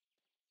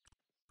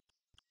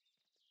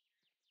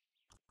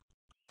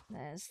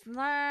 There's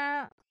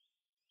that.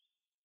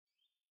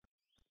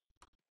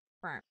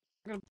 Right.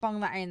 I'm gonna bung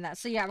that in there.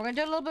 So yeah, we're gonna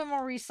do a little bit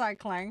more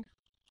recycling.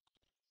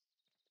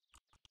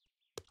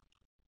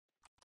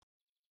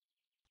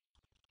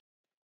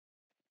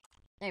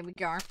 There we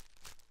go.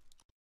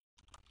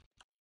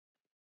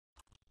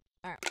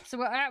 Alright, so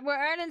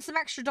we're earning some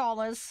extra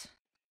dollars.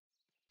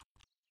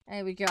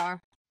 There we go.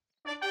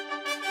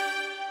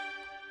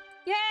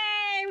 Yay!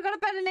 We got a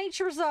better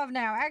nature reserve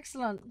now.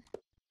 Excellent.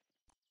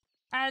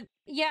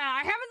 Yeah,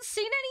 I haven't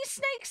seen any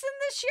snakes in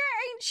this yet,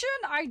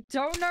 Ancient. I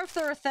don't know if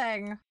they're a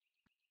thing.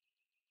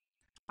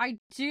 I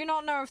do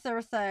not know if they're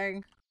a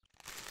thing.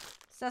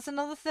 So that's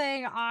another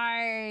thing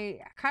I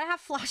kind of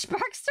have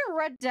flashbacks to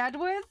Red Dead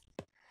with.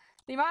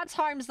 The amount of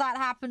times that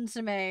happened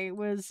to me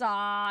was,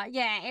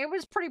 yeah, it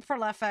was pretty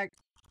prolific.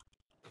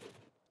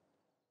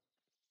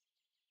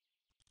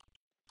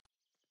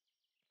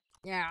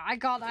 Yeah, I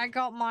got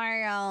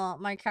my,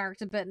 my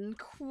character bitten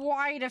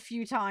quite a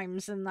few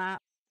times in that.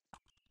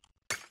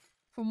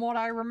 From what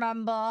I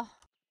remember.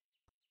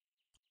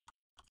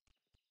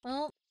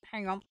 Oh,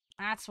 hang on.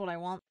 That's what I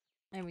want.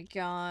 There we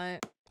go.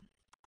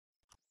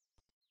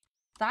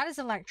 That is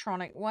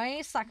electronic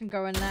waste. That can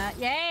go in there.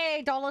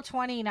 Yay!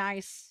 $1.20.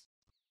 Nice.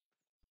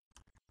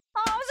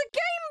 Oh, it was a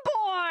Game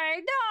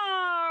Boy!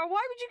 No!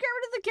 Why would you get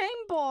rid of the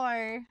Game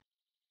Boy?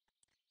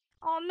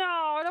 Oh no,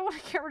 I don't want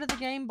to get rid of the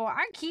Game Boy.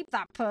 I'd keep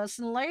that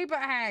personally, but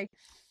hey.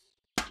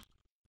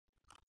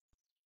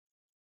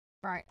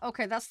 Right,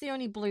 okay, that's the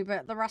only blue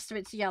bit. The rest of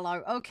it's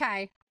yellow.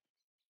 Okay.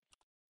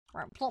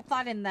 Right, plop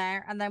that in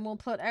there, and then we'll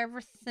put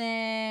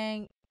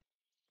everything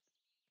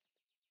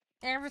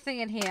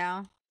in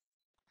here.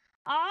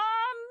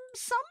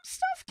 Some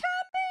stuff can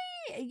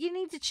be. You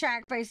need to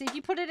check, basically. If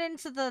you put it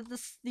into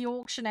the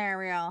auction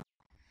area,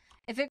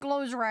 if it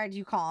glows red,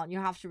 you can't. You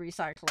have to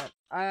recycle it.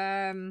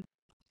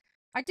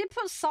 I did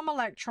put some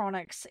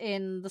electronics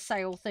in the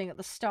sale thing at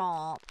the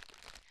start.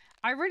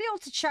 I really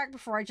ought to check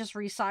before I just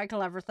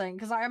recycle everything,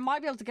 because I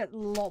might be able to get a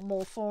lot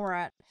more for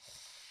it.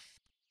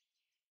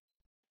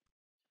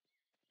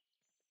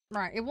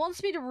 Right, it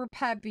wants me to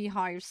repair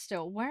beehives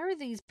still. Where are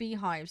these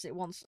beehives it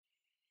wants?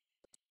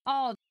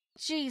 Oh,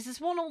 jeez, there's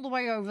one all the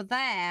way over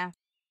there.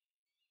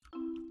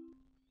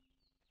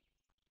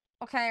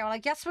 Okay, well, I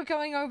guess we're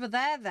going over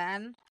there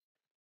then.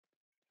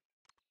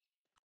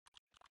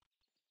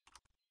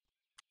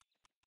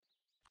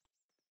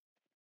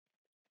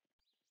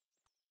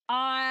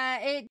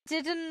 It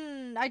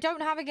didn't... I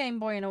don't have a Game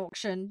Boy in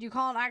auction. You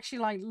can't actually,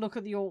 like, look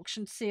at the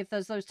auction to see if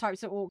there's those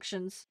types of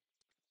auctions.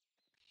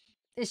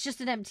 It's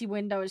just an empty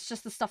window. It's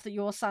just the stuff that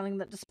you're selling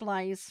that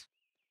displays.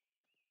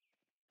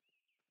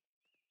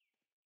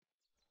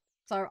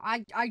 So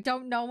I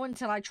don't know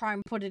until I try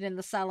and put it in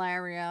the sell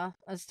area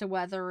as to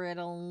whether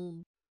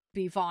it'll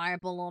be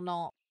viable or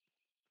not.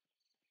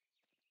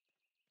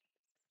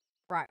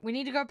 Right, we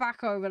need to go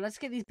back over. Let's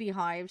get these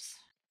beehives.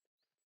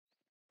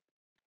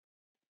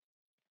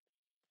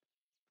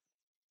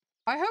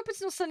 I hope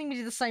it's not sending me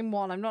to the same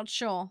one. I'm not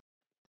sure.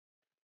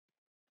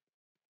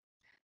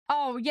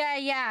 Oh,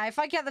 yeah. If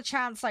I get the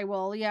chance, I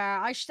will.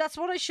 Yeah, that's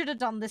what I should have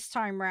done this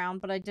time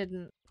round, but I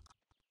didn't.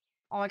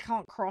 Oh, I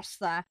can't cross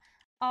there.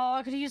 Oh,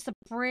 I could use the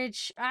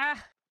bridge.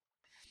 Ah.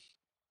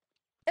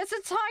 It's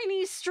a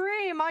tiny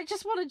stream. I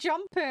just want to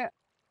jump it.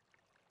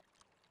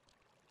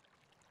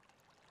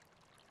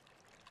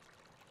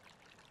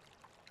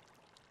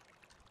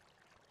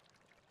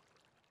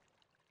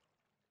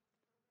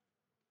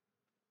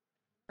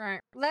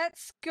 Right,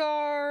 let's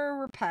go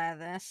repair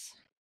this.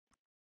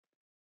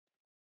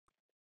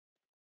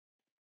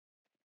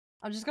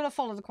 I'm just gonna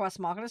follow the quest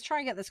marker. Let's try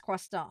and get this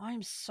quest done.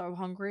 I'm so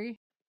hungry.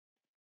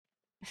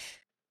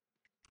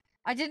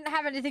 I didn't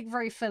have anything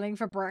very filling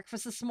for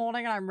breakfast this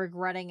morning, and I'm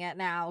regretting it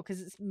now,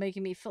 because it's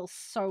making me feel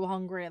so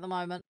hungry at the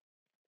moment.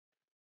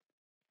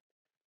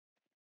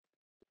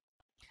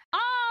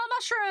 Ah,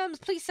 mushrooms!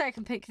 Please say I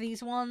can pick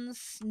these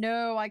ones.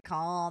 No, I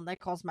can't. They're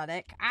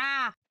cosmetic.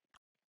 Ah!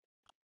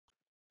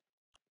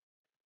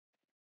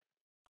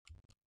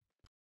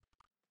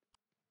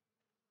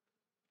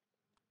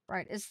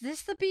 Right, is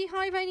this the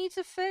beehive I need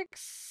to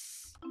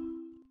fix?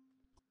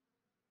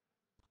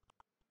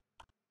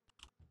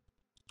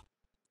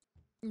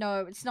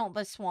 No, it's not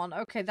this one.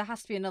 Okay, there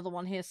has to be another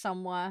one here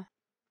somewhere.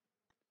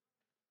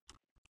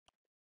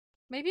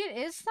 Maybe it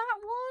is that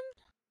one?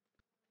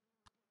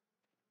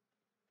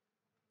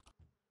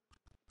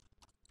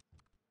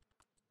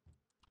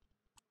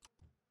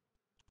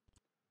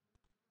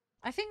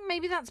 I think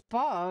maybe that's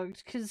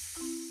bugged, because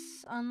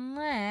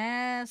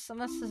unless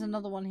there's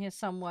another one here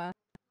somewhere.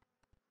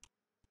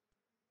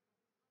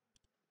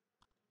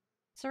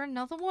 Is there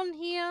another one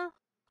here?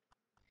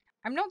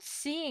 I'm not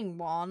seeing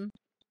one.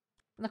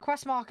 And the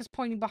quest marker's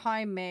pointing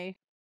behind me.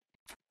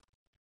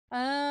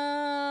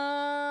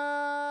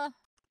 Yeah,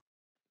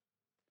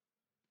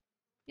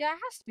 it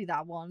has to be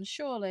that one,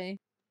 surely.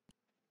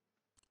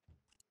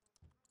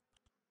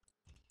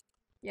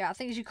 Yeah, the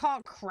thing is you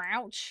can't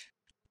crouch.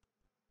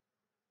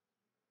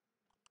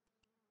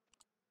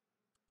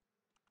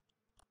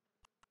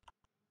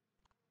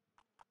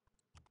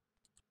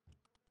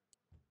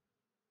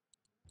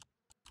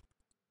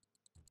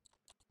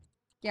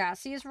 Yeah,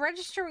 see, it's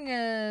registering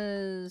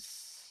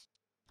as...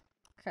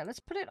 Okay, let's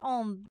put it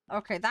on...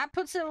 Okay, that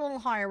puts it a little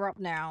higher up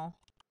now.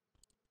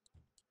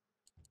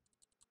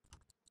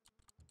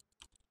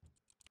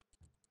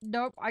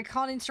 Nope, I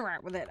can't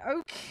interact with it.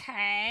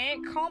 Okay,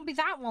 it can't be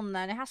that one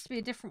then. It has to be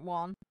a different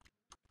one.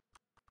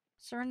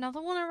 Is there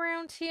another one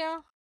around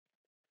here?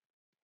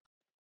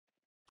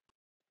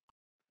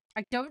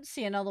 I don't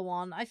see another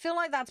one. I feel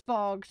like that's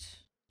bugged.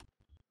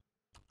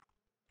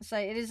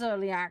 Say, it is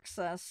early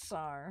access,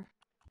 so...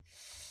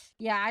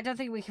 Yeah, I don't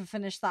think we can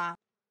finish that.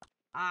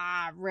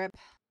 Ah, rip.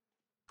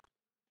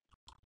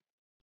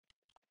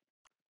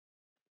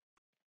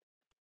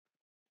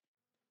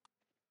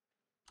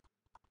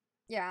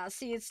 Yeah,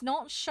 see, it's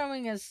not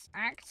showing as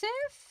active.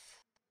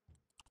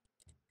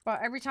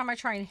 But every time I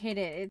try and hit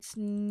it, it's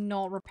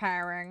not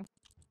repairing.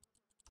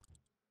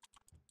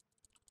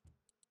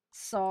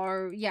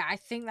 So, yeah, I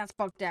think that's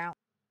bugged out.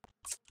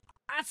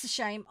 That's a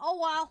shame. Oh,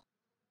 well.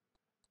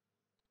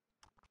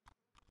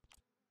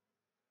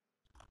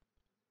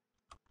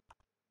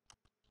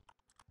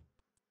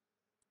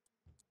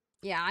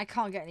 Yeah, I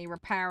can't get any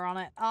repair on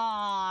it.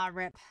 Ah,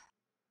 rip.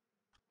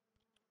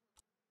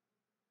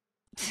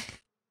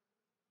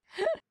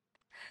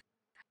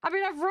 I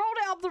mean, I've rolled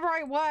it up the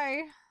right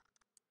way.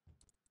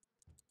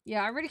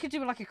 Yeah, I really could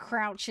do like a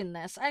crouch in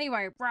this.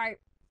 Anyway, right.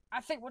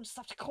 I think we'll just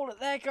have to call it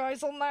there,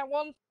 guys, on that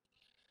one.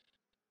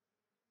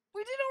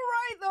 We did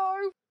alright,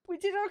 though. We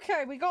did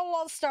okay. We got a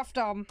lot of stuff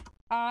done.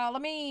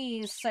 Let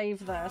me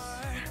save this.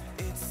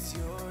 It's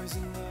yours,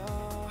 and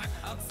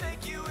I'll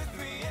take you with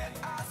me.